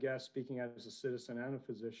I had to guess, speaking as a citizen and a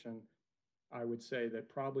physician, I would say that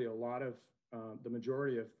probably a lot of the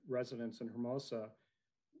majority of residents in Hermosa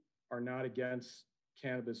are not against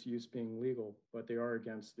cannabis use being legal, but they are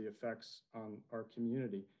against the effects on our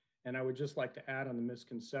community. And I would just like to add on the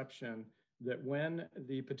misconception that when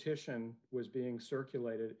the petition was being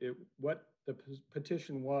circulated, what the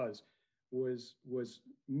petition was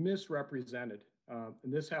misrepresented.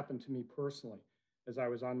 And this happened to me personally, as I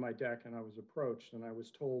was on my deck and I was approached, and I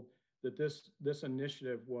was told that this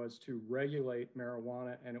initiative was to regulate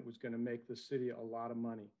marijuana and it was going to make the city a lot of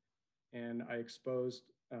money. And I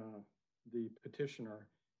exposed the petitioner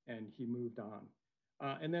and he moved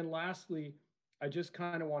on. And then lastly, I just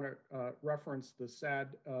kind of want to reference the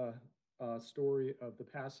sad story of the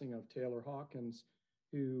passing of Taylor Hawkins,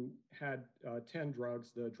 who had 10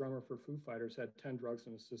 drugs. The drummer for Foo Fighters had 10 drugs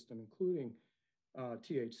in his system, including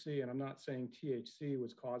THC. And I'm not saying THC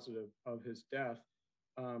was causative of his death,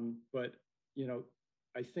 but you know,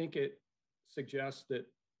 I think it suggests that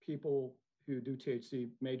people who do THC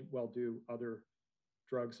may well do other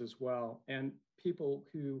drugs as well. And people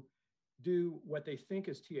who do what they think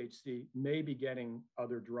is THC may be getting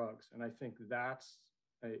other drugs. And I think that's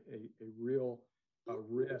a real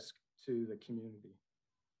risk to the community.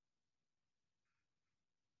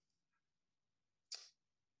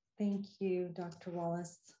 Thank you, Dr.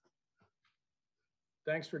 Wallace.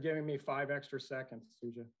 Thanks for giving me 5 extra seconds,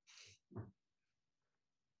 Suja.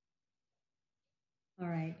 All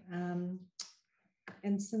right.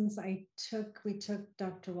 And since we took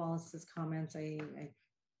Dr. Wallace's comments,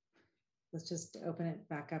 let's just open it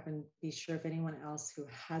back up and be sure if anyone else who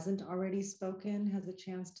hasn't already spoken has a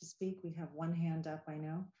chance to speak. We have one hand up, I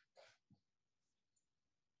know.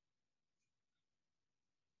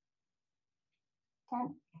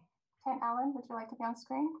 Kent Allen, would you like to be on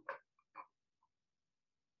screen?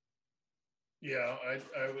 Yeah,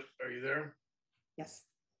 I would. Are you there? Yes.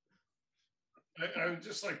 I would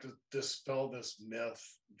just like to dispel this myth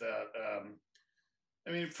that,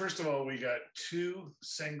 I mean, first of all, we got 2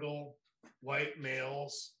 single white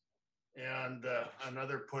males and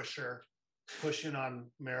another pusher pushing on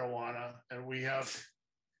marijuana. And we have,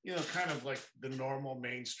 you know, kind of like the normal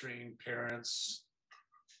mainstream parents,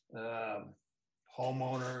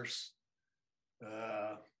 homeowners,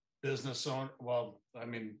 business owner. Well, I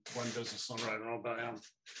mean, one business owner, I don't know about him.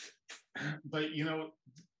 But, you know,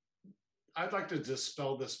 I'd like to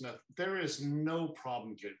dispel this myth. There is no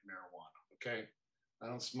problem getting marijuana, okay? I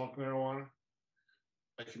don't smoke marijuana.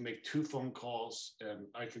 I can make 2 phone calls and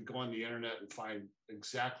I could go on the internet and find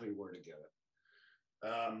exactly where to get it.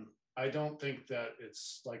 I don't think that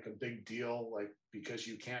it's like a big deal, like because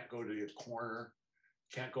you can't go to your corner,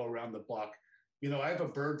 can't go around the block. You know, I have a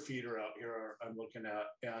bird feeder out here I'm looking at,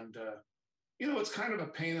 and you know, it's kind of a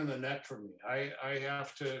pain in the neck for me. I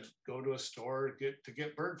have to go to a store to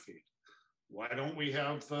get bird feed. Why don't we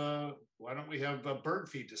have a bird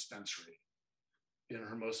feed dispensary in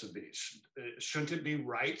Hermosa Beach? Shouldn't it be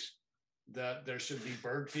right that there should be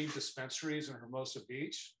bird feed dispensaries in Hermosa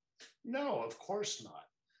Beach? No, of course not.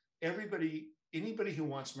 Anybody who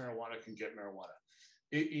wants marijuana can get marijuana.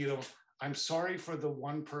 You know, I'm sorry for the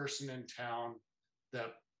one person in town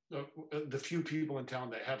that the few people in town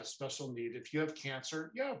that have a special need. If you have cancer,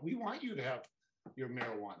 yeah, we want you to have your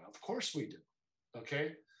marijuana. Of course we do.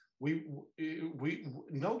 Okay.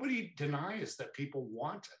 Nobody denies that people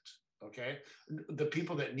want it. Okay. The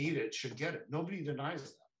people that need it should get it. Nobody denies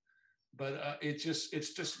that. But it's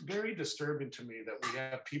just very disturbing to me that we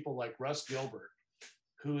have people like Russ Gilbert,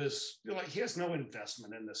 who is, you know, like, he has no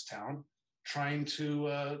investment in this town, trying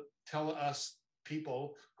to tell us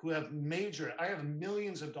people who have I have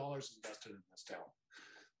millions of dollars invested in this town.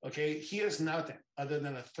 Okay, he has nothing other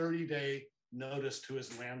than a 30-day notice to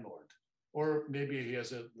his landlord, or maybe he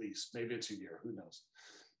has a lease, maybe it's a year, who knows?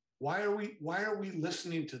 Why are we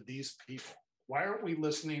listening to these people? Why aren't we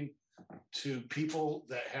listening to people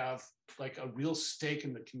that have like a real stake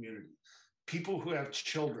in the community? People who have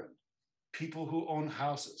children, people who own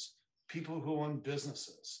houses, people who own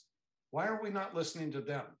businesses. Why are we not listening to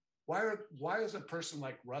them? Why is a person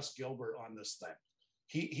like Russ Gilbert on this thing?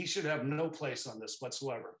 He should have no place on this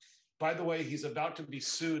whatsoever. By the way, he's about to be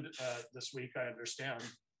sued this week, I understand,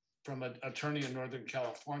 from an attorney in Northern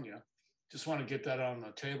California. Just want to get that on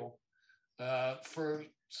the table for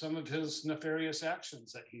some of his nefarious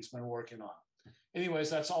actions that he's been working on. Anyways,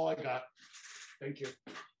 that's all I got. Thank you.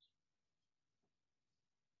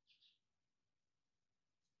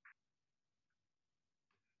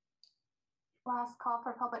 Last call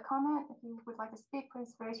for public comment. If you would like to speak,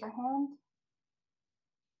 please raise your hand.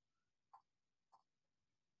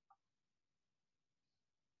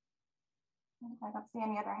 I don't see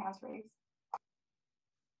any other hands raised.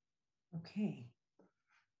 Okay.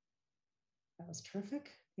 That was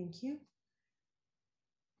terrific. Thank you.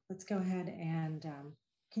 Let's go ahead and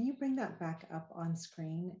can you bring that back up on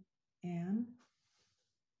screen, Anne?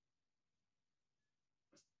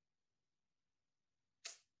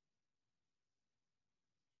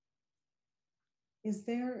 Is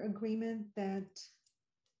there agreement that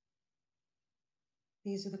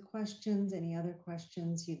these are the questions? Any other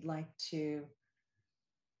questions you'd like to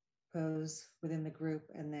pose within the group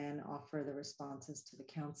and then offer the responses to the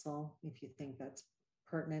council if you think that's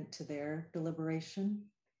pertinent to their deliberation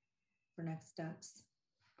for next steps?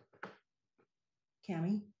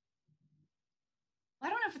 Cami? I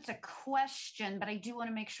don't know if it's a question, but I do want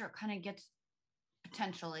to make sure it kind of gets,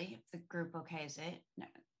 potentially, if the group okays it,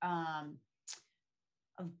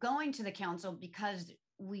 of going to the council, because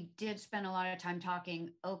we did spend a lot of time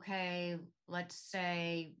talking, okay, let's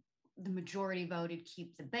say the majority voted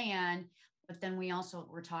keep the ban, but then we also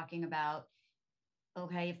were talking about,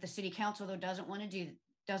 okay, if the city council though doesn't want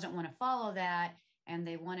to follow that and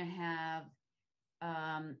they want to have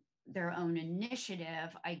their own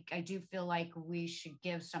initiative, I do feel like we should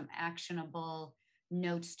give some actionable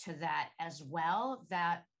notes to that as well,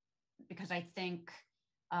 because I think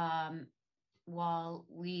while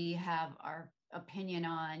we have opinion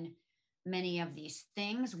on many of these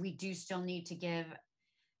things. We do still need to give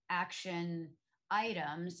action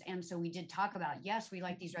items. And so we did talk about, yes, we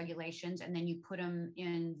like these regulations, and then you put them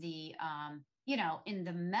in the, in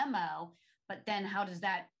the memo, but then how does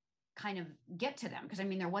that kind of get to them? Because I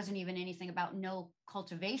mean, there wasn't even anything about no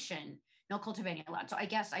cultivating allowed. So I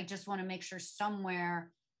guess I just want to make sure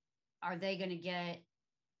somewhere, are they going to get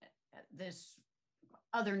this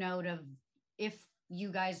other note of, if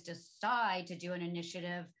you guys decide to do an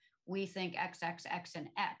initiative, we think X, X, X, and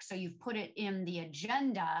X. So you've put it in the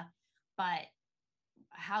agenda, but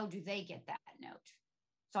how do they get that note?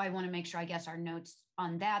 So I want to make sure, I guess, our notes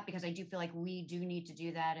on that, because I do feel like we do need to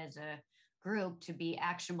do that as a group to be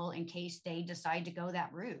actionable in case they decide to go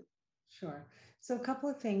that route. Sure. So a couple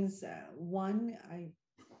of things. One,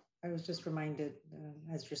 I was just reminded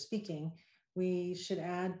as you're speaking, we should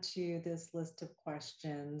add to this list of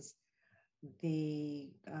questions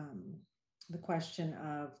the question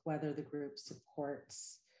of whether the group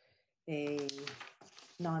supports a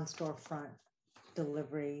non-storefront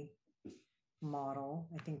delivery model.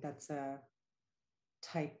 I think that's a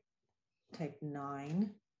type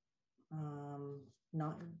 9,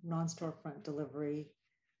 non-storefront delivery.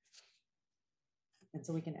 And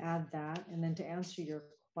so we can add that. And then to answer your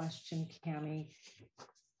question, Cami,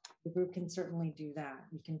 the group can certainly do that.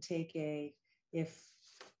 We can take if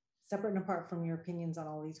separate and apart from your opinions on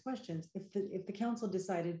all these questions, if the council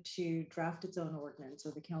decided to draft its own ordinance,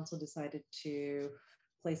 or the council decided to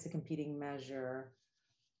place a competing measure,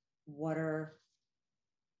 what are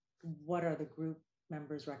the group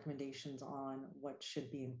members' recommendations on what should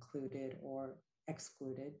be included or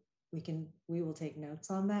excluded? We will take notes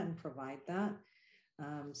on that and provide that.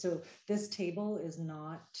 So this table is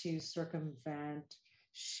not to circumvent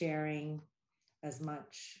sharing as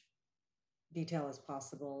much detail as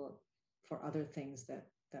possible for other things that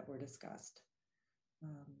were discussed.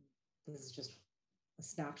 This is just a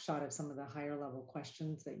snapshot of some of the higher level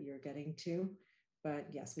questions that you're getting to, but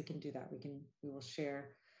yes, we can do that. We will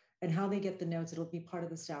share, and how they get the notes, it'll be part of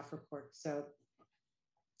the staff report. So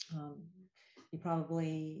you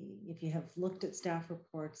probably, if you have looked at staff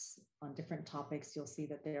reports on different topics, you'll see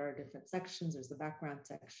that there are different sections. There's the background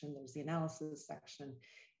section, there's the analysis section,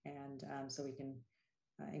 and so we can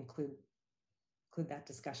include that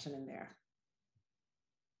discussion in there.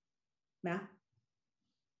 Matt?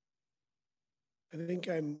 I think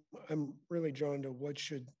I'm really drawn to what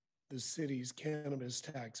should the city's cannabis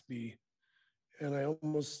tax be, and I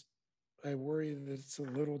worry that it's a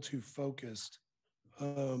little too focused.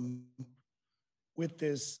 With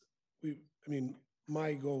this,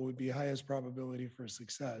 my goal would be highest probability for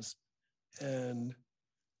success, and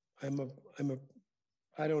I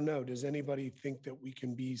don't know. Does anybody think that we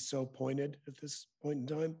can be so pointed at this point in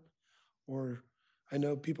time? Or I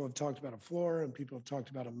know people have talked about a floor and people have talked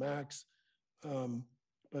about a max,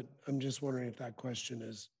 but I'm just wondering if that question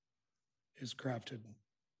is crafted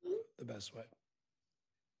the best way.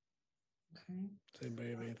 Okay. Does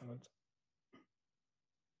anybody have any thoughts?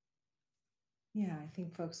 Yeah, I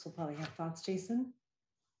think folks will probably have thoughts. Jason?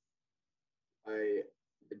 I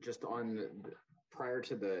just prior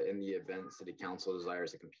to in the event city council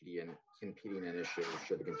desires a competing initiative,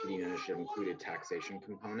 should the competing initiative include a taxation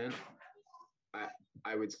component?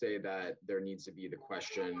 I would say that there needs to be the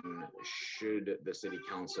question, should the city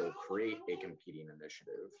council create a competing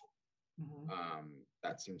initiative? Mm-hmm.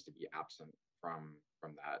 That seems to be absent from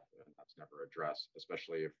that, and that's never addressed,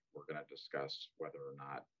 especially if we're going to discuss whether or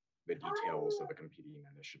not the details of a competing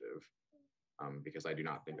initiative, because I do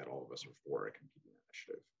not think that all of us are for a competing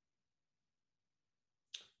initiative.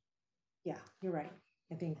 Yeah, you're right.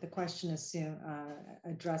 I think the question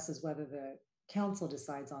addresses whether the council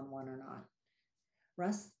decides on one or not.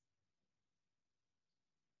 Russ?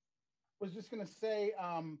 I was just going to say,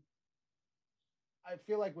 I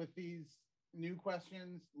feel like with these new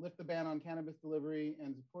questions, lift the ban on cannabis delivery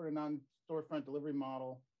and support a non-storefront delivery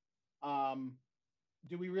model,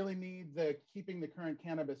 do we really need the keeping the current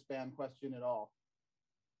cannabis ban question at all?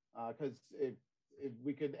 Because if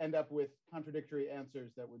we could end up with contradictory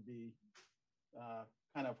answers, that would be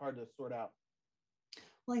kind of hard to sort out.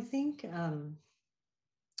 Well, I think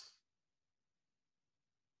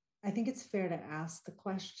it's fair to ask the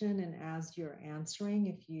question, and as you're answering,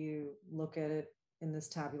 if you look at it in this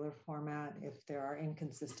tabular format, if there are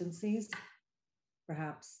inconsistencies,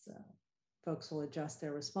 perhaps folks will adjust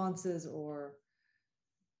their responses, or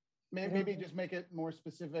maybe just make it more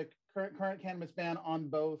specific. Current cannabis ban on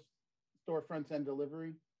both storefronts and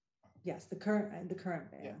delivery. Yes, the current ban,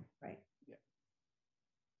 yeah. Right? Yeah.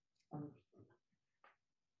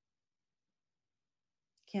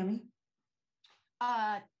 Cami?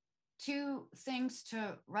 two things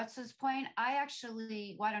to Russ's point. I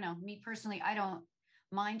actually, well, I don't know, me personally, I don't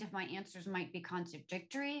mind if my answers might be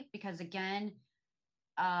contradictory because again,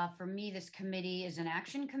 for me, this committee is an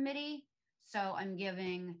action committee. So I'm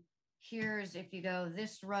giving, here's if you go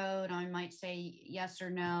this road, I might say yes or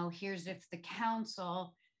no. Here's if the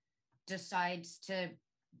council decides to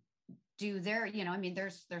do their, you know, I mean,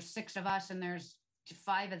 there's 6 of us and there's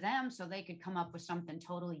 5 of them, so they could come up with something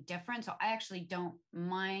totally different. So I actually don't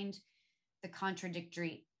mind the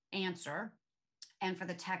contradictory answer. And for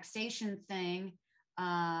the taxation thing,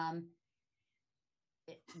 that's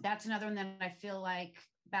another one that I feel like,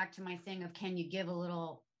 back to my thing of can you give a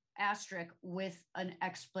little asterisk with an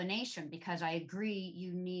explanation, because I agree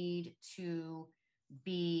you need to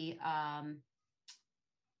be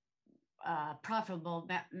profitable.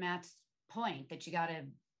 Matt's point that you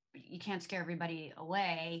can't scare everybody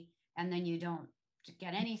away and then you don't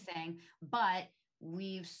get anything. But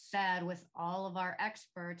we've said with all of our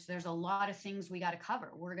experts, there's a lot of things we got to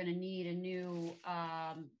cover. We're going to need a new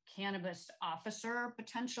cannabis officer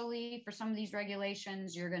potentially for some of these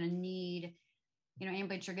regulations. You're going to need, you know,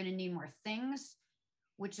 but you're going to need more things,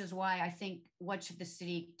 which is why I think what should the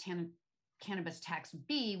city cannabis tax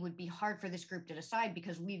be would be hard for this group to decide,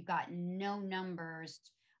 because we've got no numbers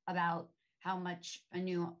about how much a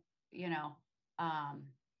new, you know,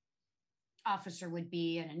 officer would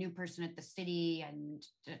be, and a new person at the city, and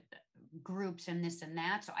groups and this and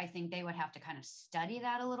that. So I think they would have to kind of study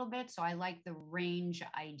that a little bit. So I like the range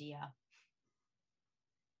idea.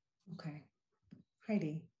 Okay.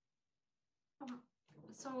 Heidi.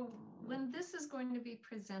 So when this is going to be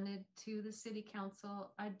presented to the city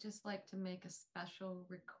council, I'd just like to make a special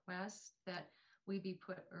request that we be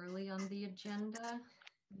put early on the agenda,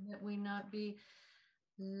 that we not be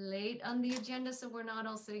late on the agenda, so we're not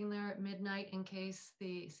all sitting there at midnight in case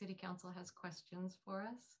the city council has questions for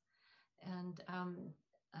us. And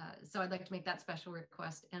so I'd like to make that special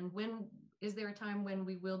request. And when is there a time when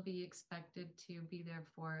we will be expected to be there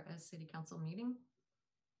for a city council meeting?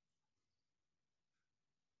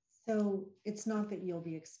 So it's not that you'll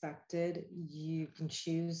be expected. You can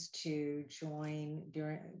choose to join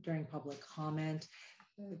during public comment.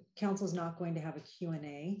 Council's not going to have a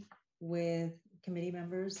Q&A with committee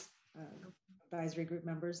members, advisory group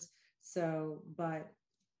members. So, but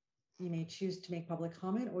you may choose to make public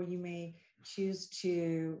comment, or you may choose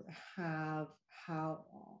to have how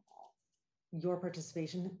your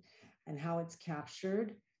participation and how it's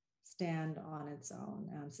captured stand on its own.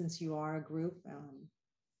 Since you are a group,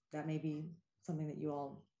 that may be something that you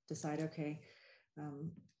all decide, okay,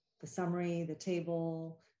 the summary, the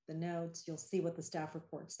table, the notes, you'll see what the staff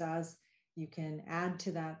report says. You can add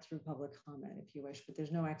to that through public comment if you wish, but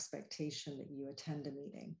there's no expectation that you attend a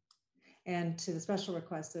meeting. And to the special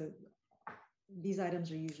request, these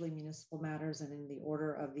items are usually municipal matters, and in the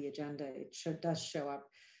order of the agenda, it does show up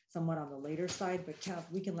somewhat on the later side, but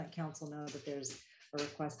we can let council know that there's a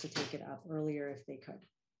request to take it up earlier if they could.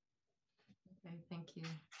 Okay, thank you.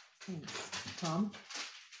 Thanks. Tom?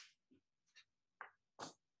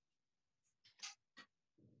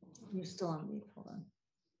 You're still on mute, hold on.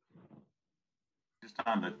 Just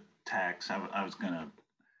on the tax, I was gonna,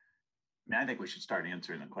 I think we should start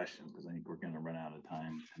answering the questions, because I think we're gonna run out of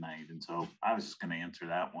time tonight. And so I was just gonna answer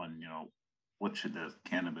that one, you know, what should the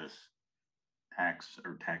cannabis tax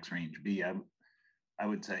or tax range be? I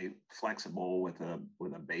would say flexible with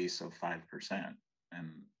a base of 5%.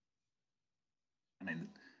 And I mean,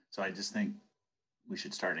 so I just think we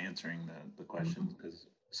should start answering the questions, because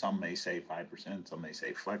some may say 5%, some may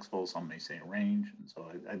say flexible, some may say a range. And so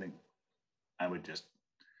I think I would just,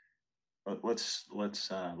 let's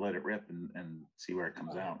let it rip and see where it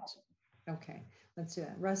comes out. Okay, let's do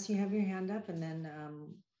that. Russ, you have your hand up, and then,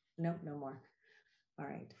 nope, no more. All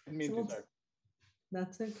right.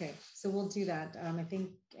 That's okay. So we'll do that. I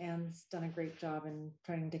think Anne's done a great job in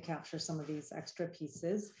trying to capture some of these extra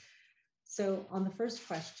pieces. So on the first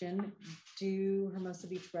question, do Hermosa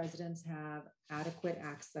Beach residents have adequate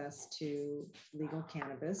access to legal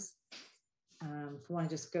cannabis? If we want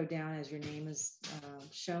to just go down as your name is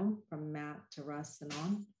shown, from Matt to Russ and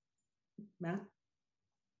on. Matt?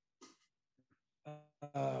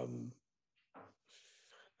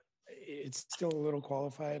 It's still a little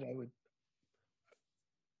qualified. I would,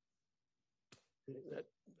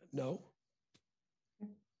 no.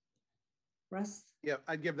 Okay. Russ? Yeah,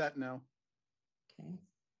 I'd give that no. Okay.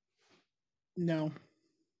 No.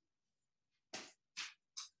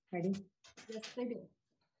 Heidi? Yes, they do.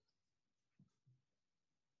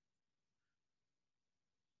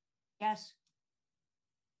 Yes.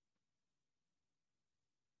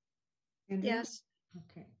 Andrew? Yes.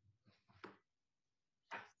 Okay.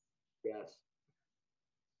 Yes.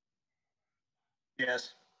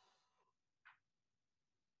 Yes.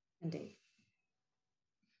 And Dave.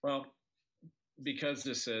 Well, because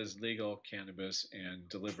this says legal cannabis and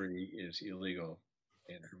delivery is illegal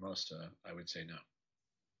in Hermosa, I would say no.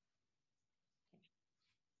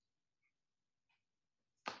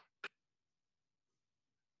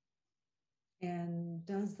 And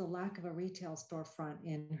does the lack of a retail storefront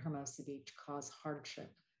in Hermosa Beach cause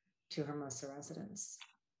hardship to Hermosa residents?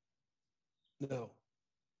 No.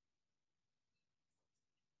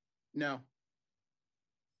 No.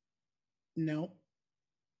 No.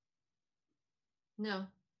 No.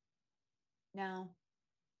 No.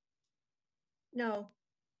 No.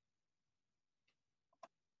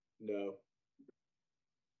 No.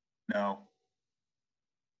 No.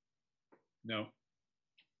 No.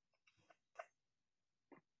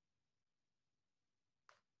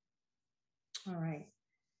 All right.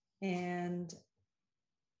 And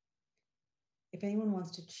if anyone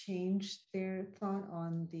wants to change their thought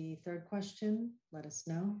on the third question, let us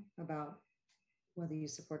know about whether you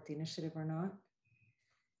support the initiative or not.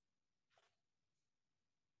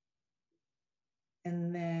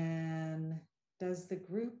 And then, does the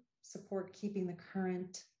group support keeping the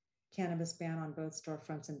current cannabis ban on both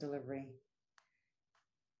storefronts and delivery?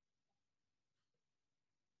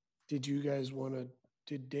 Did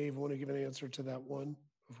Dave want to give an answer to that one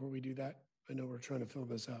before we do that? I know we're trying to fill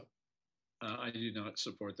this out. I do not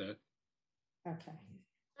support that. Okay.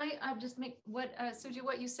 I just make what, Suji,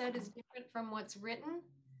 what you said is different from what's written.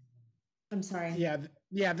 I'm sorry.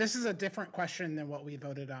 Yeah. This is a different question than what we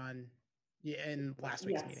voted on in last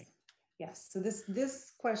week's meeting. Yes. So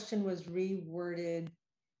this question was reworded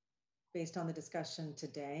based on the discussion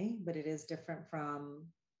today, but it is different from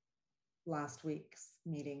last week's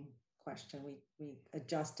meeting question. We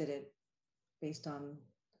adjusted it based on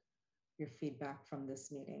your feedback from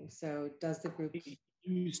this meeting. So does the group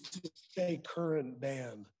used to say current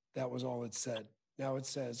ban? That was all it said. Now it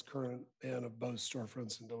says current ban of both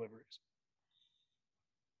storefronts and deliveries.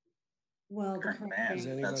 Well, the current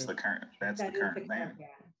ban, that's the current ban.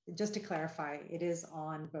 Just to clarify, it is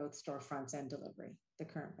on both storefronts and delivery, the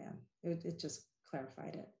current ban. It just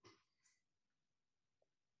clarified it.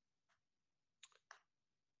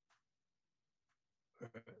 All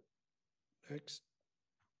right. Next.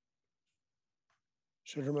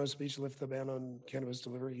 Should Hermosa Beach lift the ban on cannabis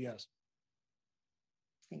delivery? Yes.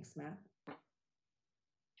 Thanks, Matt.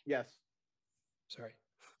 Yes. Sorry.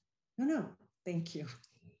 No, thank you.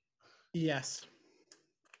 Yes.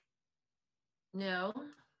 No.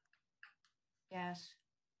 Yes.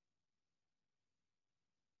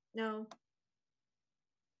 No.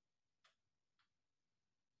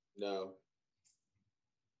 No.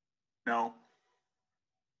 No.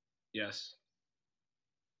 Yes.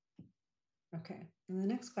 Okay. And the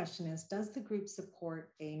next question is, does the group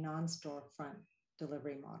support a non-storefront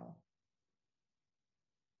delivery model?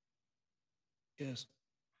 Yes.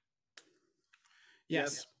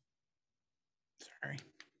 Yes. Sorry.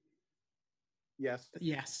 Yes.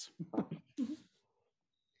 Yes.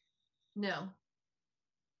 No.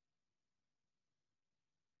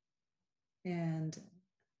 And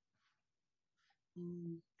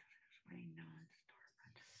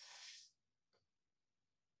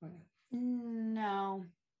No.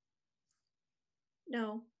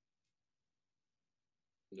 No.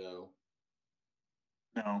 No.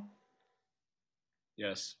 No.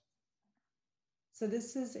 Yes. so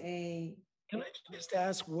this is a... Can I just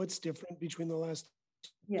ask what's different between the last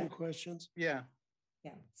two questions? Yeah.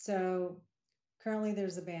 Yeah. So currently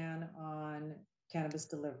there's a ban on cannabis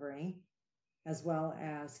delivery as well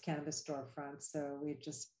as cannabis storefronts. So we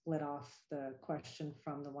just split off the question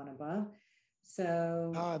from the one above.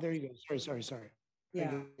 So there you go. Sorry.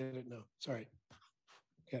 Yeah. I get it now. Sorry.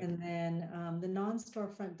 Okay. And then the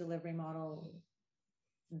non-storefront delivery model,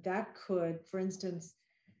 that could, for instance,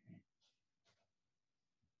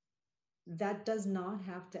 that does not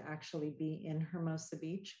have to actually be in Hermosa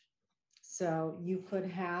Beach. So you could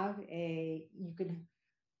have you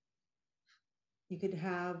could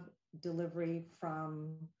have delivery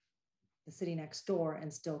from the city next door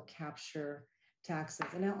and still capture taxes.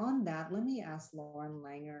 And now on that, let me ask Lauren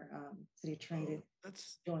Langer, city attorney, to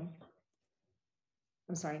join.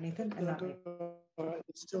 I'm sorry, Nathan.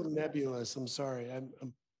 It's still nebulous. I'm sorry.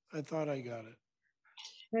 I thought I got it.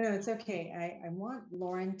 No, it's okay. I want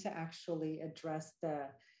Lauren to actually address the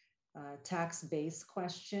tax base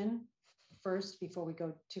question first before we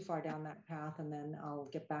go too far down that path, and then I'll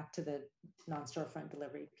get back to the non-storefront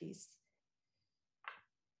delivery piece.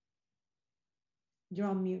 You're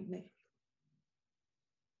on mute, Nick.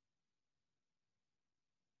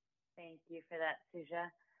 Thank you for that, Suja.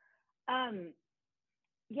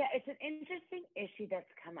 Yeah, it's an interesting issue that's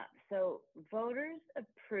come up. So voters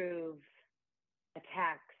approve a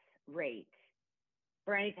tax rate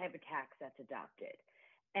for any type of tax that's adopted.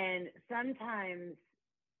 And sometimes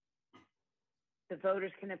the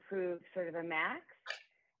voters can approve sort of a max,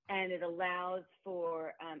 and it allows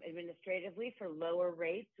for administratively for lower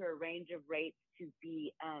rates or a range of rates to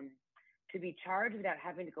be charged without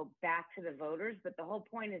having to go back to the voters. But the whole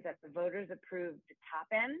point is that the voters approve the top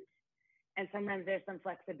end, and sometimes there's some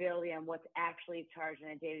flexibility on what's actually charged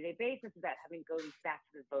on a day-to-day basis without having to go back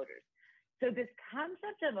to the voters. So this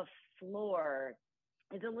concept of a floor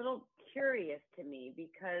is a little curious to me,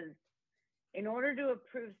 because in order to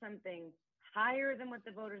approve something higher than what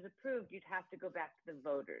the voters approved, you'd have to go back to the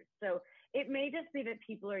voters. So it may just be that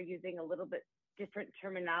people are using a little bit different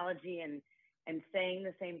terminology and saying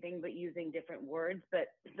the same thing but using different words. But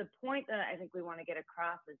the point that I think we want to get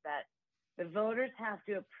across is that the voters have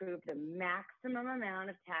to approve the maximum amount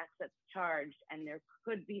of tax that's charged, and there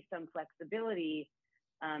could be some flexibility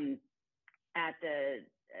at the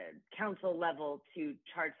council level to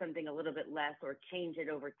charge something a little bit less or change it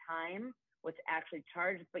over time, what's actually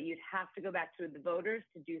charged, but you'd have to go back to the voters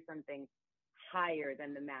to do something higher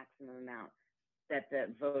than the maximum amount that the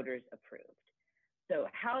voters approved. So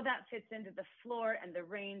how that fits into the floor and the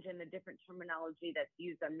range and the different terminology that's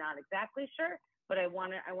used, I'm not exactly sure, but I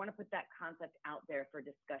want to put that concept out there for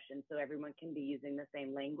discussion so everyone can be using the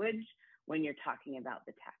same language when you're talking about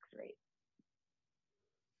the tax rate.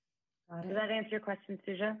 Does that answer your question,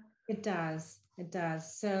 Suja? It does. It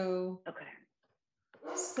does. So, okay.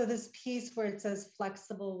 So this piece where it says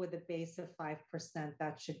flexible with a base of 5%,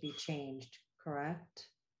 that should be changed, correct?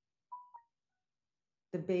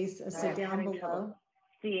 The base, so down below.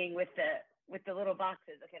 Seeing with the little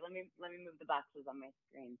boxes. Okay, let me move the boxes on my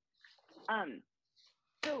screen.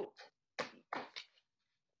 So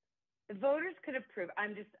the voters could approve.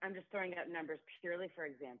 I'm just throwing out numbers purely for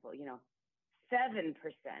example. 7%,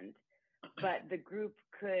 but the group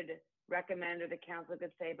could recommend, or the council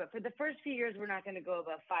could say, but for the first few years, we're not going to go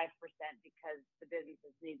above 5% because the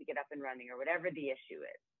businesses need to get up and running, or whatever the issue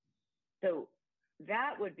is. So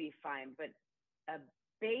that would be fine, but a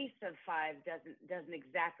base of 5 doesn't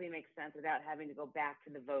exactly make sense without having to go back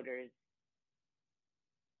to the voters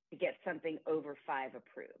to get something over 5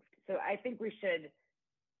 approved. So I think we should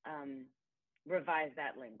revise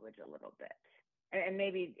that language a little bit. And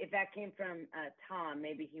maybe if that came from Tom,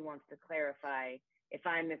 maybe he wants to clarify if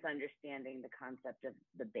I'm misunderstanding the concept of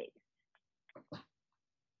the base.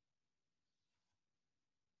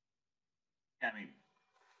 Yeah, I mean,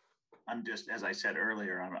 I'm just, as I said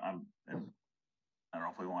earlier, I don't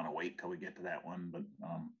know if we want to wait till we get to that one, but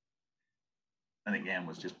I think Ann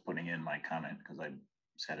was just putting in my comment because I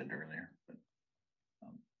said it earlier. But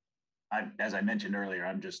as I mentioned earlier,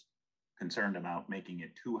 I'm just concerned about making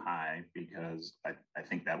it too high because I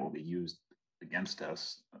think that will be used against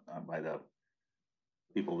us by the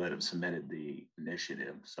people that have submitted the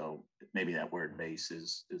initiative. So maybe that word base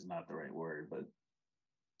is not the right word, but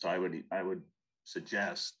so I would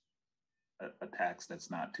suggest a tax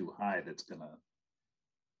that's not too high that's going to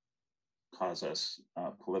cause us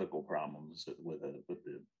political problems with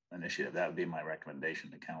the initiative. That would be my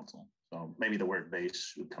recommendation to council. So maybe the word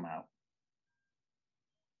base should come out.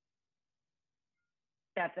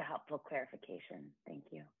 That's a helpful clarification. Thank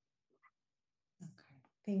you. Okay,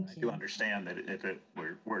 thank you. I do understand that if it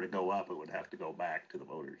were to go up, it would have to go back to the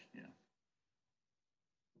voters. Yeah.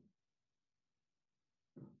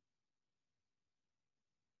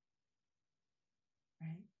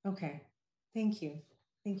 Right. Okay. Thank you.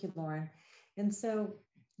 Thank you, Lauren. And so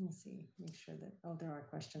let's see, make sure that, oh, there are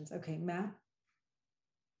questions. Okay, Matt.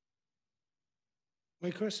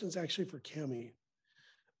 My question is actually for Cami.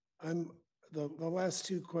 The last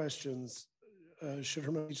two questions, should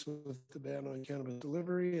Hermosa lift the ban on cannabis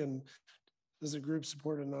delivery, and does the group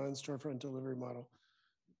support a non-storefront delivery model?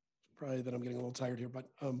 Probably that I'm getting a little tired here, but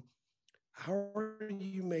how are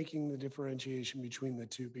you making the differentiation between the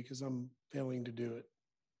two? Because I'm failing to do it.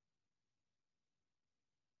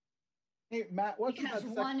 Hey, Matt,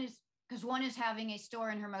 because one is having a store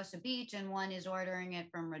in Hermosa Beach and one is ordering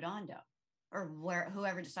it from Redondo, or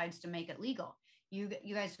whoever decides to make it legal. You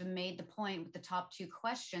guys have made the point with the top two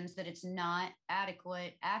questions that it's not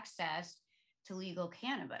adequate access to legal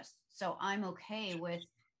cannabis. So I'm okay with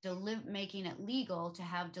making it legal to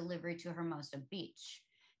have delivery to Hermosa Beach.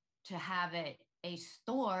 To have it a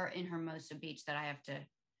store in Hermosa Beach that I have to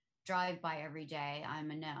drive by every day,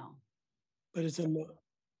 I'm a no. But it's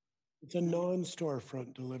a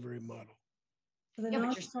non-storefront delivery model. For the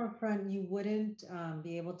non-storefront, you wouldn't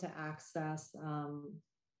be able to access.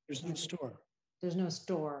 There's no store. There's no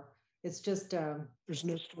store. It's just there's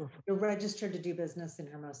no store. You're registered to do business in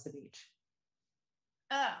Hermosa Beach.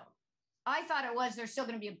 Oh, I thought it was there's still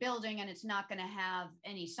going to be a building and it's not going to have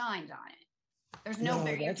any signs on it. There's no.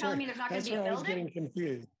 You're telling me there's not going to be a building? That's where I was getting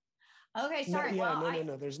confused. Okay, sorry. No,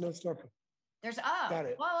 no. There's no store. There's Got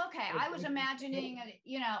it. Well, okay. I was imagining,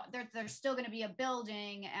 there's still going to be a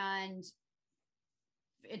building, and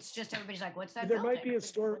it's just everybody's like, "What's that?" There might be a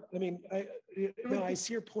store. I mean, I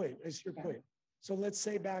see your point. So let's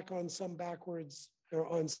say back on some backwards or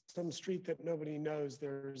on some street that nobody knows,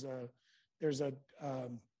 there's a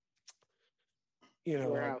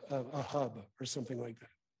hub or something like that.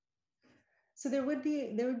 So there would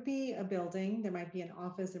be a building. There might be an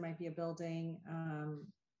office. There might be a building.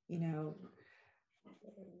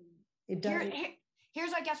 It does.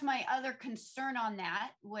 Here's, I guess, my other concern on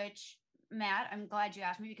that, which, Matt, I'm glad you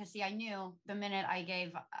asked me, because see, I knew the minute I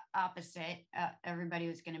gave opposite, everybody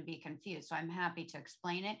was going to be confused. So I'm happy to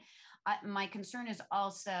explain it. My concern is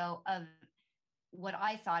also of what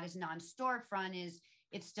I thought is non-storefront is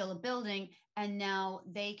it's still a building, and now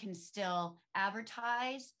they can still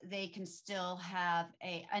advertise. They can still have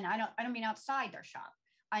and I don't mean outside their shop.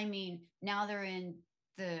 I mean, now they're in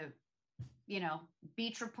the,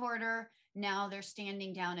 Beach Reporter. Now they're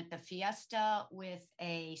standing down at the Fiesta with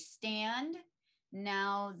a stand.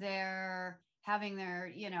 Now they're having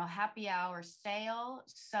their, happy hour sale.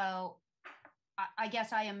 So I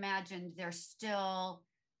guess I imagined they're still.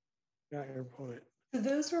 Got your point. So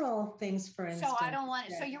those are all things, for instance. So I don't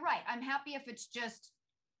want. So you're right. I'm happy if it's just,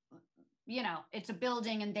 it's a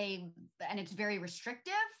building and it's very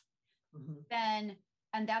restrictive. Then.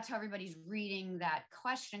 And that's how everybody's reading that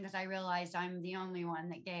question, because I realized I'm the only one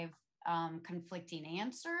that gave conflicting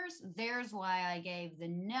answers. There's why I gave the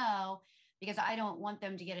no, because I don't want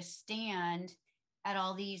them to get a stand at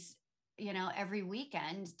all these, every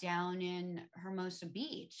weekend down in Hermosa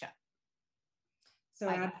Beach. So,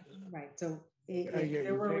 right. So if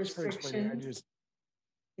there were restrictions,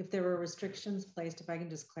 if there were restrictions placed, if I can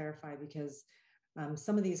just clarify, because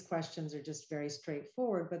some of these questions are just very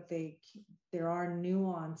straightforward, but there are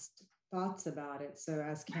nuanced thoughts about it. So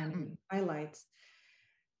as Candy highlights,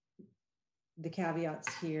 the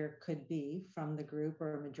caveats here could be from the group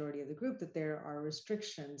or a majority of the group that there are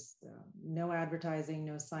restrictions, no advertising,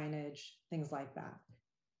 no signage, things like that.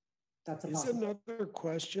 That's a possibility. Another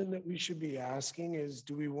question that we should be asking is,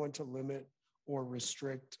 do we want to limit or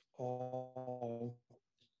restrict all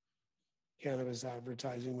cannabis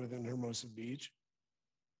advertising within Hermosa Beach?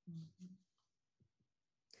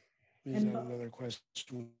 Is that another question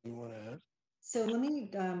you want to ask? So let me,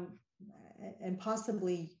 and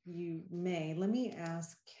possibly you may, let me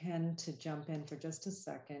ask Ken to jump in for just a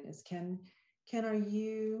second. Ken, are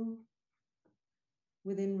you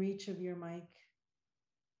within reach of your mic?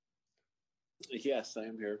 Yes, I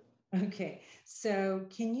am here. Okay, so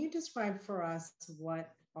can you describe for us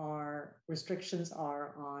what our restrictions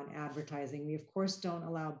are on advertising? We of course don't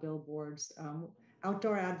allow billboards.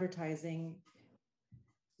 Outdoor advertising,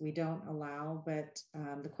 we don't allow, but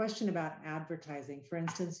the question about advertising, for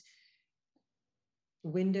instance,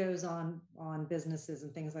 windows on businesses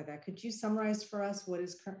and things like that. Could you summarize for us what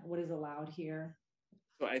is allowed here?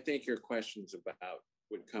 So I think your questions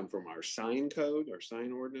would come from our sign code, our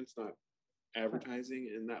sign ordinance, not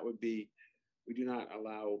advertising, and that would be, we do not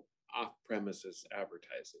allow off-premises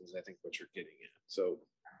advertising, is I think what you're getting at. So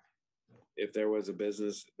if there was a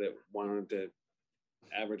business that wanted to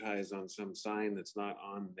advertise on some sign that's not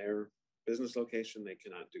on their business location, they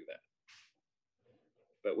cannot do that.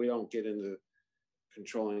 But we don't get into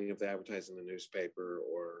controlling if they advertise in the newspaper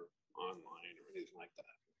or online or anything like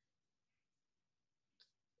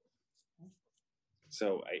that.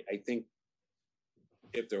 So I think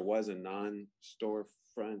if there was a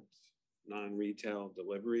non-storefront, non-retail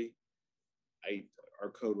delivery, our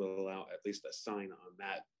code will allow at least a sign on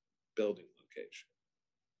that building location.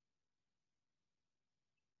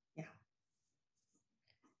 Yeah.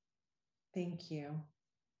 Thank you.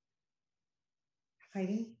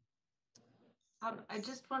 Heidi? I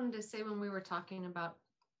just wanted to say, when we were talking about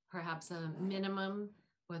perhaps a minimum,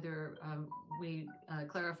 whether we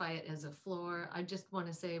clarify it as a floor, I just want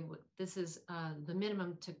to say this is the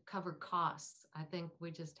minimum to cover costs. I think we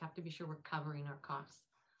just have to be sure we're covering our costs.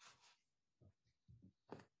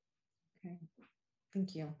 Okay,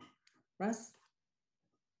 thank you. Russ?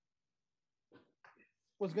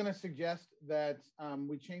 Was going to suggest that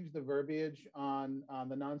we change the verbiage on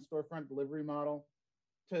the non-storefront delivery model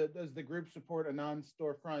to, does the group support a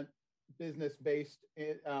non-storefront business-based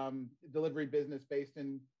delivery business based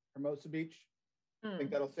in Hermosa Beach? I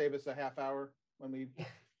think that'll save us a half hour when we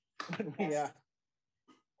present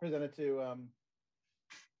it to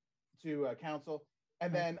to council.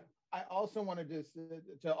 And then I also wanted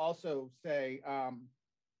to also say,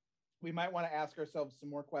 we might want to ask ourselves some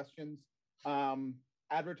more questions.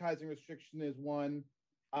 Advertising restriction is one.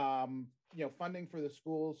 Funding for the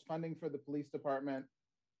schools, funding for the police department.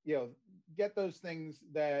 Get those things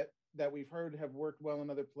that we've heard have worked well in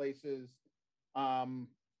other places, and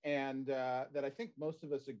that I think most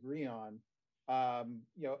of us agree on.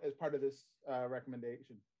 As part of this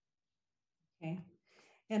recommendation. Okay,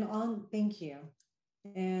 and thank you.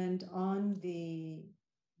 And on the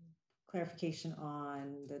clarification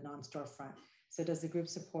on the non-storefront, so does the group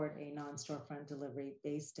support a non-storefront delivery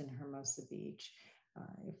based in Hermosa Beach?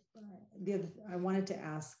 I wanted to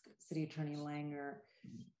ask City Attorney Langer,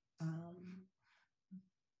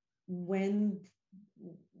 when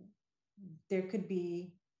there could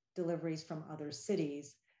be deliveries from other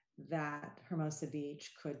cities that Hermosa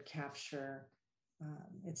Beach could capture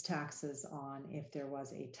its taxes on if there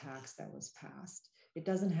was a tax that was passed. It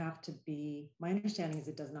doesn't have to be, my understanding is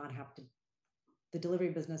it does not have to, the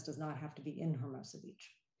delivery business does not have to be in Hermosa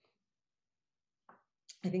Beach.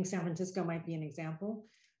 I think San Francisco might be an example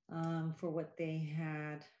for what they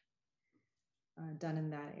had done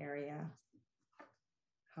in that area,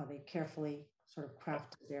 how they carefully sort of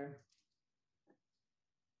crafted their.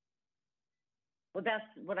 Well, that's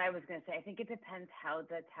what I was going to say. I think it depends how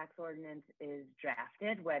the tax ordinance is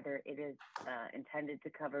drafted, whether it is intended to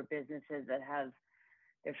cover businesses that have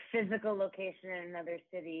their physical location in another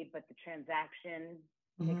city, but the transaction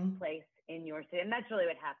takes place in your city. And that's really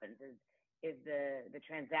what happens is the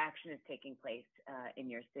transaction is taking place in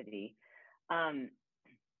your city.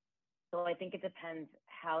 So I think it depends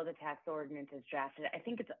how the tax ordinance is drafted. I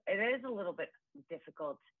think it is a little bit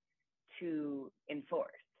difficult to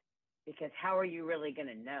enforce, because how are you really going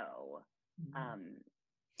to know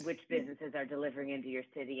which businesses are delivering into your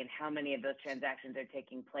city and how many of those transactions are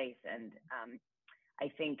taking place? And I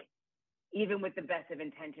think even with the best of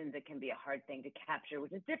intentions, it can be a hard thing to capture,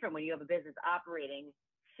 which is different when you have a business operating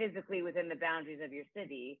physically within the boundaries of your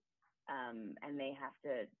city, and they have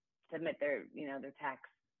to submit their tax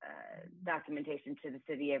documentation to the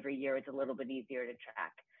city every year. It's a little bit easier to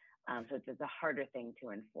track. So it's a harder thing to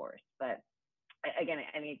enforce. But again,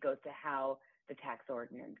 I mean, it goes to how the tax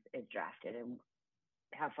ordinance is drafted and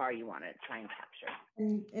how far you want to try and capture.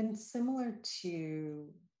 And similar to,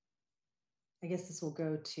 I guess this will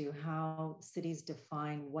go to how cities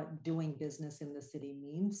define what doing business in the city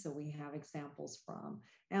means. So we have examples from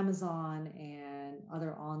Amazon and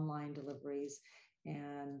other online deliveries,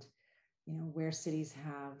 and where cities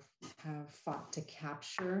have fought to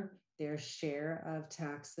capture their share of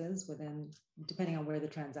taxes within, depending on where the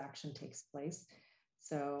transaction takes place.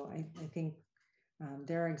 So I think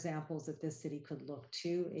there are examples that this city could look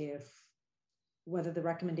to, whether the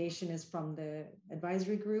recommendation is from the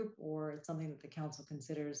advisory group or it's something that the council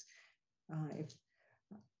considers,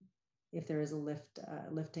 if there is a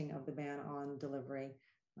lifting of the ban on delivery,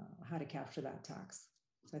 how to capture that tax.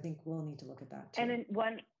 So I think we'll need to look at that too. And then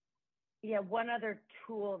one other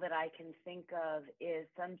tool that I can think of is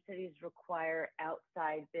some cities require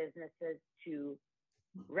outside businesses to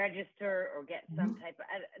register or get some type of,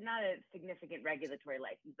 not a significant regulatory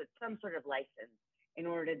license, but some sort of license in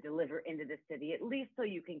order to deliver into the city, at least so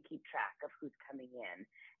you can keep track of who's coming in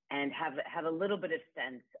and have a little bit of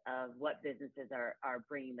sense of what businesses are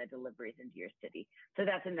bringing the deliveries into your city. So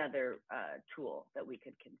that's another tool that we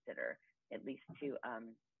could consider, at least to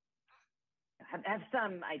have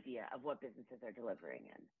some idea of what businesses are delivering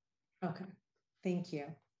in. Okay, thank you.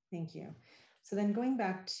 So then going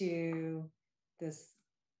back to this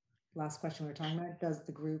last question we were talking about, does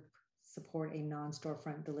the group support a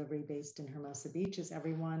non-storefront delivery based in Hermosa Beach? Is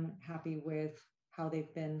everyone happy with how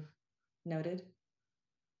they've been noted?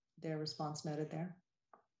 Their response noted there?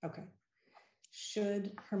 Okay.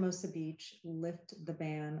 Should Hermosa Beach lift the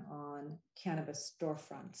ban on cannabis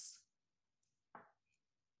storefronts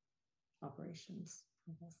operations?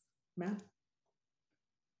 Matt?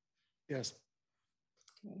 Yes.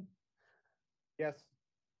 Okay. Yes.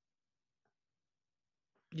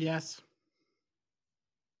 Yes.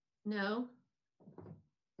 No.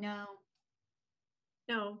 No.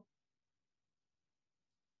 No.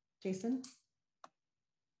 Jason?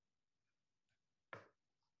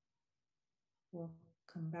 We'll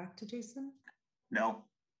come back to Jason. No.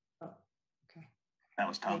 Oh, okay. That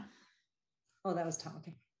was Tom. Oh, that was Tom.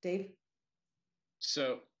 Okay. Dave?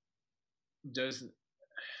 So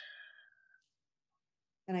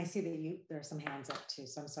and I see that there are some hands up too,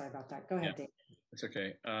 so I'm sorry about that. Go ahead, Dave. It's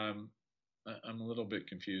okay. I'm a little bit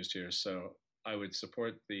confused here. So I would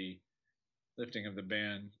support the lifting of the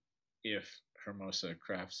ban if Hermosa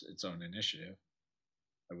crafts its own initiative.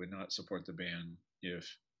 I would not support the ban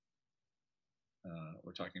if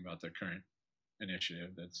we're talking about the current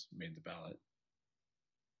initiative that's made the ballot.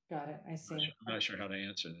 Got it. I see. I'm not sure how to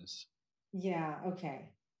answer this. Yeah. Okay.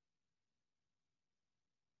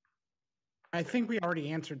 I think we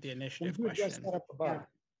already answered the initiative question. That up above. Yeah.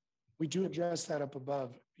 We do address that up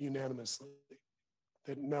above unanimously,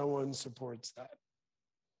 that no one supports that.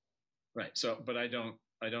 Right. So, but I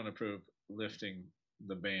don't approve lifting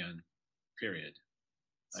the ban, period.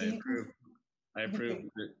 So I approve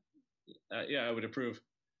that, yeah, I would approve,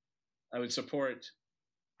 I would support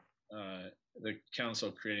the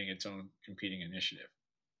council creating its own competing initiative.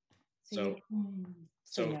 So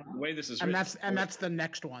the way this is written, and that's the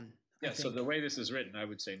next one. Yeah. So the way this is written, I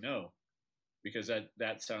would say no, because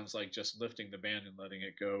that sounds like just lifting the ban and letting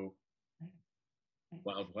it go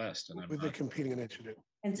Wild West. And with the competing initiative.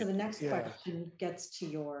 And so the next question gets to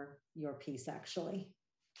your piece, actually.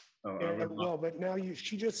 Oh, well, but now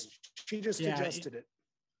she just adjusted it.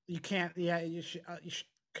 You can't. Yeah, you should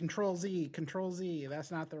Control Z.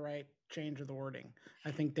 That's not the right change of the wording.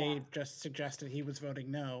 I think Dave just suggested he was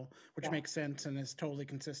voting no, which makes sense and is totally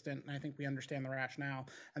consistent. And I think we understand the rationale.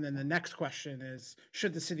 And then the next question is,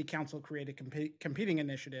 should the city council create a competing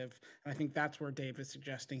initiative? And I think that's where Dave is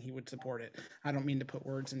suggesting he would support it. I don't mean to put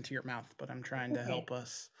words into your mouth, but I'm trying to help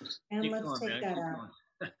us. And let's take that out.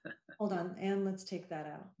 Hold on. And let's take that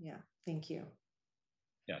out. Yeah. Thank you.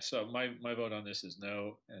 Yeah. So my vote on this is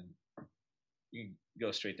no. And you can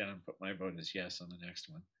go straight down and put my vote as yes on the next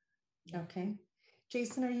one. Okay.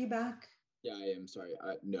 Jason, are you back? Yeah, I am. Sorry.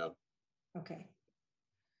 No. Okay.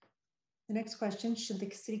 The next question, should the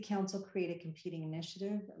city council create a competing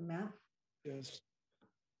initiative? Matt? Yes.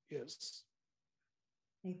 Yes.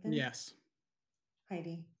 Nathan? Yes.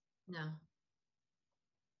 Heidi? No.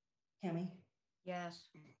 Cami? Yes.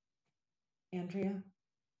 Andrea?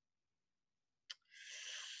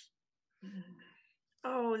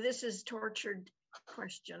 Oh, this is tortured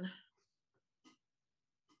question.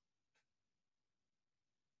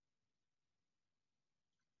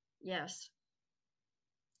 Yes.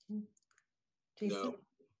 Jason? No.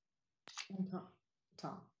 And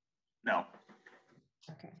Tom? No.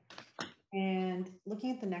 Okay. And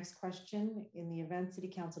looking at the next question, in the event city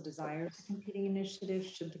council desires a competing initiative,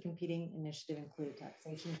 should the competing initiative include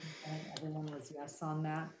taxation component? Everyone was yes on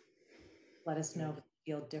that. Let us know if you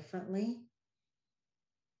feel differently.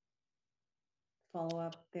 Follow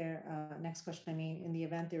up there. Next question. In the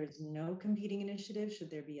event there is no competing initiative,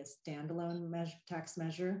 should there be a standalone tax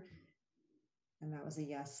measure? And that was a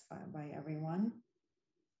yes by everyone.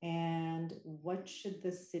 And what should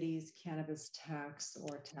the city's cannabis tax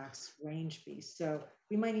or tax range be? So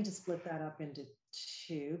we might need to split that up into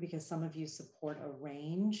two, because some of you support a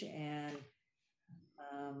range and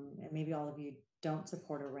maybe all of you don't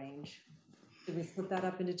support a range. Did we split that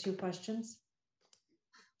up into two questions?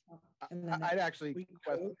 I'd actually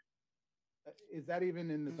question, is that even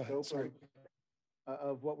in the scope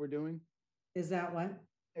of what we're doing? Is that what?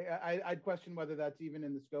 I'd question whether that's even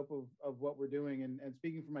in the scope of what we're doing. And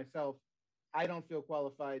speaking for myself, I don't feel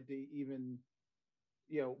qualified to even,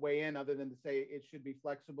 weigh in, other than to say it should be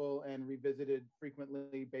flexible and revisited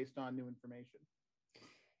frequently based on new information.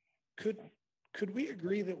 Could we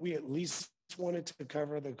agree that we at least wanted to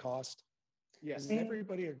cover the cost? Yes. Does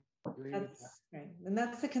everybody agree with that? Right. And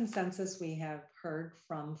that's the consensus we have heard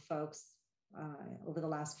from folks over the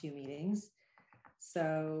last few meetings.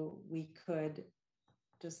 So we could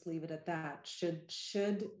just leave it at that.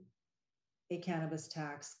 Should a cannabis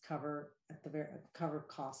tax cover cover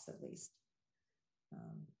costs at least?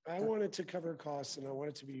 I want it to cover costs, and I want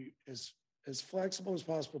it to be as flexible as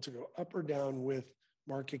possible to go up or down with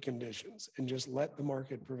market conditions and just let the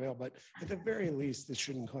market prevail. But at the very least, this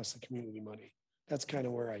shouldn't cost the community money. That's kind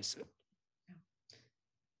of where I sit.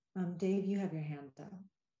 Dave, you have your hand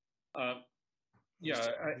up.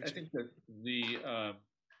 Yeah, I think that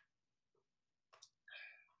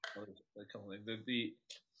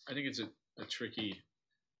I think it's a tricky.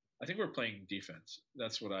 I think we're playing defense.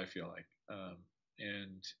 That's what I feel like.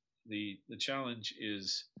 And the challenge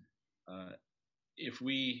is if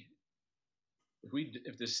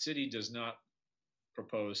the city does not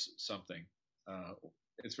propose something,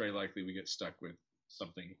 it's very likely we get stuck with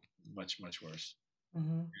something much worse,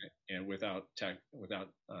 and without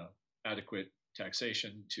adequate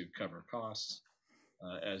taxation to cover costs,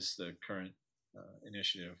 as the current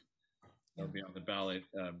initiative that will be on the ballot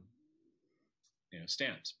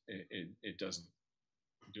stands. It doesn't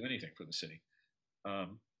do anything for the city.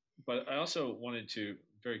 But I also wanted to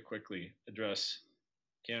very quickly address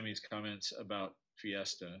Cami's comments about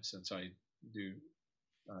Fiesta, since I do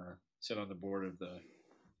sit on the board of the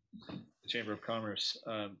the Chamber of Commerce,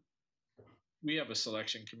 we have a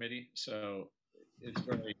selection committee, so it's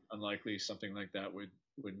very unlikely something like that would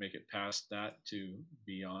make it past that to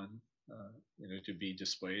be on, to be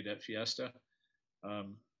displayed at Fiesta.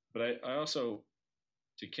 But I also,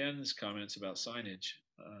 to Ken's comments about signage,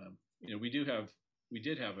 we did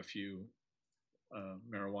have a few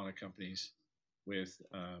marijuana companies with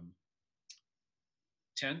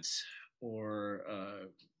tents or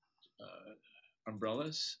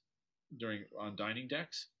umbrellas on dining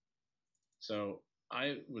decks. So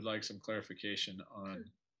I would like some clarification on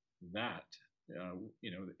that.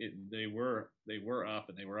 They were up,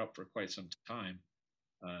 and they were up for quite some time,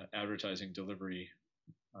 advertising delivery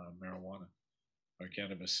marijuana or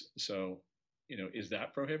cannabis. So, is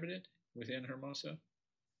that prohibited within Hermosa?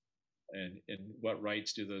 And what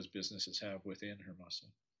rights do those businesses have within Hermosa?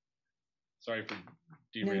 Sorry for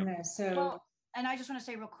derailing. No, so, well, and I just want to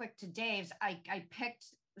say real quick to Dave's, I picked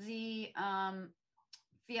the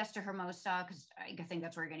Fiesta Hermosa because I think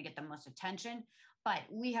that's where you're going to get the most attention. But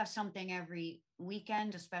we have something every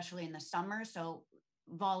weekend, especially in the summer. So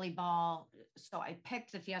volleyball. So I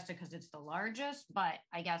picked the Fiesta because it's the largest, but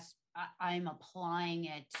I guess I'm applying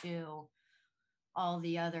it to all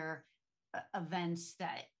the other events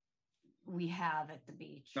that we have at the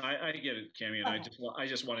beach. No, I get it, Cami, and okay. I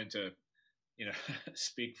just wanted to,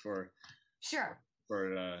 speak for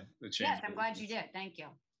the change. Yes, I'm glad you did. Thank you.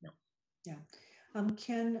 Yeah.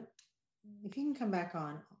 Ken, if you can come back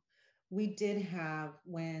on, we did have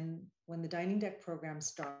when the dining deck program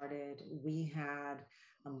started, we had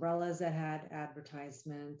umbrellas that had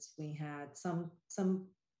advertisements. We had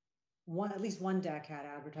at least one deck had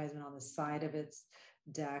advertisement on the side of its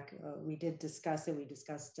deck. We did discuss it. We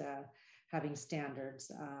discussed having standards.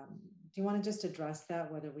 Do you want to just address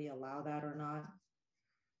that, whether we allow that or not?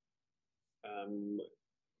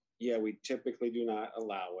 Yeah, we typically do not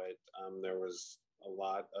allow it. There was a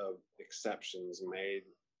lot of exceptions made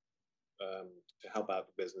to help out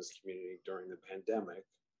the business community during the pandemic.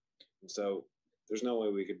 And so there's no way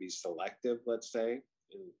we could be selective, let's say.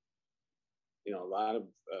 And, a lot of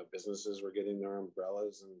businesses were getting their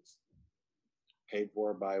umbrellas and paid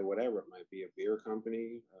for by whatever. It might be a beer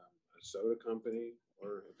company, a soda company,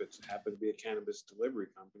 or if it's happened to be a cannabis delivery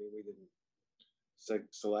company, we didn't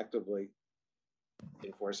selectively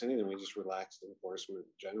enforce anything. We just relaxed enforcement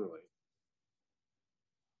generally.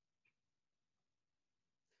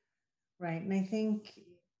 Right. And I think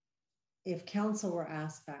if council were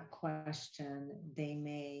asked that question, they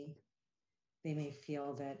may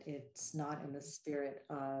feel that it's not in the spirit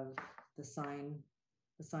of the sign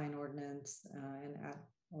ordinance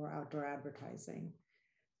or outdoor advertising.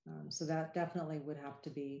 So that definitely would have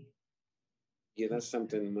to be. Yeah, that's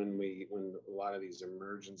something when a lot of these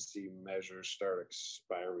emergency measures start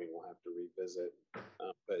expiring, we'll have to revisit.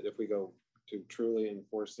 But if we go to truly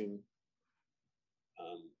enforcing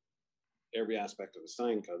every aspect of the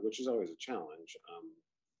sign code, which is always a challenge,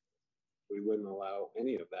 we wouldn't allow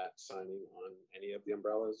any of that signing on any of the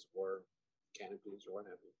umbrellas or canopies or what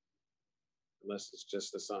have you, unless it's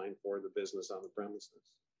just a sign for the business on the premises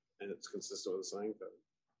and it's consistent with the sign code.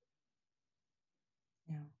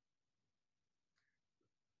 Yeah.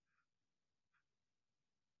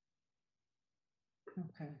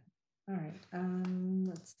 Okay. All right.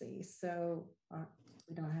 Let's see. So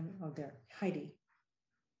we don't have it. Oh, there. Heidi.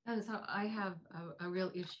 And so I have a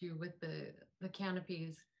real issue with the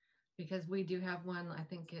canopies because we do have one. I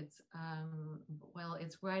think it's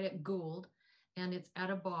it's right at Gould, and it's at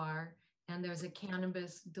a bar, and there's a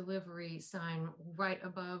cannabis delivery sign right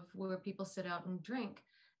above where people sit out and drink.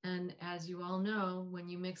 And as you all know, when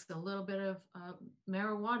you mix a little bit of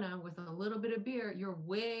marijuana with a little bit of beer, you're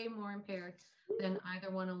way more impaired than either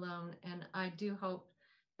one alone. And I do hope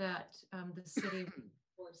that the city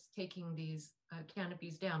was taking these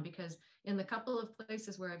canopies down, because in the couple of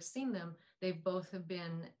places where I've seen them, they both have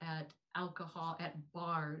been at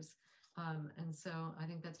bars. And so I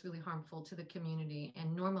think that's really harmful to the community,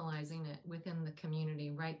 and normalizing it within the community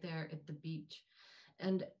right there at the beach.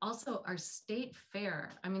 And also our state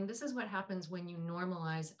fair. I mean, this is what happens when you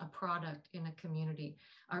normalize a product in a community.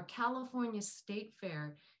 Our California State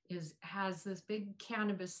Fair has this big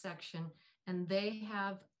cannabis section, and they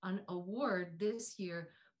have an award this year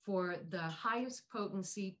for the highest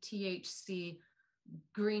potency THC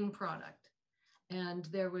green product. And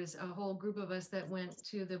there was a whole group of us that went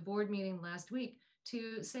to the board meeting last week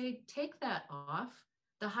to say, take that off.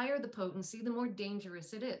 The higher the potency, the more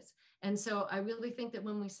dangerous it is. And so I really think that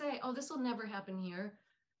when we say, oh, this will never happen here,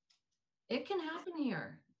 it can happen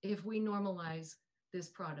here if we normalize this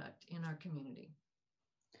product in our community.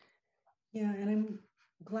 Yeah, and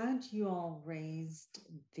glad you all raised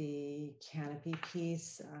the canopy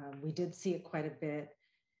piece. We did see it quite a bit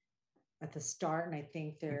at the start, and I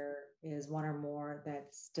think there is one or more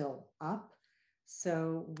that's still up.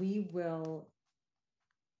 So we will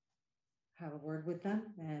have a word with them,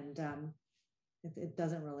 and it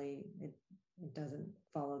doesn't really, it doesn't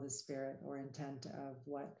follow the spirit or intent of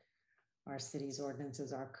what our city's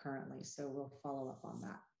ordinances are currently. So we'll follow up on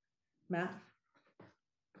that. Matt?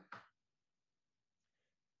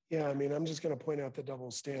 Yeah, I mean, I'm just going to point out the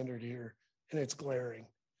double standard here, and it's glaring.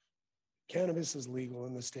 Cannabis is legal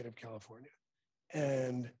in the state of California,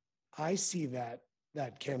 and I see that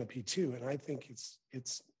canopy too, and I think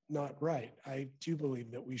it's not right. I do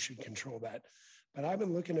believe that we should control that. But I've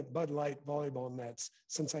been looking at Bud Light volleyball nets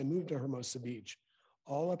since I moved to Hermosa Beach,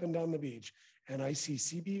 all up and down the beach, and I see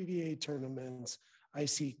CBVA tournaments. I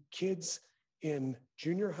see kids in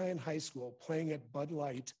junior high and high school playing at Bud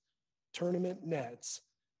Light tournament nets,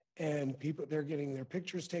 and people, they're getting their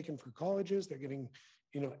pictures taken for colleges. They're getting,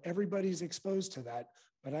 everybody's exposed to that,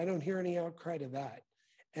 but I don't hear any outcry to that.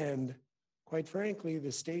 And quite frankly,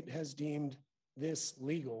 the state has deemed this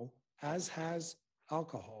legal, as has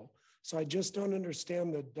alcohol. So I just don't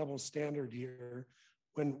understand the double standard here.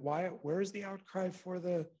 Where's the outcry for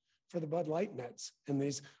the Bud Light nets and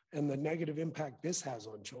the negative impact this has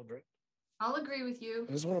on children? I'll agree with you.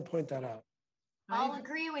 I just want to point that out. I'll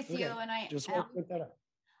agree with you, and I just want to point that out.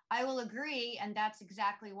 I will agree, and that's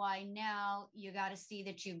exactly why now you got to see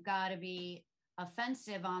that you've got to be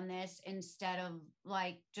offensive on this instead of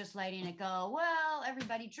like just letting it go. Well,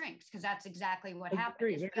 everybody drinks, because that's exactly what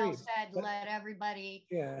happened. As Bill said, let everybody.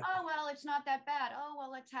 Yeah. Oh well, it's not that bad. Oh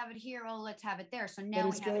well, let's have it here. Oh, let's have it there. So now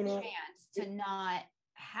we have a chance to not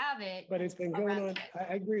have it. But it's been going on.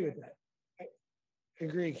 I agree with that. I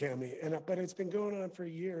agree, Cami. But it's been going on for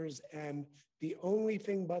years, and the only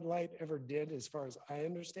thing Bud Light ever did, as far as I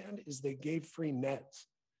understand, is they gave free nets,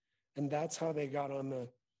 and that's how they got on the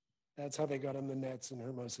nets in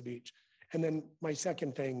Hermosa Beach. And then my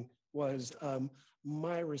second thing was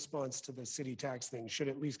my response to the city tax thing should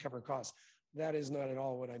at least cover costs. That is not at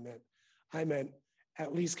all what I meant. I meant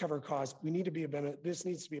at least cover costs. We need to be this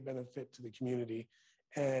needs to be a benefit to the community,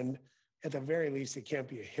 and at the very least, it can't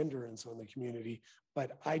be a hindrance on the community.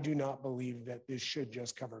 But I do not believe that this should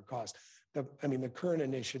just cover costs. The current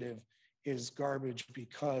initiative is garbage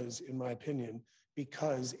because, in my opinion,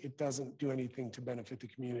 because it doesn't do anything to benefit the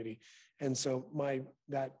community. And so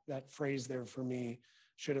that phrase there for me,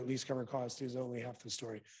 should at least cover cost, is only half the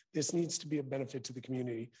story. This needs to be a benefit to the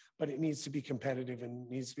community, but it needs to be competitive and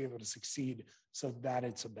needs to be able to succeed so that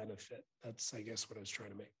it's a benefit. That's, I guess, what I was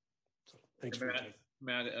trying to make. So thanks for your time.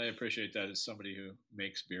 Matt, I appreciate that. As somebody who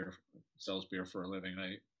makes beer, sells beer for a living,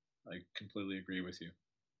 I completely agree with you.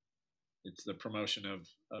 It's the promotion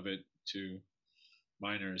of it to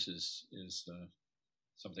minors is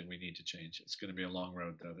something we need to change. It's going to be a long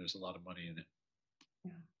road, though. There's a lot of money in it.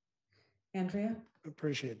 Yeah. Andrea?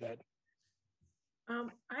 Appreciate that.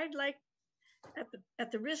 I'd like,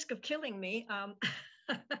 at the risk of killing me,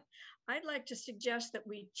 I'd like to suggest that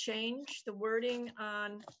we change the wording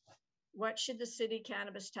on what should the city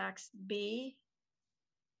cannabis tax be?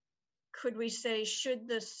 Could we say, should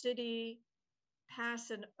the city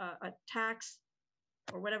pass a tax,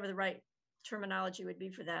 or whatever the right terminology would be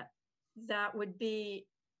for that, that would be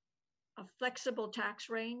a flexible tax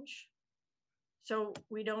range? So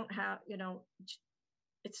we don't have,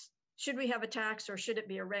 should we have a tax or should it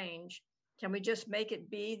be a range? Can we just make it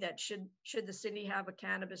be that should the city have a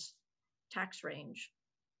cannabis tax range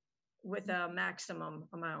with a maximum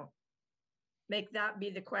amount? Make that be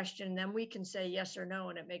the question, then we can say yes or no,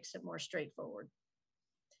 and it makes it more straightforward.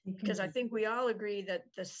 Because I think we all agree that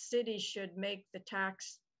the city should make the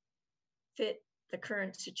tax fit the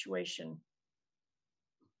current situation.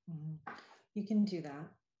 Mm-hmm. You can do that,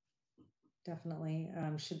 definitely.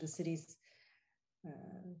 Should the city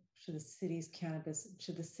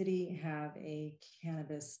have a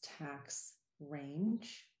cannabis tax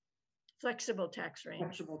range? Flexible tax range.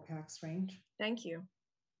 Flexible tax range. Thank you.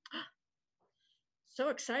 So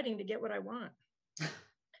exciting to get what I want.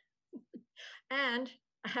 And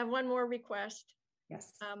I have one more request.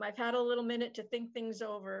 Yes. I've had a little minute to think things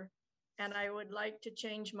over, and I would like to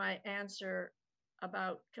change my answer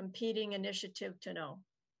about competing initiative to no.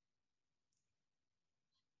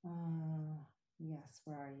 Yes,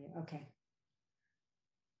 where are you? Okay.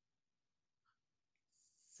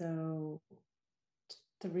 So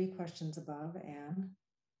 3 questions above, Anne.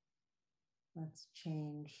 Let's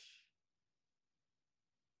change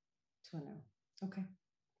to a no. Okay.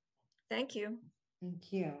 Thank you.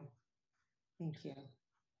 Thank you. Thank you.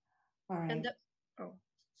 All right. Oh,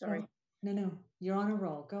 sorry. No, you're on a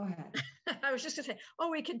roll. Go ahead. I was just gonna say, oh,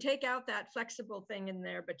 we can take out that flexible thing in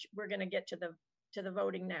there, but we're gonna get to the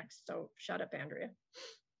voting next. So shut up, Andrea.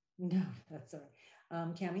 No, that's all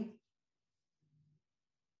right. Cami?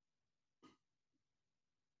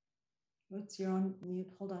 Oops, you're on mute.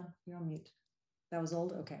 Hold on, you're on mute. That was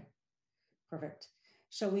old? Okay, perfect.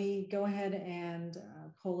 Shall we go ahead and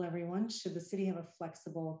poll everyone? Should the city have a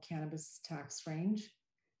flexible cannabis tax range?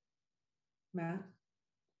 Matt?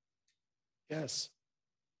 Yes.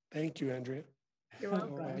 Thank you, Andrea. You're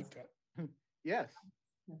welcome. I like that. Yes.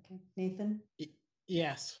 Okay. Nathan?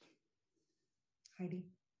 Yes. Heidi?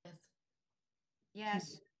 Yes.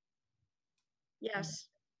 Yes. Yes.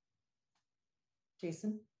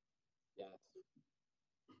 Jason? Yes.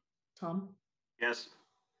 Tom? Yes.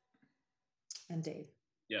 And Dave?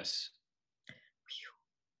 Yes.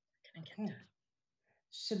 Okay.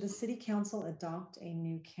 Should the city council adopt a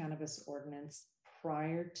new cannabis ordinance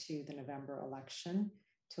prior to the November election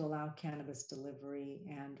to allow cannabis delivery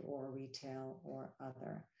and or retail or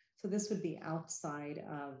other? So this would be outside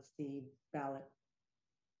of the ballot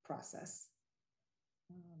process.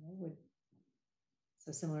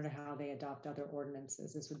 So similar to how they adopt other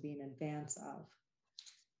ordinances, this would be in advance of.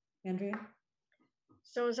 Andrea?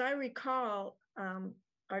 So as I recall,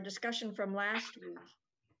 our discussion from last week,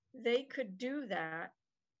 they could do that,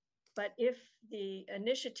 but if the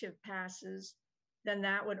initiative passes, then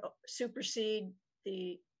that would supersede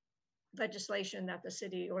the legislation that the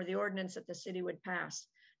city or the ordinance that the city would pass.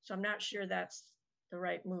 So I'm not sure that's the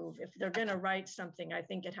right move. If they're going to write something, I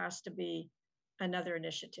think it has to be another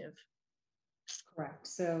initiative. Correct.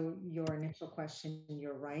 So your initial question,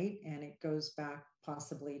 you're right. And it goes back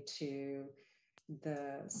possibly to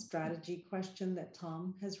the strategy question that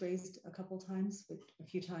Tom has raised a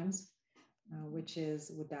few times, which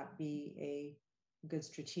is, would that be a good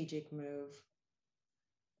strategic move?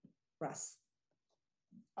 Russ?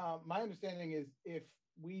 My understanding is if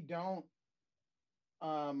we don't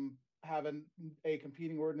have a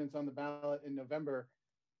competing ordinance on the ballot in November,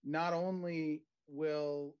 not only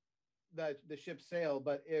will the ship sail,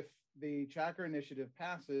 but if the Tracker initiative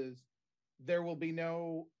passes, there will be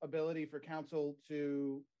no ability for council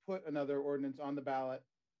to put another ordinance on the ballot.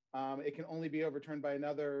 It can only be overturned by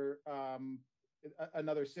another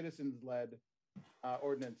citizens-led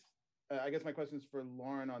ordinance. I guess my question is for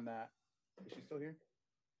Lauren on that. Is she still here?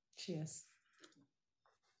 She is.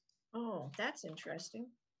 Oh, that's interesting.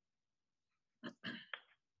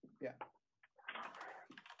 Yeah.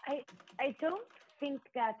 I don't think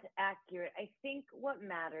that's accurate. I think what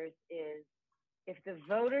matters is if the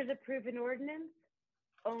voters approve an ordinance,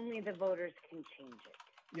 only the voters can change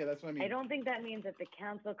it. Yeah, that's what I mean. I don't think that means that the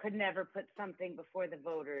council could never put something before the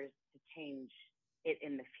voters to change it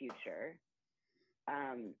in the future.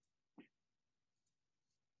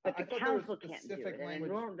 But the council can't do it in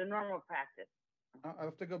the normal practice. I'll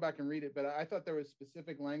have to go back and read it, but I thought there was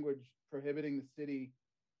specific language prohibiting the city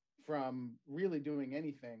from really doing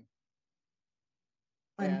anything.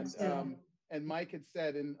 And Mike had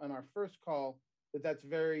said on our first call that that's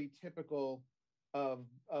very typical of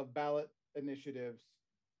ballot initiatives,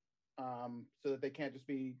 so that they can't just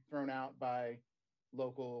be thrown out by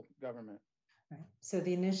local government. Right. So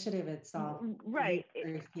the initiative itself, right,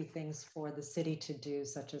 very few things for the city to do,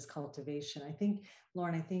 such as cultivation. I think,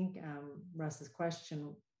 Lauren, Russ's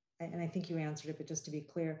question, and I think you answered it, but just to be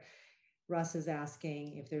clear, Russ is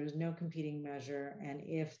asking if there is no competing measure and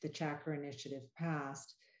if the Tracker initiative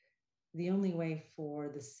passed, the only way for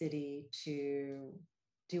the city to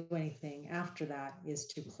do anything after that is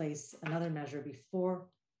to place another measure before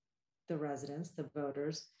the residents, the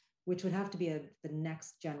voters, which would have to be the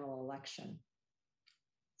next general election.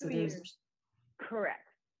 So there's correct.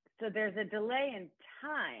 So there's a delay in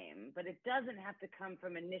time, but it doesn't have to come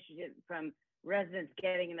from initiative from residents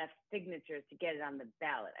getting enough signatures to get it on the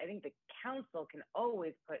ballot. I think the council can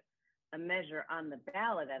always put a measure on the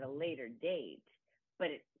ballot at a later date, but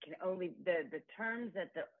it can only the terms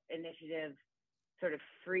that the initiative sort of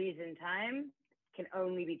freeze in time can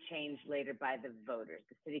only be changed later by the voters.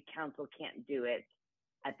 The city council can't do it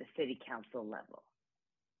at the city council level.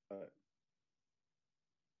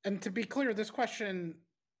 And to be clear, this question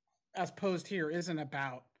as posed here isn't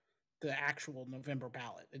about the actual November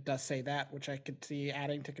ballot. It does say that, which I could see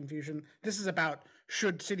adding to confusion. This is about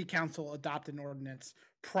should city council adopt an ordinance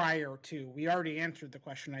prior to, we already answered the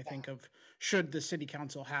question, I think, of should the city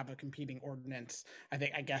council have a competing ordinance. I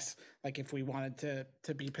guess like if we wanted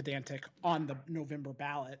to be pedantic, on the November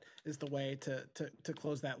ballot is the way to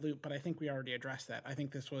close that loop. But I think we already addressed that. I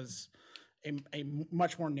think this was a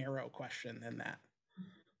much more narrow question than that.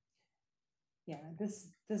 Yeah, this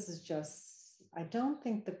is just I don't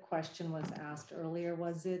think the question was asked earlier,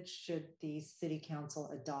 was it? Should the city council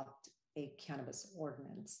adopt a cannabis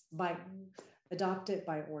ordinance? Adopt it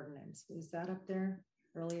by ordinance. Is that up there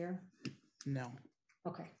earlier? No.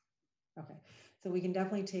 Okay. Okay. So we can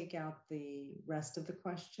definitely take out the rest of the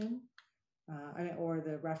question or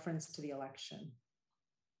the reference to the election.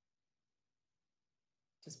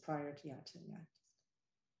 Just prior to,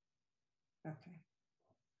 okay.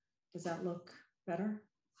 Does that look better?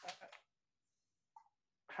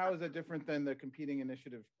 How is it different than the competing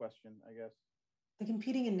initiative question, I guess? The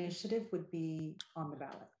competing initiative would be on the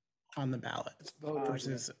ballot. On the ballot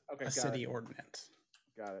versus a city ordinance.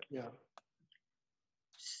 Got it. Yeah.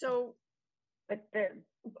 So, but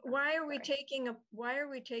why are we taking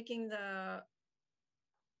the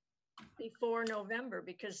before November?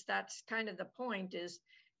 Because that's kind of the point. Is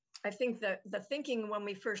I think that the thinking when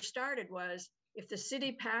we first started was if the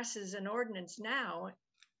city passes an ordinance now,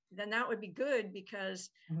 then that would be good because,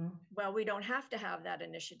 well, we don't have to have that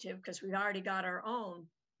initiative because we've already got our own.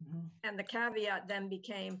 And the caveat then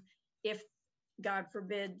became, if God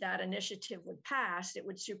forbid that initiative would pass, it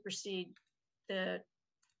would supersede the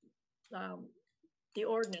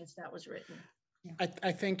ordinance that was written.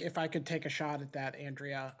 I think if I could take a shot at that,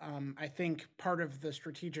 Andrea, I think part of the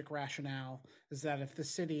strategic rationale is that if the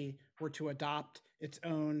city were to adopt its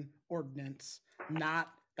own ordinance,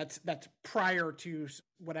 that's prior to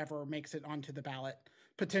whatever makes it onto the ballot,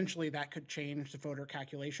 potentially that could change the voter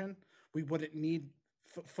calculation. We wouldn't need,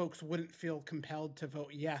 folks wouldn't feel compelled to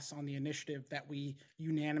vote yes on the initiative that we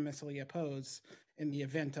unanimously oppose in the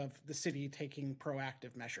event of the city taking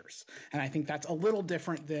proactive measures. And I think that's a little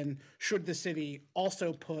different than should the city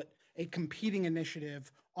also put a competing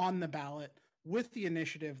initiative on the ballot with the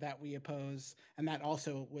initiative that we oppose. And that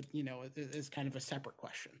also would, is kind of a separate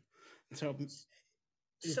question. So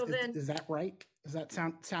is that right? Does that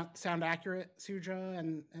sound accurate, Suja?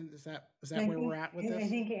 And is that where we're at with this? I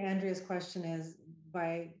think Andrea's question is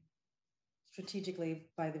strategically,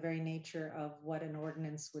 by the very nature of what an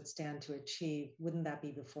ordinance would stand to achieve, wouldn't that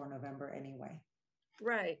be before November anyway?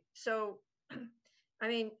 Right. So, I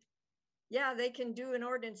mean, yeah, they can do an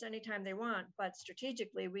ordinance anytime they want, but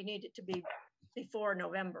strategically we need it to be before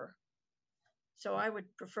November. So I would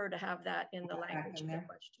prefer to have that in the language of the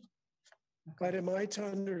question. But am I to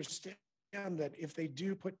understand that if they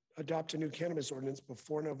do adopt a new cannabis ordinance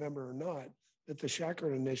before November or not, that the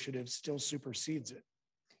Shackard initiative still supersedes it?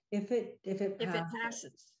 If it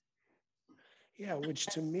passes. Yeah, which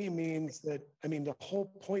to me means that, I mean, the whole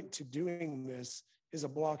point to doing this is a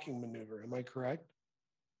blocking maneuver. Am I correct?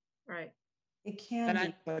 Right. It can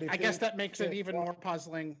be. And I guess that makes it even more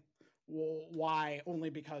puzzling. Why? Only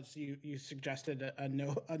because you suggested a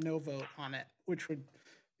no vote on it, which would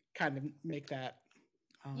kind of make that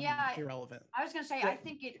irrelevant. I was going to say, I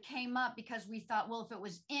think it came up because we thought, well, if it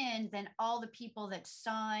was in, then all the people that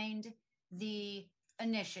signed the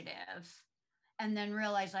initiative and then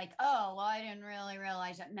realized like, oh, well, I didn't really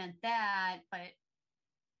realize it meant that, but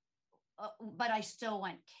I still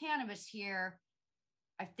want cannabis here.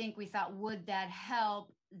 I think we thought, would that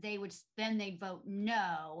help? They'd vote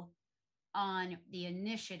no on the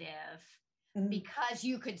initiative. Because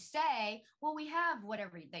you could say, well, we have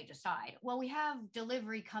whatever they decide. Well, we have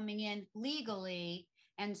delivery coming in legally.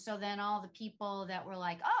 And so then all the people that were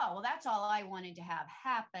like, oh, well, that's all I wanted to have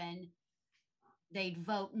happen, they'd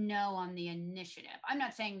vote no on the initiative. I'm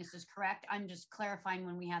not saying this is correct. I'm just clarifying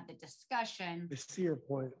when we had the discussion. I see your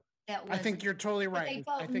point. I think you're totally right. They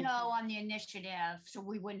vote no on the initiative, so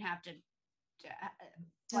we wouldn't have to,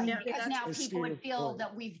 because now people would feel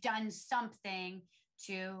that we've done something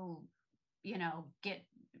to, get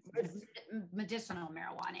medicinal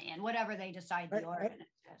marijuana in, whatever they decide the ordinance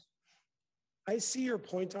is. I see your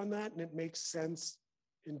point on that, and it makes sense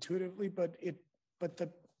intuitively, but it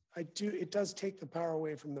does take the power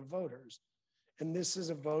away from the voters, and this is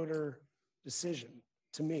a voter decision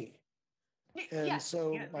to me. And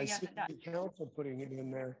by city council putting it in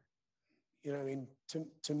there,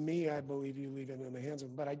 to me, I believe you leave it in the hands of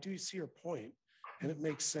them. But I do see your point, and it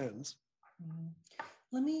makes sense.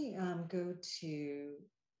 Let me go to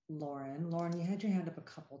Lauren. Lauren, you had your hand up a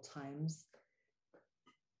couple times.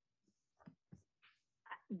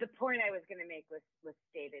 The point I was going to make was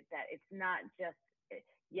stated that it's not just,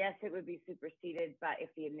 yes, it would be superseded by if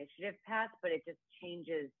the initiative passed, but it just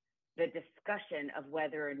changes the discussion of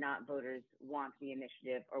whether or not voters want the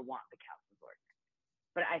initiative or want the council's ordinance.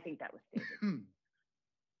 But I think that was stated.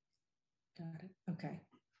 Got it.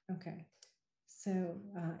 Okay. So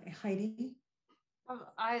Heidi?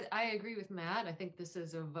 I agree with Matt. I think this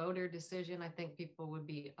is a voter decision. I think people would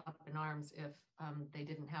be up in arms if they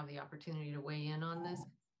didn't have the opportunity to weigh in on this.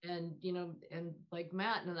 And, you know, and like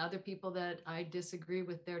Matt and other people that I disagree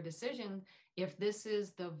with their decision, if this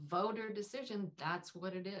is the voter decision, that's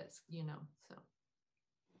what it is, you know, so.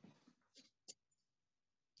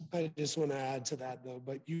 I just want to add to that though,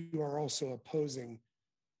 but you are also opposing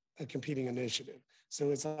a competing initiative. So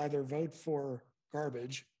it's either vote for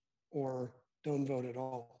garbage or don't vote at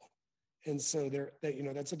all. And so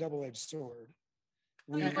that's a double-edged sword.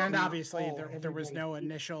 And obviously there was no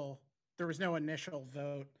initial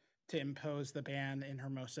vote to impose the ban in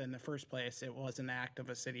Hermosa in the first place. It was an act of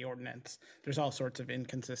a city ordinance. There's all sorts of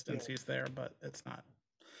inconsistencies there, but it's not.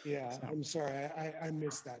 Yeah, I'm sorry. I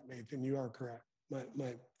missed that, Nathan. You are correct.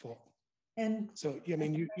 My fault. And so, I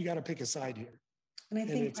mean, you got to pick a side here. And I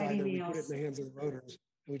think it's either we put it in the hands of the voters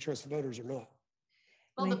and we trust the voters or not.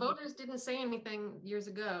 Well, the voters didn't say anything years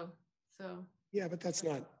ago, so. Yeah, but that's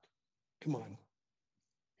not, come on.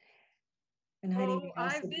 And Heidi,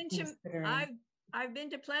 I've been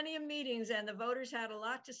to plenty of meetings and the voters had a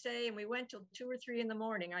lot to say and we went till 2 or 3 in the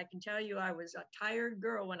morning. I can tell you I was a tired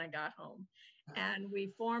girl when I got home. And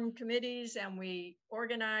we formed committees and we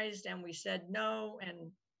organized and we said no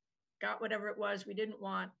and got whatever it was we didn't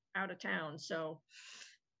want out of town. So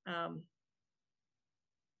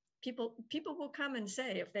people will come and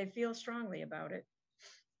say if they feel strongly about it.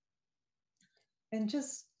 And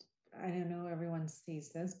just, I don't know everyone sees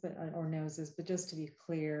this, but or knows this, but just to be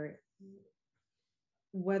clear,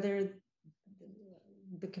 whether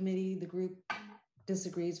the committee, the group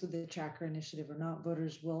disagrees with the tracker initiative or not,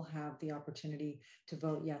 voters will have the opportunity to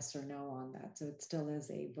vote yes or no on that. So it still is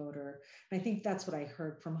a voter. And I think that's what I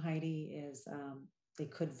heard from Heidi is they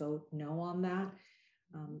could vote no on that.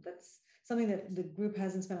 That's something that the group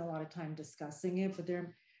hasn't spent a lot of time discussing it, but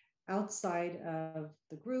they're outside of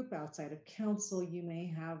the group, outside of council, you may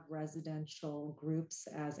have residential groups,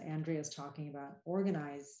 as Andrea's talking about,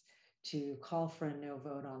 organized to call for a no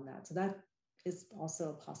vote on that. So that is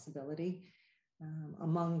also a possibility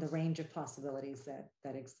among the range of possibilities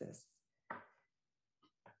that exist.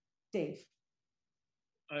 Dave.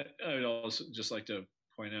 I would also just like to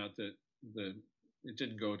point out that it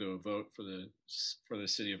didn't go to a vote for the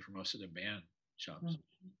city of Hermosa to ban shops.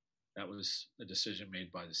 Mm-hmm. That was a decision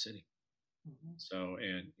made by the city. Mm-hmm. So,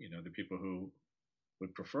 and you know, the people who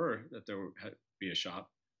would prefer that there be a shop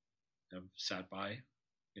have sat by,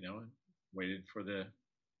 you know, and waited for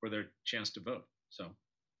their chance to vote. So,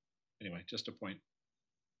 anyway, just a point.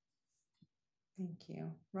 Thank you,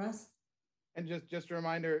 Russ. And just a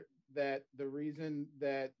reminder that the reason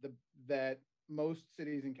that that most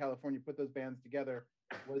cities in California put those bans together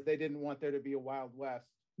was they didn't want there to be a Wild West.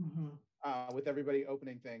 Mm-hmm. With everybody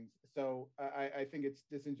opening things. So I think it's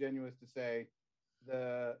disingenuous to say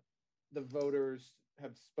the voters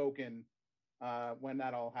have spoken when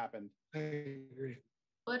that all happened. I agree.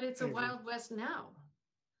 But it's a Wild West now.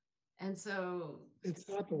 And so it's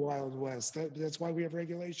not the Wild West. That's why we have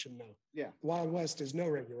regulation now. Yeah. The Wild West is no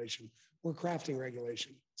regulation. We're crafting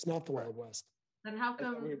regulation. It's not the Wild West. Then how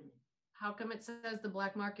come it says the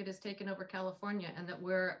black market has taken over California and that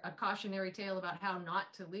we're a cautionary tale about how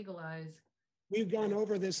not to legalize? We've gone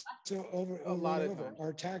over this over a lot of times.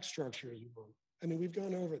 Our tax structure is wrong. I mean, we've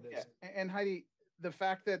gone over this. Yeah. And Heidi, the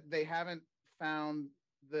fact that they haven't found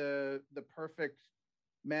the perfect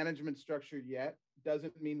management structure yet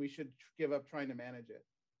doesn't mean we should give up trying to manage it.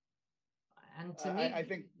 And to me, I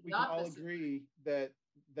think we can all agree that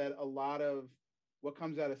a lot of what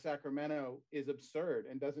comes out of Sacramento is absurd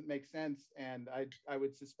and doesn't make sense. And I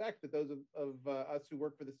would suspect that those of us who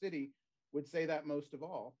work for the city would say that most of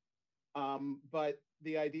all. But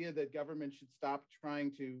the idea that government should stop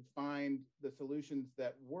trying to find the solutions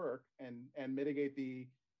that work and mitigate the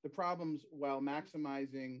problems while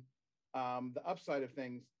maximizing the upside of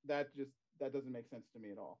things, that doesn't make sense to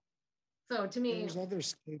me at all. So to me, there's other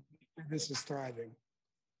states where this is thriving.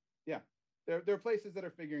 Yeah, there are places that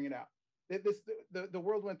are figuring it out. The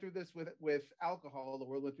world went through this with alcohol. The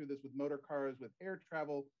world went through this with motor cars, with air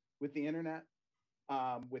travel, with the internet,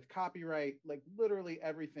 with copyright. Like literally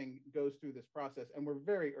everything goes through this process, and we're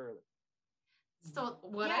very early. So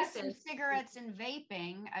what yes, I said, and cigarettes and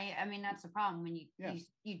vaping. I mean that's the problem when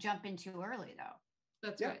you jump in too early though.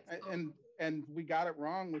 That's right. And we got it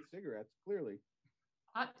wrong with cigarettes clearly.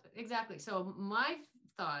 Exactly. So my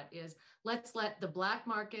thought is let's let the black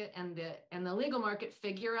market and the legal market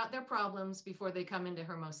figure out their problems before they come into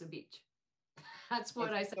Hermosa Beach. That's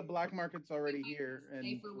what I said. The black market's already here, and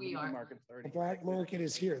the legal market's already the black market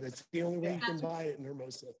is here. That's the only way you can buy it in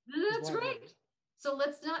Hermosa. That's right. Market. So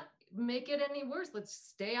let's not make it any worse. Let's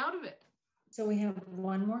stay out of it. So we have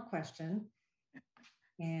one more question,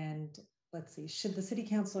 and let's see. Should the city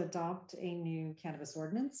council adopt a new cannabis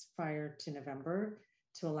ordinance prior to November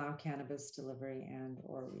to allow cannabis delivery and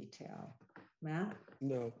or retail. Matt?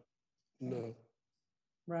 No. No.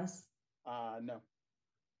 Russ? No.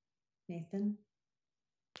 Nathan?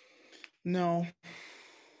 No.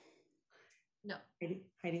 No.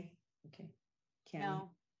 Heidi? Okay. Candy? No.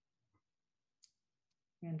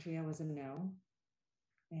 Andrea was a no.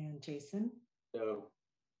 And Jason? No.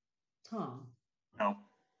 Tom? No.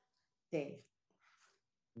 Dave?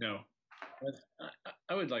 No.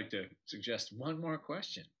 I would like to suggest one more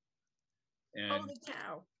question. And, Holy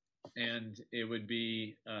cow. and it would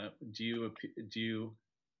be,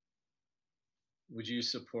 would you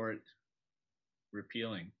support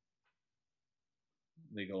repealing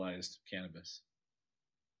legalized cannabis?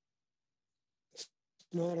 It's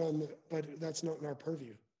not on the, but that's not in our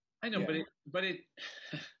purview. I know, yeah. but it.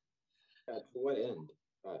 At what end?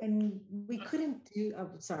 And we couldn't do.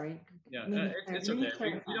 Oh, sorry. Yeah, it's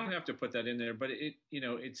okay. We don't have to put that in there, but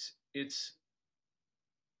it's.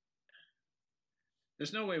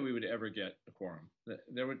 There's no way we would ever get a quorum.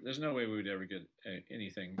 There's no way we would ever get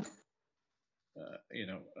anything.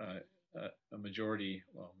 A majority.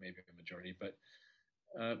 Well, maybe a majority, but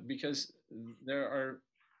because there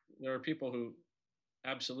are people who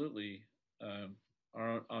absolutely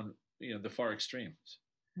are on the far extremes.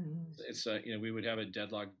 Mm-hmm. It's we would have a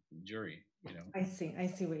deadlocked jury. I see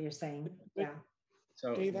what you're saying. Yeah.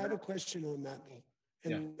 So Dave, I have a question on that though,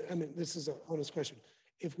 and yeah. I mean this is an honest question.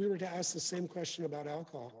 If we were to ask the same question about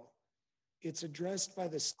alcohol, it's addressed by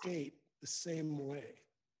the state the same way,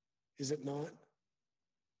 is it not?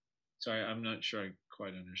 Sorry, I'm not sure I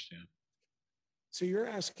quite understand. So you're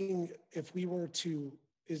asking if we were to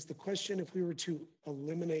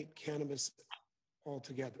eliminate cannabis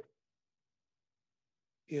altogether?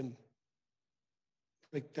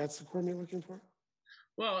 That's the quorum you're looking for?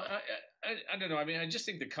 Well, I don't know. I mean, I just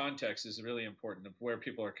think the context is really important of where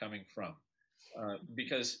people are coming from,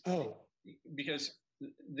 because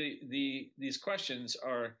these questions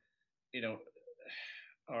are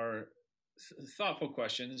thoughtful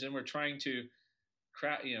questions, and we're trying to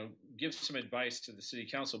give some advice to the city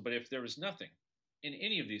council. But if there was nothing in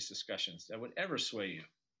any of these discussions that would ever sway you,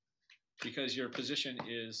 because your position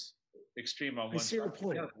is extreme on one side. I see your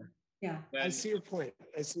point. Yeah. I see your point.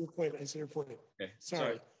 Okay.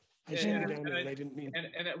 Sorry. I shut you down and I didn't mean.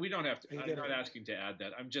 And we don't have to. I'm not asking to add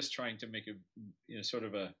that. I'm just trying to make sort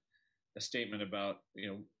of a statement about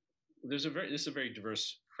this is a very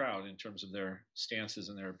diverse crowd in terms of their stances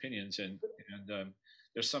and their opinions, and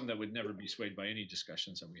there's some that would never be swayed by any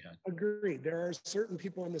discussions that we had. Agreed. There are certain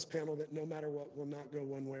people on this panel that no matter what will not go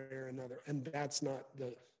one way or another, and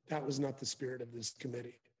that was not the spirit of this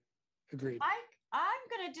committee. Agreed. I'm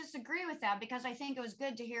going to disagree with that because I think it was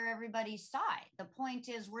good to hear everybody's side. The point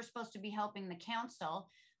is we're supposed to be helping the council.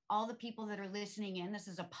 All the people that are listening in, this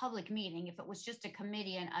is a public meeting. If it was just a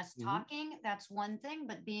committee and us talking, that's one thing,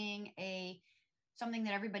 but being something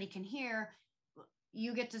that everybody can hear,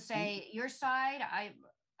 you get to say your side.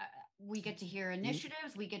 We get to hear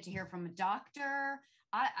initiatives. We get to hear from a doctor.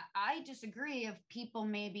 I disagree of people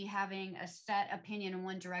maybe having a set opinion in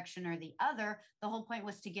one direction or the other. The whole point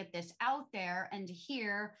was to get this out there and to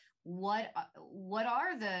hear what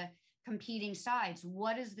are the competing sides.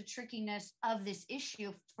 What is the trickiness of this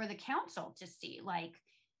issue for the council to see,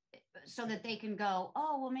 so that they can go,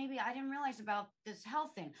 oh, well, maybe I didn't realize about this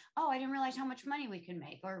health thing. Oh, I didn't realize how much money we can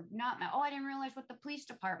make or not. Oh, I didn't realize what the police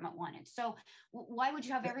department wanted. So why would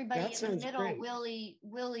you have everybody in the middle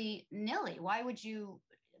willy-nilly? Why would you?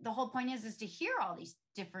 The whole point is to hear all these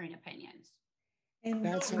different opinions. And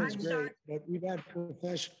that sounds great, but we've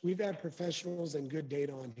had professionals and good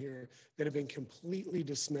data on here that have been completely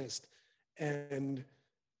dismissed, and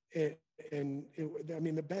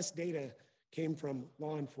the best data came from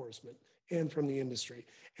law enforcement and from the industry,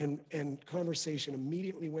 and conversation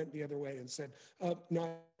immediately went the other way and said, not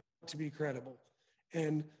to be credible.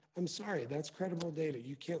 And I'm sorry, that's credible data.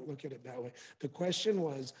 You can't look at it that way. The question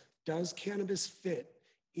was, does cannabis fit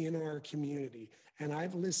in our community? And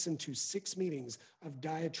I've listened to 6 meetings of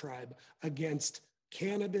diatribe against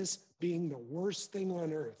cannabis being the worst thing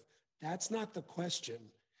on earth. That's not the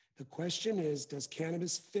question. The question is, does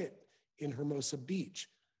cannabis fit in Hermosa Beach?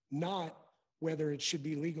 Not whether it should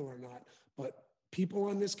be legal or not, but people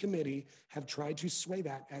on this committee have tried to sway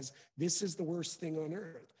that as this is the worst thing on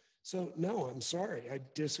earth. So no, I'm sorry. I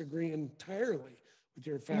disagree entirely with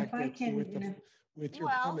your fact that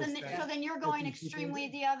so then you're going extremely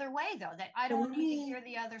the other way, though, that I don't need to hear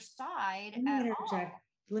the other side at all.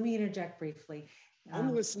 Let me interject briefly.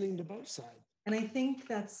 I'm listening to both sides. And I think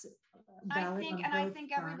that's valid on both I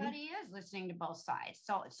think sides. everybody is listening to both sides.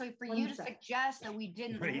 So for One you to sec. suggest that we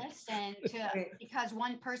didn't Right. listen to because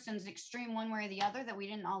one person's extreme one way or the other, that we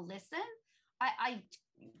didn't all listen, I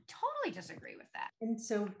totally disagree with that. And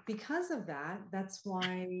so because of that, that's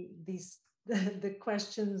why the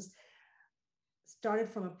questions started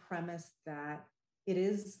from a premise that it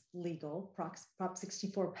is legal, Prop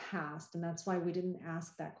 64 passed, and that's why we didn't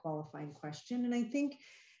ask that qualifying question. And I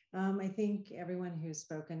think everyone who's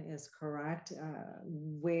spoken is correct.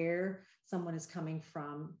 Where someone is coming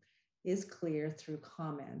from is clear through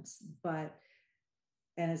comments,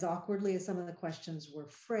 and as awkwardly as some of the questions were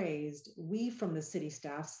phrased, we from the city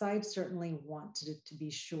staff side certainly wanted to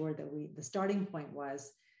be sure that the starting point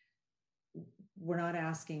was, we're not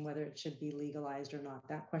asking whether it should be legalized or not.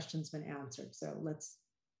 That question's been answered. So let's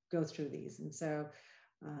go through these. And so,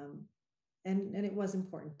 and it was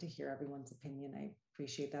important to hear everyone's opinion. I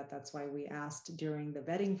appreciate that. That's why we asked during the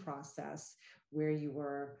vetting process where you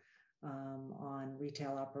were on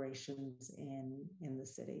retail operations in the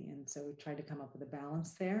city. And so we tried to come up with a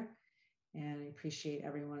balance there. And I appreciate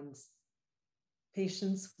everyone's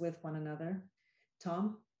patience with one another.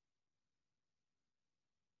 Tom?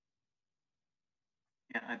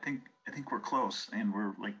 Yeah, I think we're close, and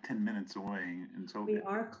we're like 10 minutes away. And so we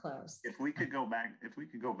are close. If we could go back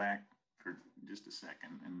for just a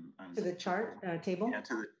second and to the chart table. Yeah,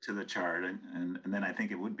 to the chart, and then I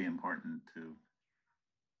think it would be important to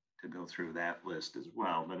go through that list as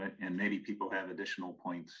well. But and maybe people have additional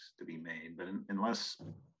points to be made. But unless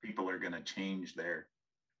people are going to change their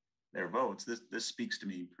votes, this speaks to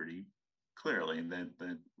me pretty clearly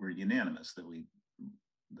that we're unanimous that we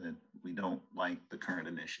don't like the current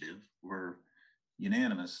initiative. We're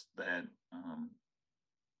unanimous that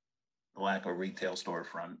the lack of retail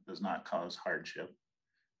storefront does not cause hardship.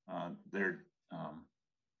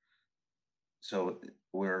 So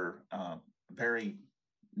we're very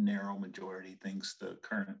narrow majority thinks the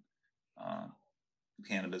current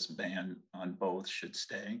cannabis ban on both should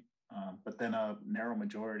stay. But then a narrow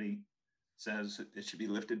majority says it should be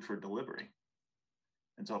lifted for delivery.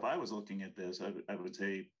 And so if I was looking at this, I would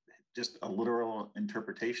say just a literal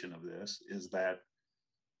interpretation of this is that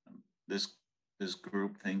this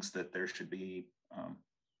group thinks that there should be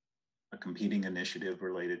a competing initiative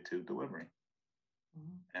related to delivery.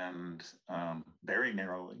 And very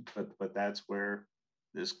narrowly, but that's where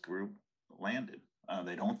this group landed.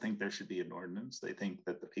 They don't think there should be an ordinance. They think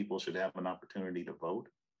that the people should have an opportunity to vote.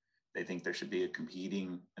 They think there should be a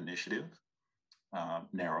competing initiative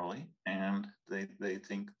narrowly, and they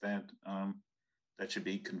think that that should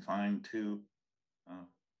be confined to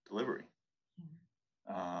delivery.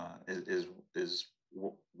 Is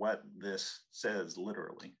what this says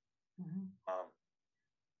literally.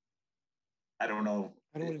 I don't know.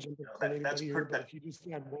 I don't want to jump in anybody here, but if you just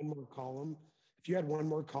had one more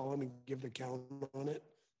column, and give the count on it,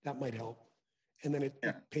 that might help. And then it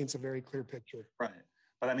paints a very clear picture. Right.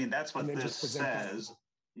 But I mean, that's what this says.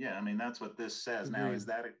 Yeah, I mean, that's what this says. Agreed. Now, is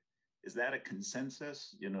that a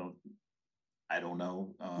consensus? You know, I don't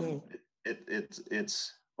know. No.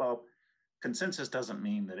 It's well, consensus doesn't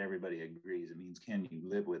mean that everybody agrees. It means, can you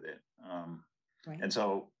live with it? Right. And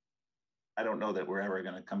so I don't know that we're ever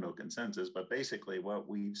going to come to a consensus, but basically what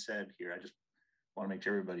we've said here, I just want to make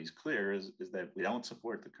sure everybody's clear, is that we don't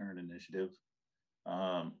support the current initiative.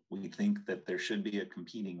 We think that there should be a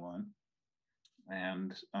competing one,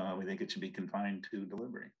 and we think it should be confined to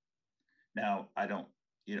delivery. Now,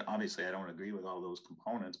 obviously I don't agree with all those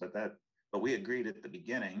components, but we agreed at the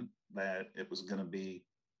beginning that it was going to be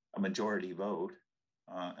a majority vote.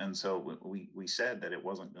 And so we said that it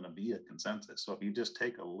wasn't going to be a consensus. So if you just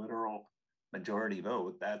take a literal majority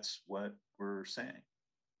vote, that's what we're saying.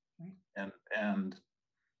 Right. And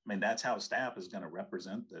I mean, that's how staff is going to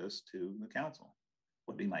represent this to the council,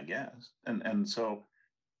 would be my guess. And so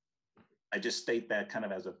I just state that kind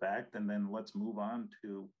of as a fact, and then let's move on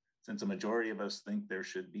to, since a majority of us think there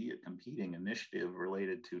should be a competing initiative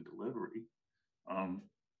related to delivery,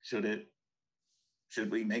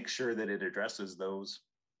 should we make sure that it addresses those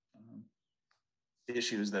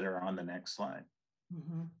issues that are on the next slide?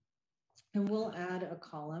 Mm-hmm. And we'll add a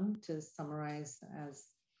column to summarize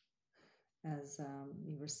as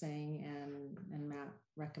you were saying, and Matt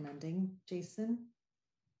recommending. Jason?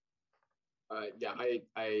 Yeah,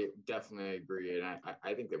 I definitely agree. And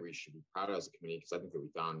I think that we should be proud as a committee, because I think that we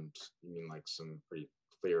found, like some pretty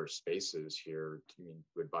clear spaces here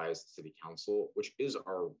to advise the city council, which is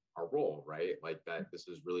our role, right? Like that this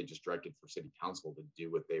is really just directed for city council to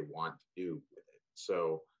do what they want to do with it.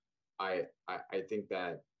 So I think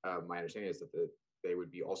that my understanding is that they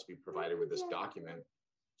would also be provided with this document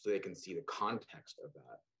so they can see the context of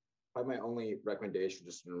that. my only recommendation,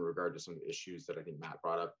 just in regard to some of the issues that I think Matt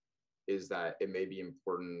brought up, is that it may be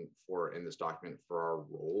important for in this document for our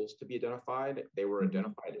roles to be identified. They were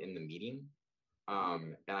identified in the meeting.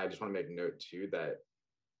 And I just want to make note too that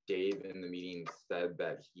Dave in the meeting said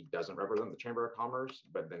that he doesn't represent the Chamber of Commerce,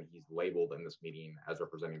 but then he's labeled in this meeting as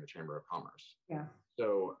representing the Chamber of Commerce. Yeah.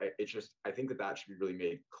 So it's just, I think that should be really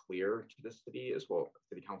made clear to the city as well,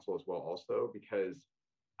 city council as well also, because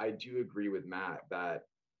I do agree with Matt that,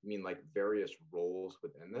 I mean, like various roles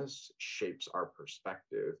within this shapes our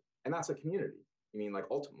perspective, and that's a community. I mean, like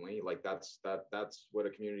ultimately, like that's what a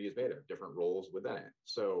community is made of, different roles within it.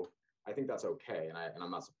 So I think that's okay, and I'm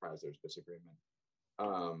not surprised there's disagreement.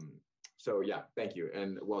 So yeah, thank you,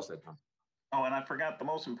 and well said, Tom. Oh, and I forgot the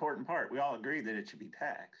most important part. We all agree that it should be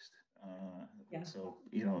taxed. Yeah. So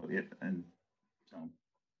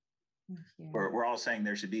we're all saying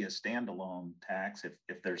there should be a standalone tax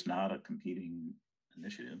if there's not a competing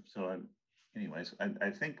initiative. So anyways, I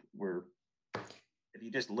think if you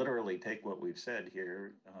just literally take what we've said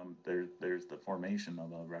here, there's the formation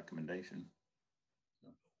of a recommendation.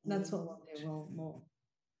 That's what we'll do. We'll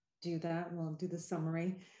do that. We'll do the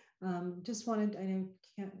summary. Just wanted, I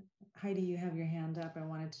know, Heidi, you have your hand up. I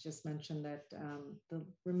wanted to just mention that the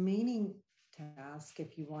remaining task,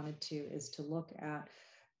 if you wanted to, is to look at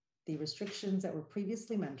the restrictions that were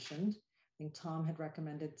previously mentioned. I think Tom had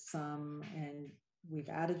recommended some, and we've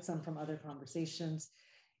added some from other conversations.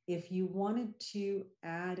 If you wanted to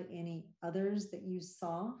add any others that you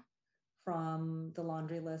saw from the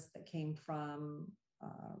laundry list that came from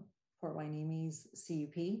Port Huenemy's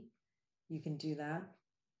CUP, you can do that.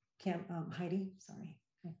 Heidi, sorry,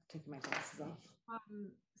 I'm taking my glasses off.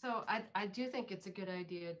 So I do think it's a good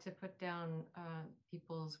idea to put down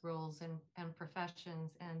people's roles and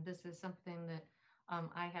professions. And this is something that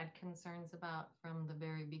I had concerns about from the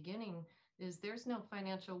very beginning, is there's no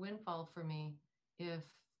financial windfall for me if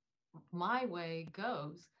my way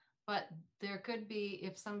goes, but there could be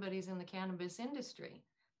if somebody's in the cannabis industry,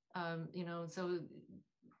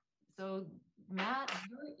 so Matt,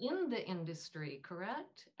 you're in the industry,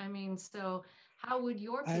 correct? I mean, so how would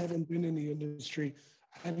your I haven't been in the industry.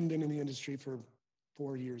 I haven't been in the industry for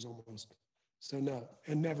 4 years almost. So no,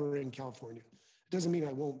 and never in California. It doesn't mean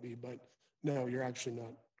I won't be, but no, you're actually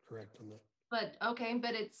not correct on that. But okay,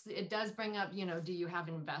 but it does bring up, do you have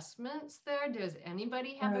investments there? Does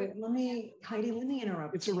anybody have Heidi, let me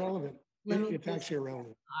interrupt. It's irrelevant. It's actually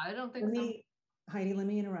irrelevant. I don't think so. Heidi, let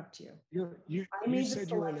me interrupt you. You said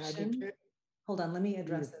you were an advocate. Hold on, let me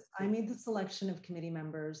address this. I made the selection of committee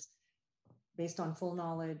members based on full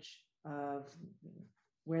knowledge of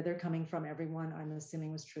where they're coming from. Everyone, I'm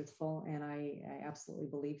assuming, was truthful, and I absolutely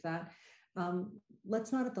believe that.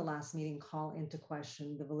 Let's not at the last meeting call into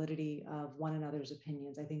question the validity of one another's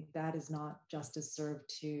opinions. I think that is not justice served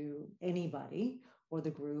to anybody or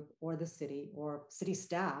the group or the city or city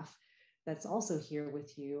staff that's also here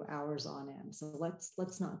with you hours on end. So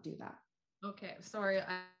let's not do that. Okay, sorry.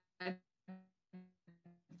 I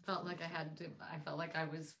felt like I felt like I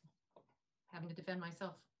was having to defend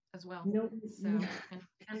myself as well. No, so,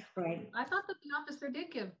 and right. I thought that the officer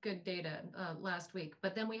did give good data last week,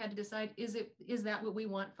 but then we had to decide, is that what we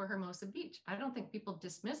want for Hermosa Beach? I don't think people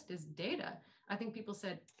dismissed his data. I think people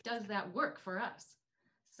said, does that work for us?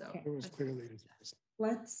 So it was clearly dismissed.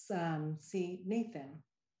 Let's see, Nathan,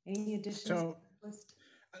 any additions to the list?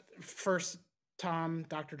 First, Tom,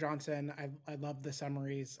 Dr. Johnson, I love the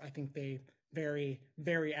summaries. I think they very,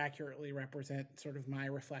 very accurately represent sort of my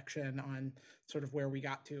reflection on sort of where we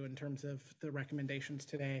got to in terms of the recommendations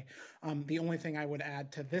today. The only thing I would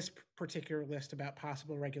add to this particular list about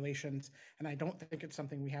possible regulations, and I don't think it's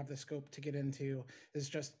something we have the scope to get into, is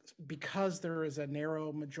just because there is a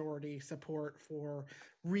narrow majority support for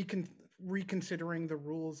reconsidering the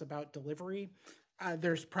rules about delivery,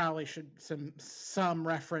 there's probably some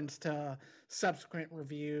reference to subsequent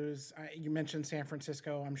reviews. You mentioned San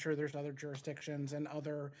Francisco. I'm sure there's other jurisdictions and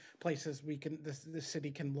other places the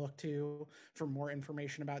city can look to for more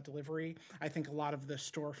information about delivery. I think a lot of the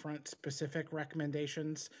storefront specific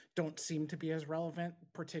recommendations don't seem to be as relevant,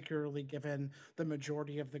 particularly given the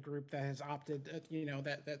majority of the group that has opted,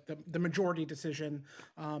 the majority decision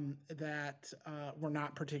that we're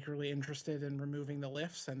not particularly interested in removing the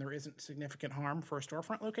lifts, and there isn't significant harm for a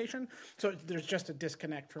storefront location. So there's just a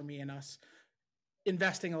disconnect for me and us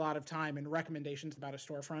investing a lot of time in recommendations about a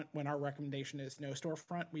storefront when our recommendation is no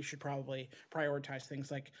storefront. We should probably prioritize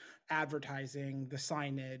things like advertising, the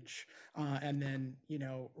signage, and then,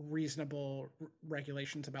 reasonable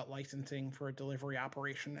regulations about licensing for a delivery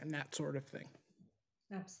operation and that sort of thing.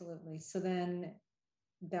 Absolutely. So then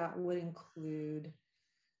that would include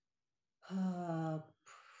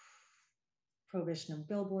prohibition of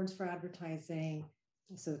billboards for advertising.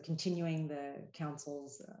 So continuing the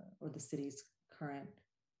council's or the city's current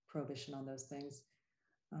prohibition on those things.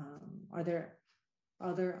 Are there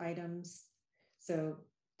other items? So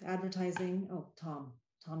advertising, oh, Tom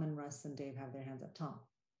and Russ and Dave have their hands up. Tom.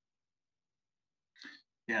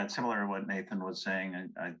 Yeah, it's similar to what Nathan was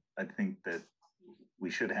saying. I think that we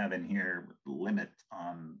should have in here limit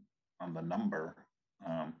on the number.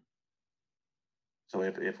 So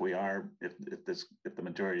if the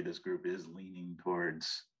majority of this group is leaning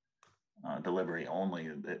towards delivery only,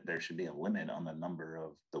 there should be a limit on the number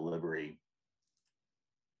of delivery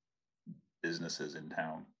businesses in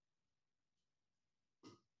town.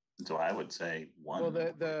 And so I would say one.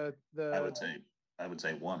 Well, I would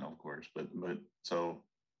say one, of course, but so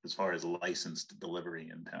as far as licensed delivery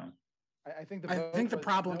in town, I think the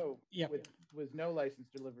problem was no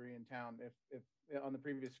licensed delivery in town. If on the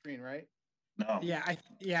previous screen, right? No.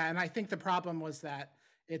 Yeah, and I think the problem was that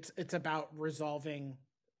it's about resolving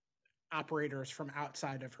operators from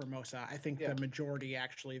outside of Hermosa. I think the majority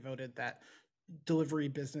actually voted that delivery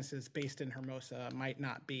businesses based in Hermosa might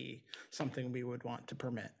not be something we would want to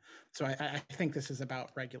permit. So I think this is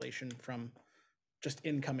about regulation from just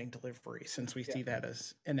incoming delivery, since we see that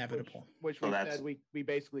as inevitable. Which we said we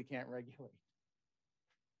basically can't regulate.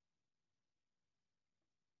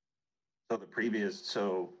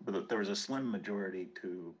 So there was a slim majority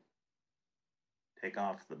to take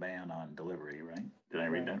off the ban on delivery, right? Did I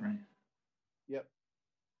read that right? Yep.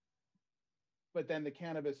 But then the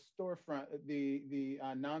cannabis storefront, the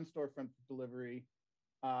non-storefront delivery,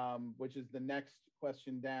 which is the next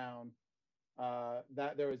question down,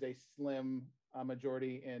 that there was a slim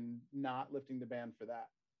majority in not lifting the ban for that.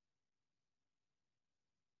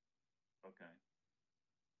 Okay.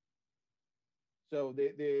 So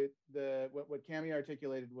what Cami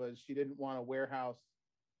articulated was she didn't want a warehouse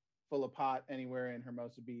full of pot anywhere in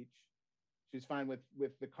Hermosa Beach. She's fine with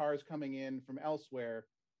the cars coming in from elsewhere,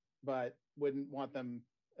 but wouldn't want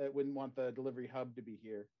the delivery hub to be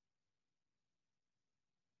here.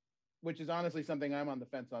 Which is honestly something I'm on the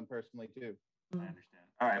fence on personally too. I understand.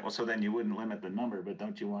 All right. Well, so then you wouldn't limit the number, but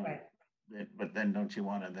don't you want to? But then don't you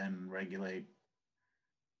want to then regulate?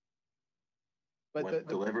 But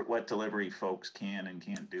what delivery folks can and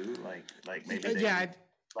can't do? Like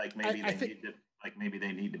maybe maybe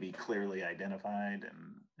they need to be clearly identified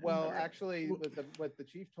and actually, what the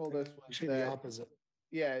chief told us was that the opposite.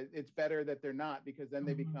 Yeah, it's better that they're not, because then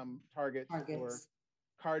they become targets for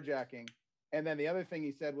carjacking. And then the other thing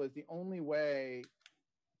he said was the only way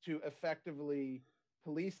to effectively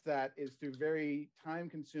police that is through very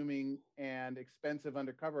time-consuming and expensive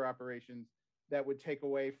undercover operations that would take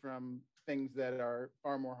away from things that are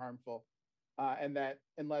far more harmful. And that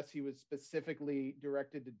unless he was specifically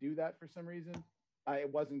directed to do that for some reason,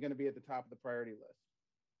 it wasn't going to be at the top of the priority list.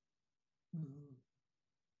 Mm-hmm.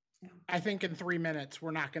 Yeah. I think in 3 minutes,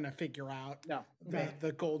 we're not going to figure out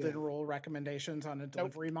the golden rule recommendations on a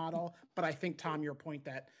delivery model. But I think, Tom, your point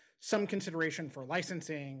that some consideration for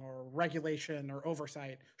licensing or regulation or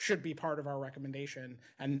oversight should be part of our recommendation,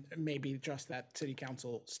 and maybe just that city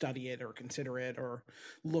council study it or consider it or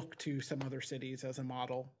look to some other cities as a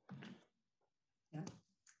model. Yeah.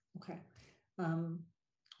 Okay.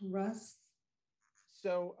 Russ?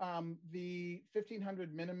 So the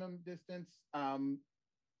 1,500 minimum distance,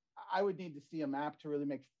 I would need to see a map to really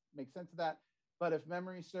make sense of that. But if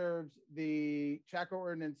memory serves, the Chaco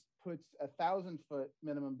ordinance puts 1,000-foot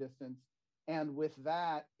minimum distance. And with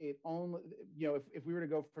that, it only, if we were to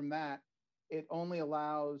go from that, it only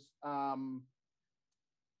allows a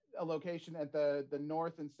location at the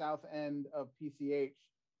north and south end of PCH.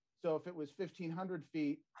 So if it was 1,500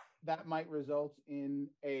 feet, that might result in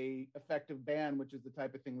a effective ban, which is the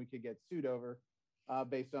type of thing we could get sued over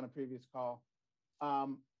based on a previous call.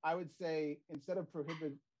 I would say instead of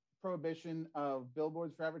prohibition of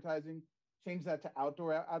billboards for advertising, change that to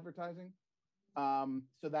outdoor advertising.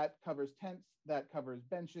 So that covers tents, that covers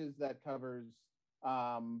benches, that covers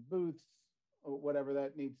booths, or whatever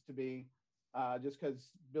that needs to be. Just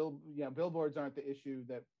because billboards aren't the issue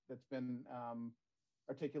that's been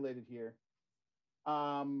articulated here.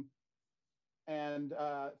 And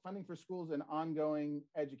funding for schools and ongoing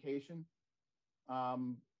education.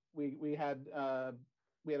 We had a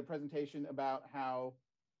presentation about how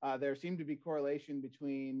there seemed to be correlation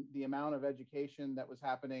between the amount of education that was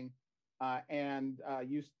happening and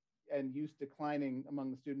use declining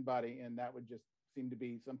among the student body, and that would just seem to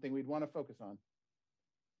be something we'd want to focus on.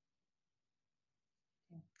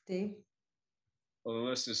 Dave? Well, the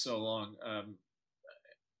list is so long.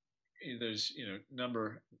 There's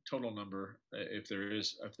total number. If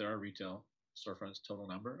there are retail storefronts, total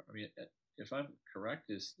number. I mean, if I'm correct,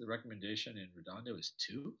 is the recommendation in Redondo is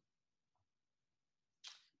 2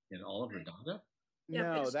 in all of Redondo?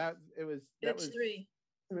 No, that was 3.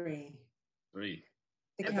 3. 3.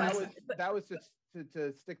 That was just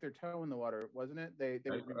to stick their toe in the water, wasn't it? They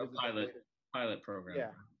would revisit pilot program.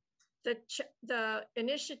 Yeah. The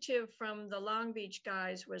initiative from the Long Beach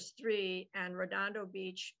guys was 3, and Redondo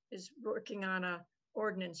Beach is working on a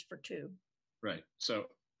ordinance for 2. Right. So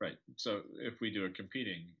if we do a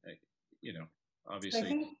competing, obviously. So I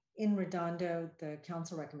think in Redondo, the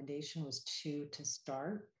council recommendation was 2 to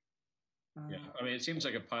start. Yeah, I mean, it seems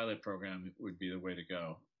like a pilot program would be the way to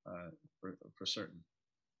go for certain,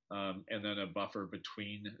 and then a buffer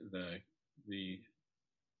between the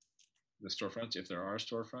storefronts, if there are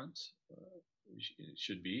storefronts, it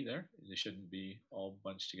should be there. They shouldn't be all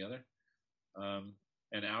bunched together.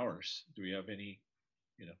 And hours. Do we have any,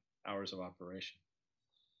 hours of operation?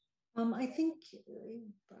 I think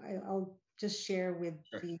I'll just share with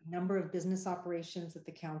the number of business operations that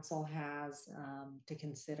the council has to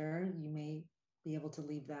consider. You may be able to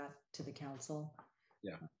leave that to the council.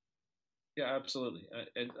 Yeah, absolutely.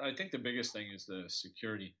 And I think the biggest thing is the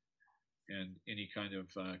security and any kind of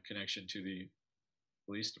connection to the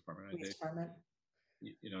police department.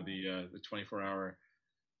 The 24-hour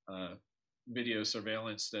video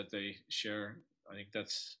surveillance that they share, I think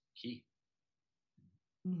that's key.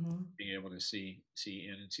 Mm-hmm. Being able to see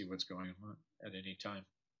in and see what's going on at any time.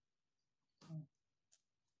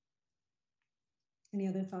 Any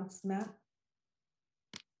other thoughts, Matt?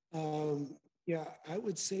 Yeah, I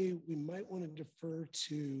would say we might want to defer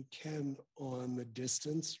to Ken on the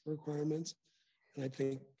distance requirements. And I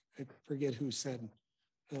think, I forget who said,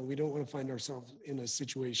 we don't want to find ourselves in a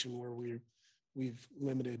situation where we've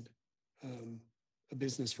limited a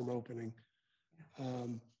business from opening.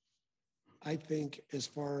 I think as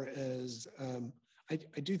far as, I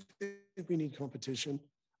do think we need competition.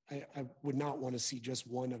 I would not want to see just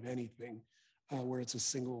one of anything where it's a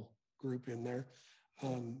single group in there,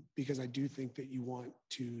 because I do think that you want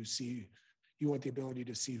the ability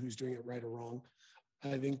to see who's doing it right or wrong.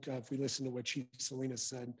 I think if we listen to what Chief Salinas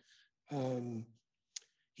said,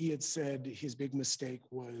 he had said his big mistake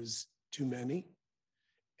was too many.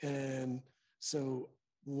 And so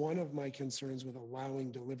one of my concerns with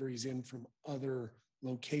allowing deliveries in from other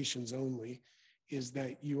locations only is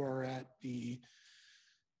that you're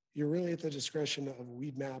really at the discretion of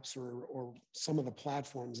Weed Maps or some of the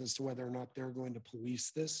platforms as to whether or not they're going to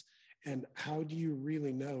police this. And how do you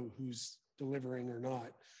really know who's delivering or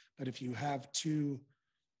not? But if you have 2,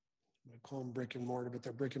 I call them brick and mortar, but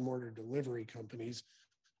they're brick and mortar delivery companies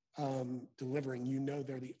delivering,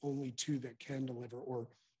 they're the only 2 that can deliver, or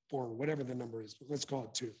whatever the number is, but let's call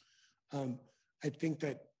it 2. I think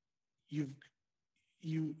that you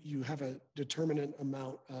have a determinate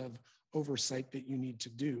amount of oversight that you need to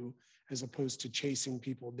do, as opposed to chasing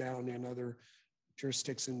people down in other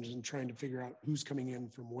jurisdictions and trying to figure out who's coming in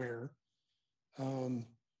from where. I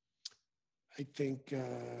think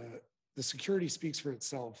the security speaks for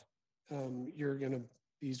itself.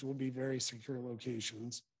 These will be very secure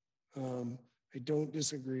locations. I don't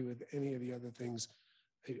disagree with any of the other things.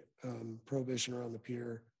 Prohibition around the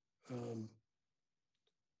pier. I'm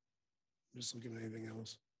just looking at anything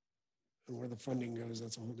else. And where the funding goes,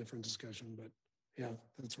 that's a whole different discussion, but yeah,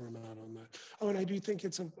 that's where I'm at on that. Oh, and I do think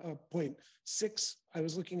it's a point. 6, I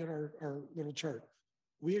was looking at our little chart.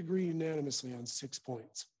 We agree unanimously on 6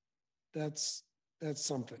 points. That's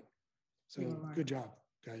something. So good job,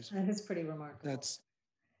 guys. That is pretty remarkable. That's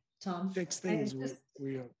Tom. 6 things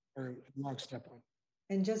we are lockstep on.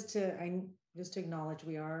 And just to acknowledge,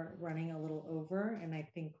 we are running a little over, and I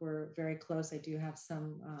think we're very close. I do have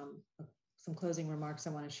some closing remarks I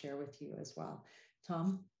want to share with you as well.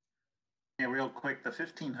 Tom? Yeah, real quick, the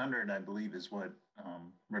 1,500, I believe, is what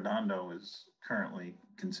Redondo is currently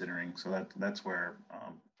considering. So that's where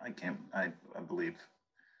I believe.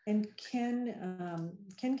 And Ken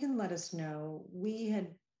can let us know. We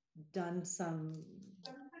had done some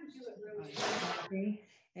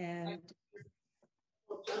and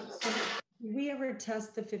did we ever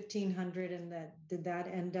test the 1,500, and did that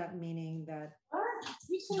end up meaning that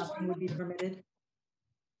nothing would be permitted?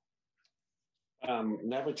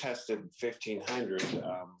 Never tested 1,500.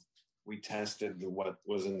 We tested what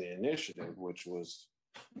was in the initiative, which was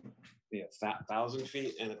 1,000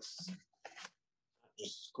 feet, and it's not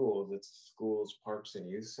just schools, it's schools, parks, and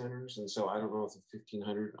youth centers. And so I don't know if the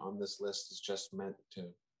 1,500 on this list is just meant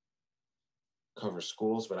to cover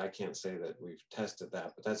schools, but I can't say that we've tested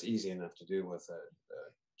that. But that's easy enough to do with a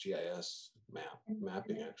GIS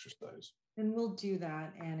mapping exercise. And we'll do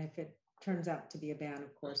that, and if turns out to be a ban,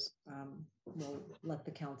 of course, we'll let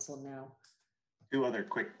the council know. 2 other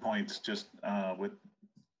quick points, just with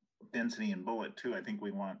density and bullet too. I think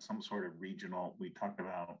we want some sort of regional, we talked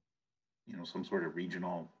about, you know, some sort of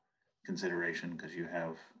regional consideration, because you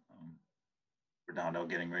have Redondo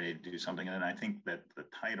getting ready to do something. And then I think that the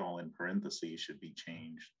title in parentheses should be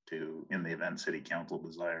changed to, in the event city council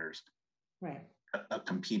desires, right, a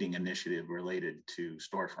competing initiative related to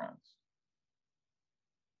storefronts.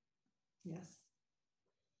 Yes,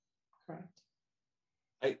 correct.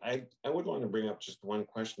 I would want to bring up just one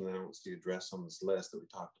question that I don't see addressed on this list that we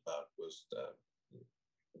talked about, was the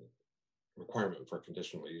requirement for a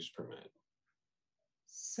conditional use permit.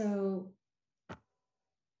 So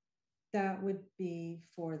that would be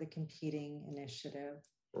for the competing initiative.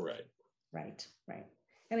 Right. Right, right.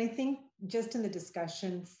 And I think just in the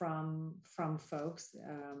discussion from folks,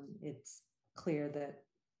 it's clear that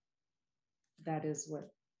that is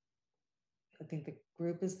what I think the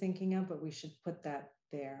group is thinking of, but we should put that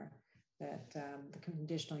there, that the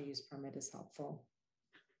conditional use permit is helpful.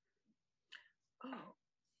 Oh,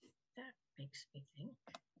 that makes me think.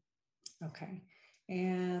 Okay,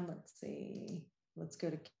 and let's see, let's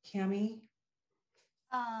go to Cami.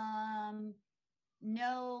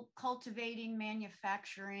 No cultivating,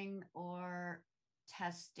 manufacturing, or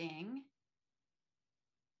testing.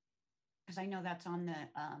 Because I know that's on the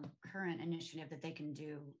current initiative that they can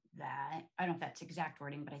do that. I don't know if that's exact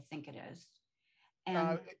wording, but I think it is.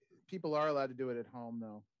 And people are allowed to do it at home,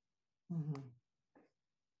 though. Mm-hmm.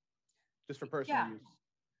 Just for personal use.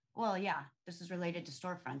 Well, yeah, this is related to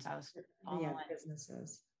storefronts. I was following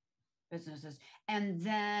businesses. And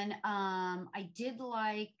then I did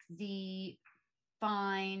like the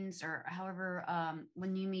fines, or however,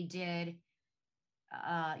 when Yumi did,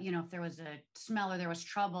 you know, if there was a smell or there was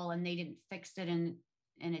trouble and they didn't fix it in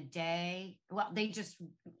a day, well, they just,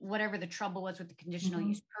 whatever the trouble was with the conditional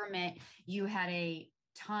use permit, you had a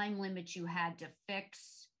time limit you had to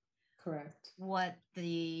fix. Correct. What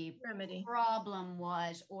the remedy problem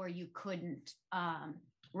was, or you couldn't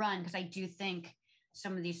run. Because I do think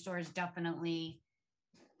some of these stores definitely,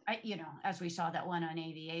 you know, as we saw that one on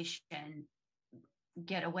Aviation,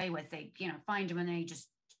 get away with, they, you know, find them and they just,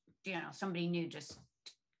 you know, somebody new just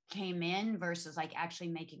came in, versus like actually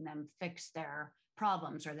making them fix their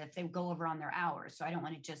problems, or that they go over on their hours. So I don't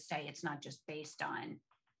want to just say it's not just based on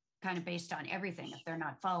everything. If they're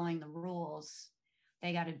not following the rules,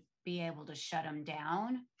 they got to be able to shut them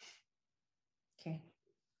down. Okay.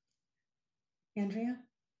 Andrea?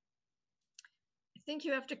 I think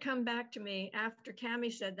you have to come back to me. After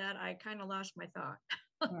Cami said that, I kind of lost my thought.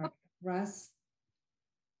 All right. Russ?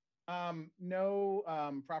 No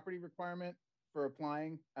property requirement for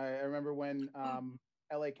applying. I remember when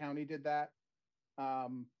LA County did that.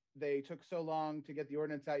 They took so long to get the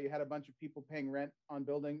ordinance out. You had a bunch of people paying rent on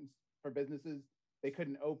buildings for businesses they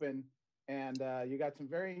couldn't open. And you got some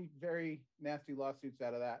very, very nasty lawsuits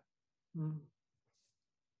out of that. Mm.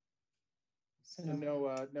 So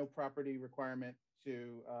no property requirement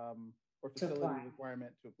to, or facility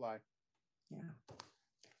requirement to apply. Yeah.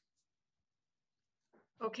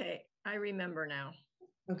 Okay, I remember now.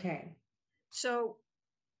 Okay. So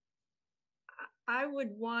I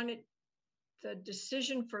would want the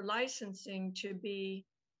decision for licensing to be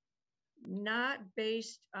not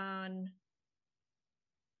based on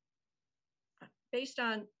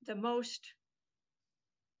the most,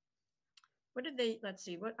 what did they, let's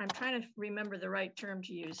see, what I'm trying to remember the right term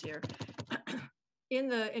to use here. In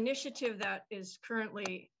the initiative that is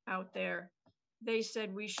currently out there, they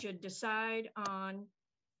said we should decide on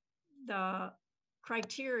the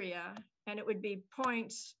criteria, and it would be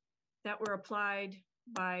points that were applied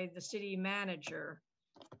by the city manager.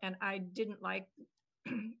 And I didn't like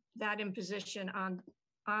that imposition on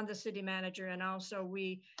the city manager. And also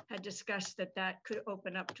we had discussed that could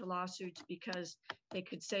open up to lawsuits, because they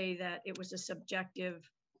could say that it was a subjective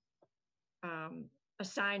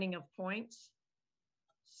assigning of points.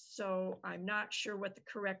 So I'm not sure what the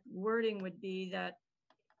correct wording would be, that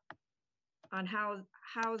on how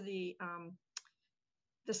the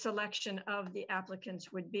selection of the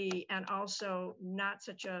applicants would be, and also not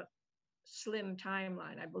such a slim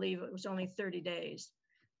timeline. I believe it was only 30 days.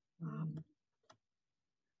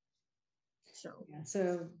 So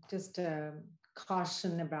just a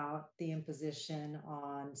caution about the imposition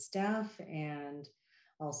on staff, and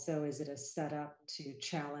also, is it a setup to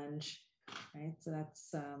challenge, right? So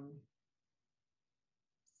that's,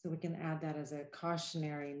 so we can add that as a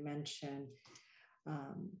cautionary mention.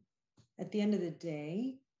 At the end of the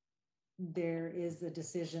day, there is a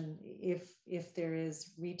decision, if there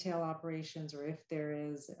is retail operations, or if there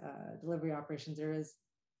is delivery operations, there is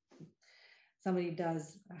somebody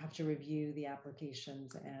does have to review the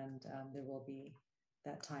applications, and there will be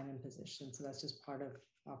that time and position. So that's just part of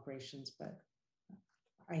operations, but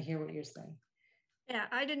I hear what you're saying. Yeah,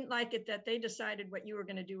 I didn't like it that they decided what you were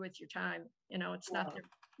going to do with your time. You know, it's not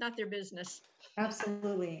their business.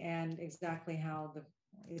 Absolutely, and exactly how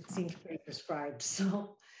it seems pretty prescribed.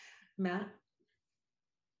 So, Matt?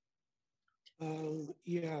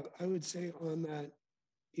 Yeah, I would say on that,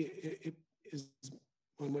 it is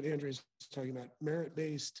on what Andrea's talking about,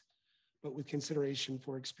 merit-based, but with consideration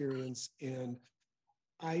for experience. And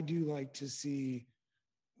I do like to see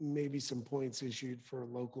maybe some points issued for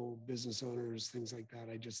local business owners, things like that.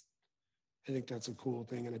 I think that's a cool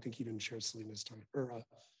thing. And I think even Chief Salinas talked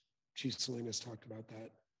about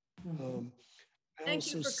that. Mm-hmm.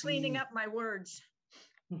 Thank you for cleaning up my words.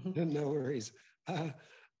 No worries.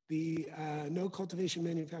 The no cultivation,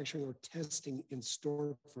 manufacturing, or testing in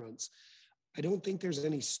storefronts. I don't think there's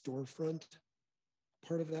any storefront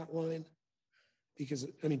part of that line, because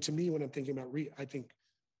I mean, to me, when I'm thinking about I think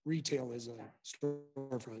retail is a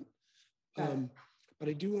storefront. But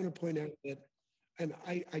I do want to point out that, and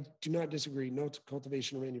I do not disagree, no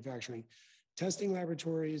cultivation or manufacturing. Testing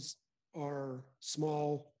laboratories are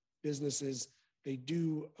small businesses. They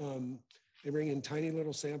do, they bring in tiny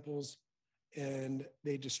little samples and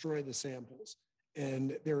they destroy the samples.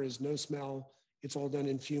 And there is no smell. It's all done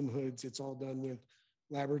in fume hoods. It's all done with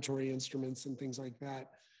laboratory instruments and things like that.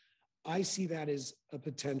 I see that as a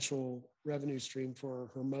potential revenue stream for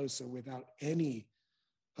Hermosa without any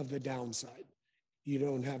of the downside. You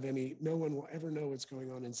don't have any, no one will ever know what's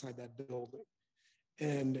going on inside that building.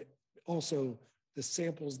 And also the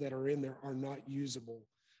samples that are in there are not usable.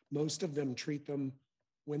 Most of them treat them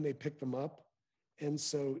when they pick them up. And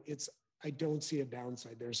so I don't see a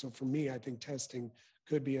downside there. So for me, I think testing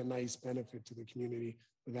could be a nice benefit to the community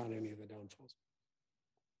without any of the downfalls.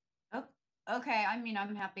 Oh, okay. I mean,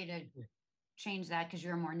 I'm happy to change that because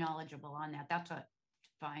you're more knowledgeable on that. That's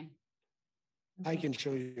fine. I can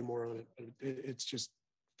show you more on it, but it's just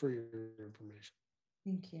for your information.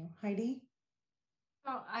 Thank you. Heidi?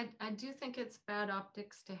 Oh, I do think it's bad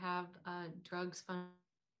optics to have drugs funding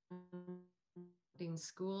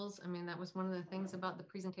schools. I mean, that was one of the things about the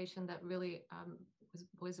presentation that really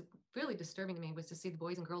was really disturbing to me, was to see the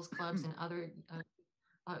Boys and Girls Clubs and other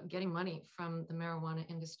getting money from the marijuana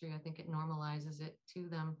industry. I think it normalizes it to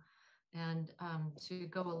them. And to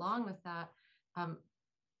go along with that,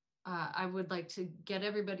 I would like to get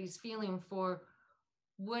everybody's feeling for,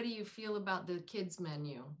 what do you feel about the kids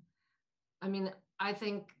menu? I mean, I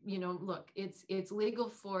think, look, it's legal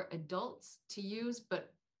for adults to use,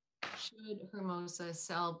 but should Hermosa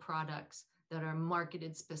sell products that are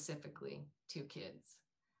marketed specifically to kids?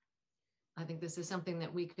 I think this is something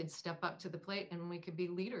that we could step up to the plate and we could be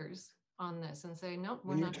leaders on this and say, nope,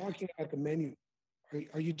 we're not. When you're talking about the menu,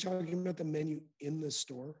 are you talking about the menu in the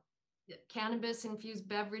store? Cannabis infused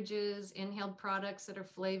beverages, inhaled products that are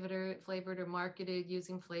flavored or marketed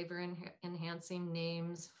using flavor enhancing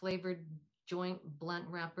names, flavored joint blunt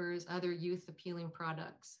wrappers, other youth appealing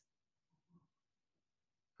products.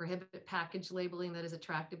 Prohibit package labeling that is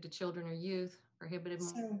attractive to children or youth. Prohibited.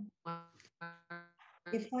 So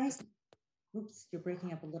oops, you're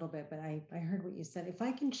breaking up a little bit, but I heard what you said. If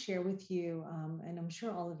I can share with you, and I'm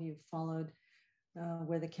sure all of you followed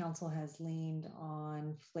where the council has leaned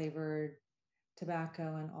on flavored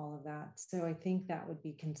tobacco and all of that. So I think that would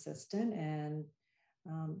be consistent. And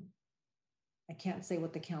I can't say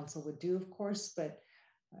what the council would do, of course, but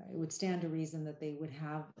it would stand to reason that they would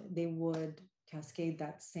cascade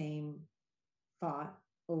that same thought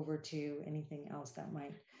over to anything else that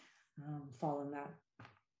might fall in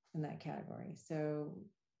that category. So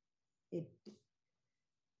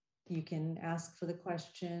you can ask for the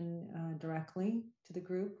question directly to the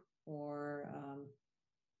group, or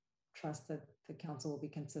trust that the council will be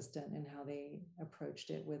consistent in how they approached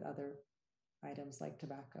it with other items like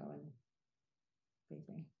tobacco and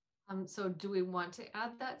vaping. So do we want to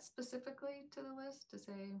add that specifically to the list to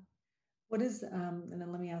say? What is, and then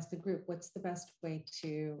let me ask the group, what's the best way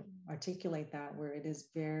to articulate that where it is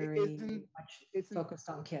very much focused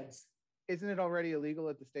on kids? Isn't it already illegal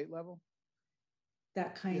at the state level?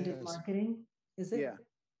 That kind of marketing, is it? Yeah.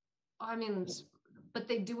 I mean, but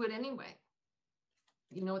they do it anyway.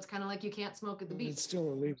 It's kind of like you can't smoke at the beach. It's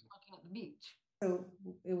still illegal. Smoking at the beach. So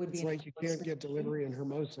it would be. It's like you can't get delivery in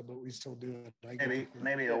Hermosa, but we still do it.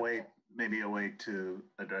 Maybe a way to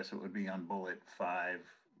address it would be on bullet 5,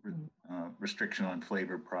 restriction on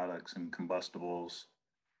flavored products and combustibles,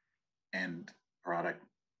 and product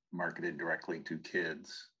marketed directly to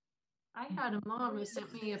kids. I had a mom who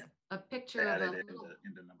sent me a picture of into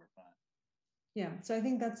number 5. Yeah, so I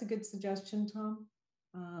think that's a good suggestion, Tom.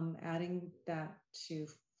 Adding that to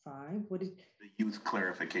 5. What did the youth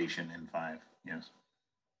clarification in 5? Yes.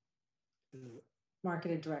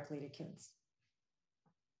 Marketed directly to kids.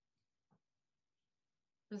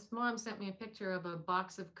 This mom sent me a picture of a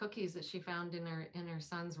box of cookies that she found in her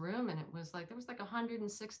son's room, and it was like there was like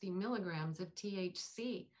 160 milligrams of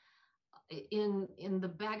THC in the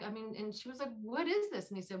bag. I mean, and she was like, "What is this?"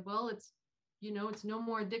 And he said, "Well, it's it's no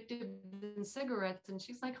more addictive than cigarettes." And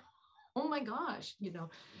she's like, "Oh my gosh,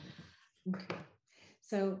 Okay,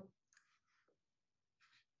 so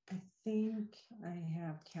I think I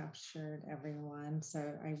have captured everyone.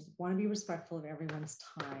 So I want to be respectful of everyone's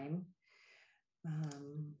time.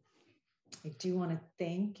 I do want to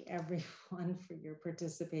thank everyone for your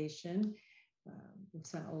participation. We've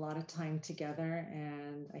spent a lot of time together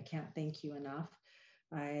and I can't thank you enough.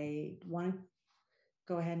 I want to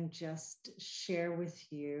go ahead and just share with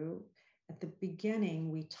you, at the beginning,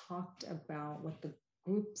 we talked about what the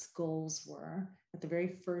group's goals were. At the very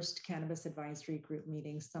first Cannabis Advisory Group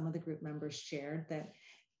meeting, some of the group members shared that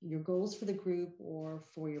your goals for the group or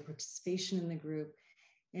for your participation in the group.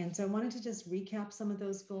 And so I wanted to just recap some of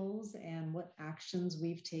those goals and what actions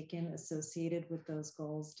we've taken associated with those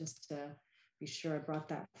goals, just to be sure I brought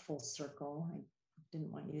that full circle. I didn't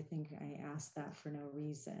want you to think I asked that for no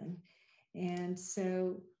reason. And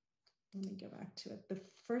so let me go back to it. The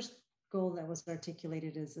first goal that was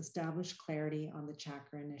articulated is establish clarity on the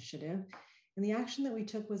Chakra Initiative. And the action that we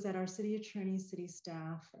took was that our city attorney, city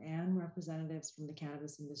staff, and representatives from the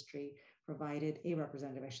cannabis industry provided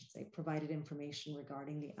information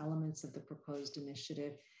regarding the elements of the proposed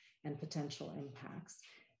initiative and potential impacts.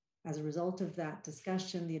 As a result of that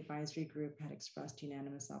discussion, the advisory group had expressed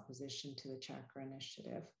unanimous opposition to the Chakra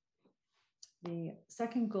Initiative. The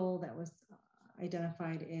second goal that was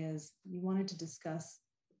identified is you wanted to discuss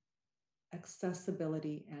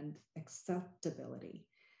accessibility and acceptability.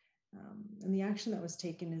 And the action that was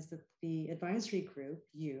taken is that the advisory group,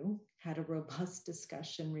 you, had a robust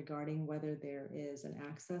discussion regarding whether there is an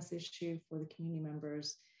access issue for the community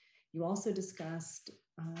members. You also discussed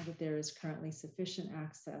that there is currently sufficient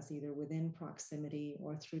access either within proximity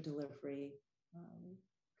or through delivery,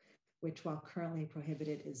 which, while currently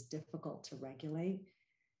prohibited, is difficult to regulate.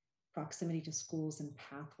 Proximity to schools and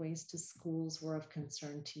pathways to schools were of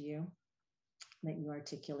concern to you that you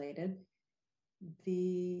articulated.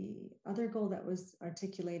 The other goal that was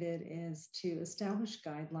articulated is to establish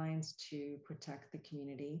guidelines to protect the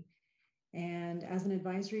community. And as an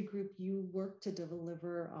advisory group, you work to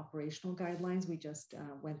deliver operational guidelines. We just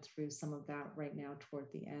went through some of that right now toward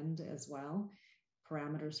the end as well.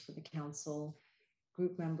 Parameters for the council.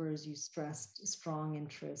 Group members, you stressed strong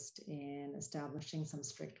interest in establishing some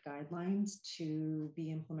strict guidelines to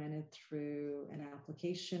be implemented through an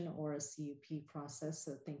application or a CUP process.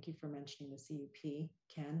 So thank you for mentioning the CUP,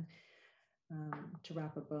 Ken, to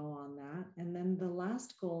wrap a bow on that. And then the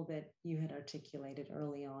last goal that you had articulated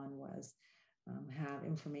early on was have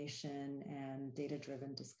information and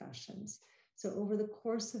data-driven discussions. So over the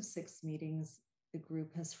course of 6 meetings, the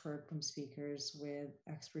group has heard from speakers with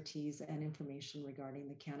expertise and information regarding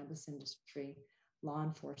the cannabis industry, law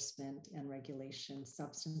enforcement and regulation,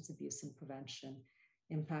 substance abuse and prevention,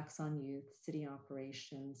 impacts on youth, city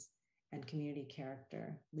operations, and community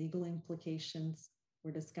character. Legal implications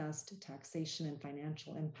were discussed, taxation and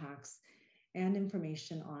financial impacts, and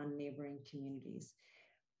information on neighboring communities.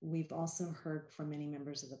 We've also heard from many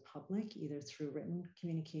members of the public, either through written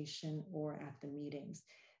communication or at the meetings.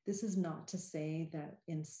 This is not to say that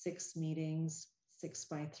in 6 meetings, 6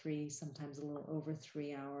 by 3, sometimes a little over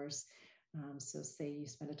 3 hours, so say you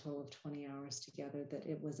spent a total of 20 hours together, that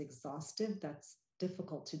it was exhaustive. That's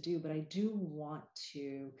difficult to do, but I do want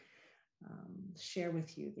to share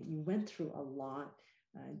with you that you went through a lot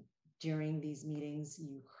during these meetings.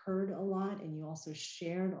 You heard a lot and you also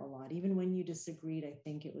shared a lot. Even when you disagreed, I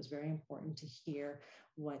think it was very important to hear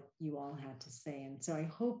what you all had to say. And so I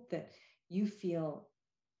hope that you feel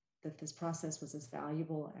that this process was as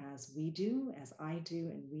valuable as we do, as I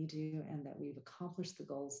do, and we do, and that we've accomplished the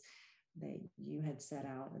goals that you had set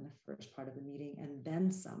out in the first part of the meeting and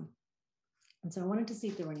then some. And so I wanted to see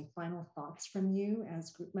if there were any final thoughts from you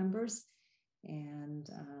as group members and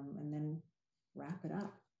then wrap it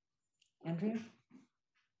up. Andrea?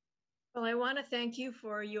 Well, I want to thank you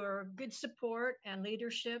for your good support and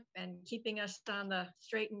leadership and keeping us on the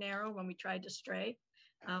straight and narrow when we tried to stray.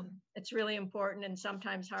 It's really important and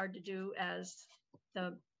sometimes hard to do as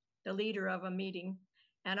the leader of a meeting.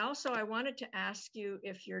 And also I wanted to ask you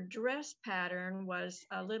if your dress pattern was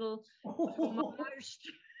a little homage.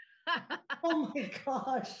 Oh my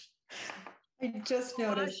gosh. I just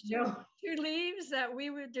noticed. No. Two leaves that we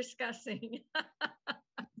were discussing.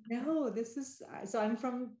 No, this is, so I'm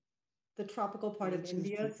from the tropical part of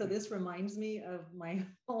India. So this reminds me of my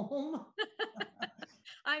home.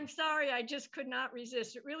 I'm sorry, I just could not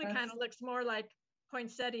resist. It really kind of looks more like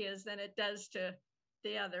poinsettias than it does to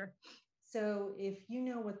the other. So if you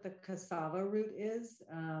know what the cassava root is,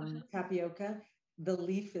 tapioca, the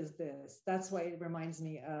leaf is this. That's why it reminds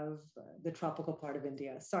me of the tropical part of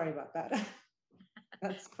India. Sorry about that.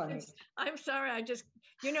 That's funny. I'm sorry. I just,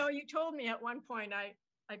 you told me at one point I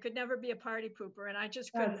could never be a party pooper, and I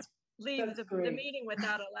just couldn't leave the meeting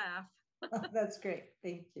without a laugh. That's great.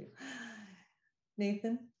 Thank you.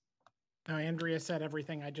 Nathan? No, Andrea said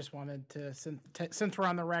everything. I just wanted to, since we're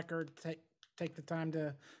on the record, take the time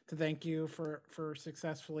to thank you for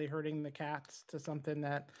successfully herding the cats to something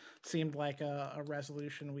that seemed like a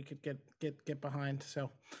resolution we could get behind. So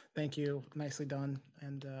thank you. Nicely done.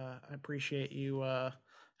 And I appreciate you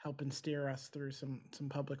helping steer us through some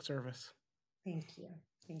public service. Thank you.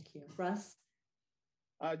 Thank you. Russ?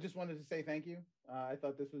 I just wanted to say thank you. I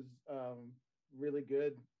thought this was really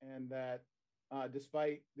good, and that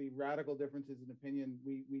despite the radical differences in opinion,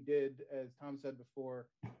 we did, as Tom said before,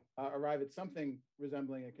 arrive at something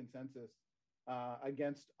resembling a consensus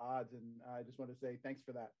against odds. And I just want to say thanks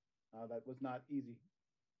for that. That was not easy,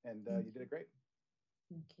 and you did it great.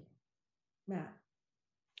 Thank you. Matt?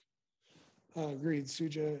 Agreed,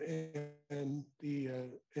 Suja, and the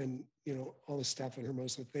all the staff at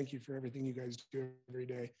Hermosa. Thank you for everything you guys do every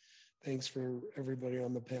day. Thanks for everybody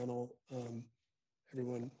on the panel.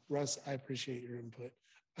 Everyone, Russ, I appreciate your input,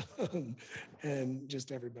 and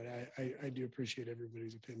just everybody. I do appreciate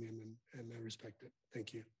everybody's opinion, and I respect it.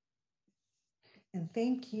 Thank you. And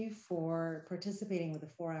thank you for participating with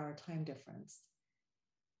a 4-hour time difference.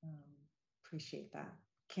 Appreciate that.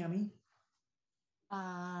 Cami?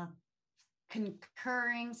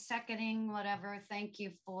 Concurring, seconding, whatever. Thank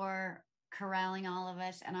you for corralling all of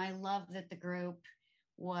us. And I love that the group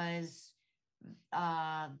was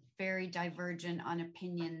very divergent on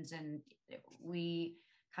opinions, and we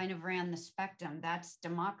kind of ran the spectrum. That's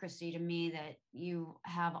democracy to me, that you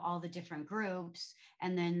have all the different groups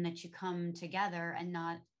and then that you come together, and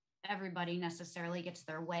not everybody necessarily gets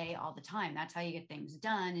their way all the time. That's how you get things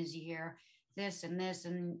done, is you hear this and this,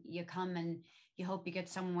 and you come and you hope you get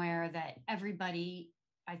somewhere that everybody,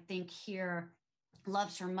 I think, here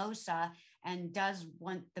loves Hermosa and does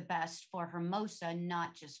want the best for Hermosa,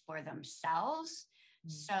 not just for themselves. Mm-hmm.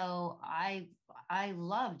 So I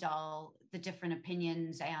loved all the different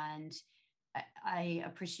opinions, and I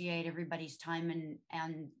appreciate everybody's time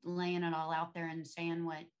and laying it all out there and saying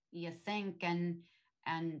what you think,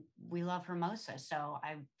 and we love Hermosa. So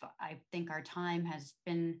I think our time has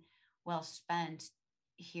been well spent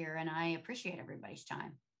here, and I appreciate everybody's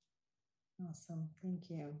time. Awesome. Thank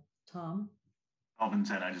you. Tom? Alvin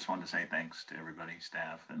said, I just wanted to say thanks to everybody,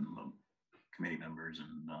 staff and the committee members,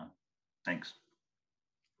 and thanks.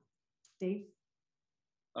 Dave?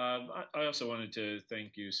 I also wanted to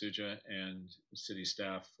thank you, Suja, and city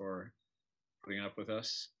staff for putting up with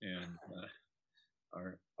us and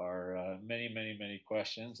our many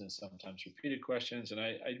questions, and sometimes repeated questions. And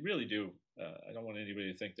I really do. I don't want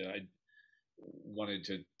anybody to think that I wanted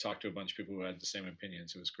to talk to a bunch of people who had the same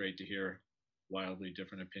opinions. It was great to hear wildly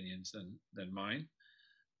different opinions than mine.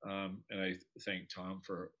 And I thank Tom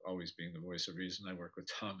for always being the voice of reason. I work with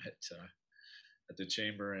Tom at the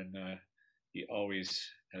chamber, and he always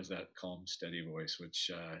has that calm, steady voice,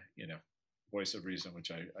 which, voice of reason,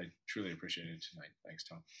 which I truly appreciated tonight. Thanks,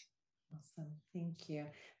 Tom. Awesome. Thank you.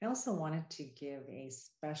 I also wanted to give a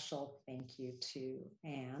special thank you to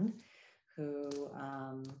Anne, who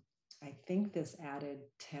I think this added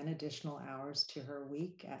 10 additional hours to her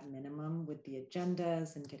week at minimum, with the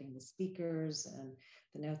agendas and getting the speakers and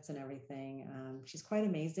the notes and everything. She's quite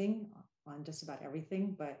amazing on just about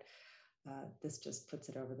everything, but this just puts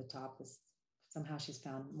it over the top. Somehow she's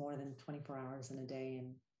found more than 24 hours in a day,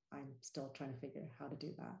 and I'm still trying to figure out how to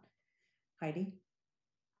do that. Heidi?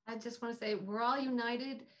 I just want to say we're all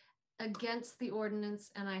united against the ordinance,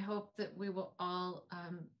 and I hope that we will all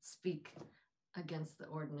speak against the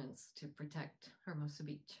ordinance to protect Hermosa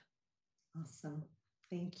Beach. Awesome.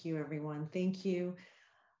 Thank you, everyone. Thank you.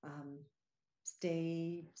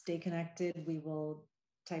 Stay connected. We will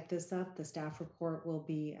type this up. The staff report will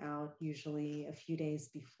be out usually a few days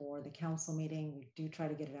before the council meeting. We do try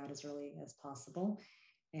to get it out as early as possible.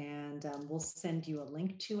 And we'll send you a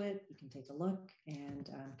link to it. You can take a look and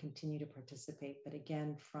continue to participate. But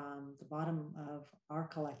again, from the bottom of our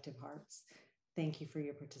collective hearts, thank you for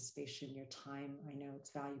your participation, your time. I know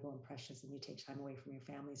it's valuable and precious, and you take time away from your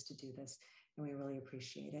families to do this, and we really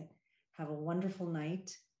appreciate it. Have a wonderful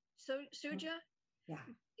night. So, Suja? Yeah.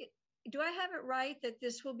 Do I have it right that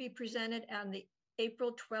this will be presented on the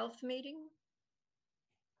April 12th meeting?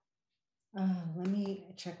 Let me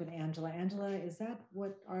check with Angela. Angela, is that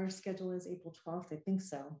what our schedule is, April 12th? I think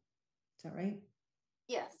so. Is that right?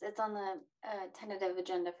 Yes, it's on the tentative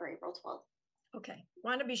agenda for April 12th. Okay,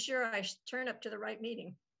 want to be sure I turn up to the right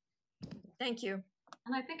meeting. Thank you.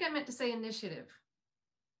 And I think I meant to say initiative,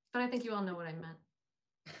 but I think you all know what I meant.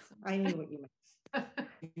 So. I knew what you meant.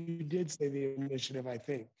 You did say the initiative, I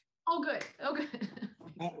think. Oh, good. Oh, good.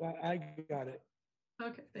 I got it.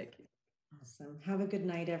 Okay, thank you. Awesome. Have a good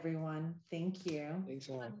night, everyone. Thank you. Thanks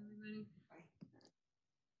all. Bye, everybody.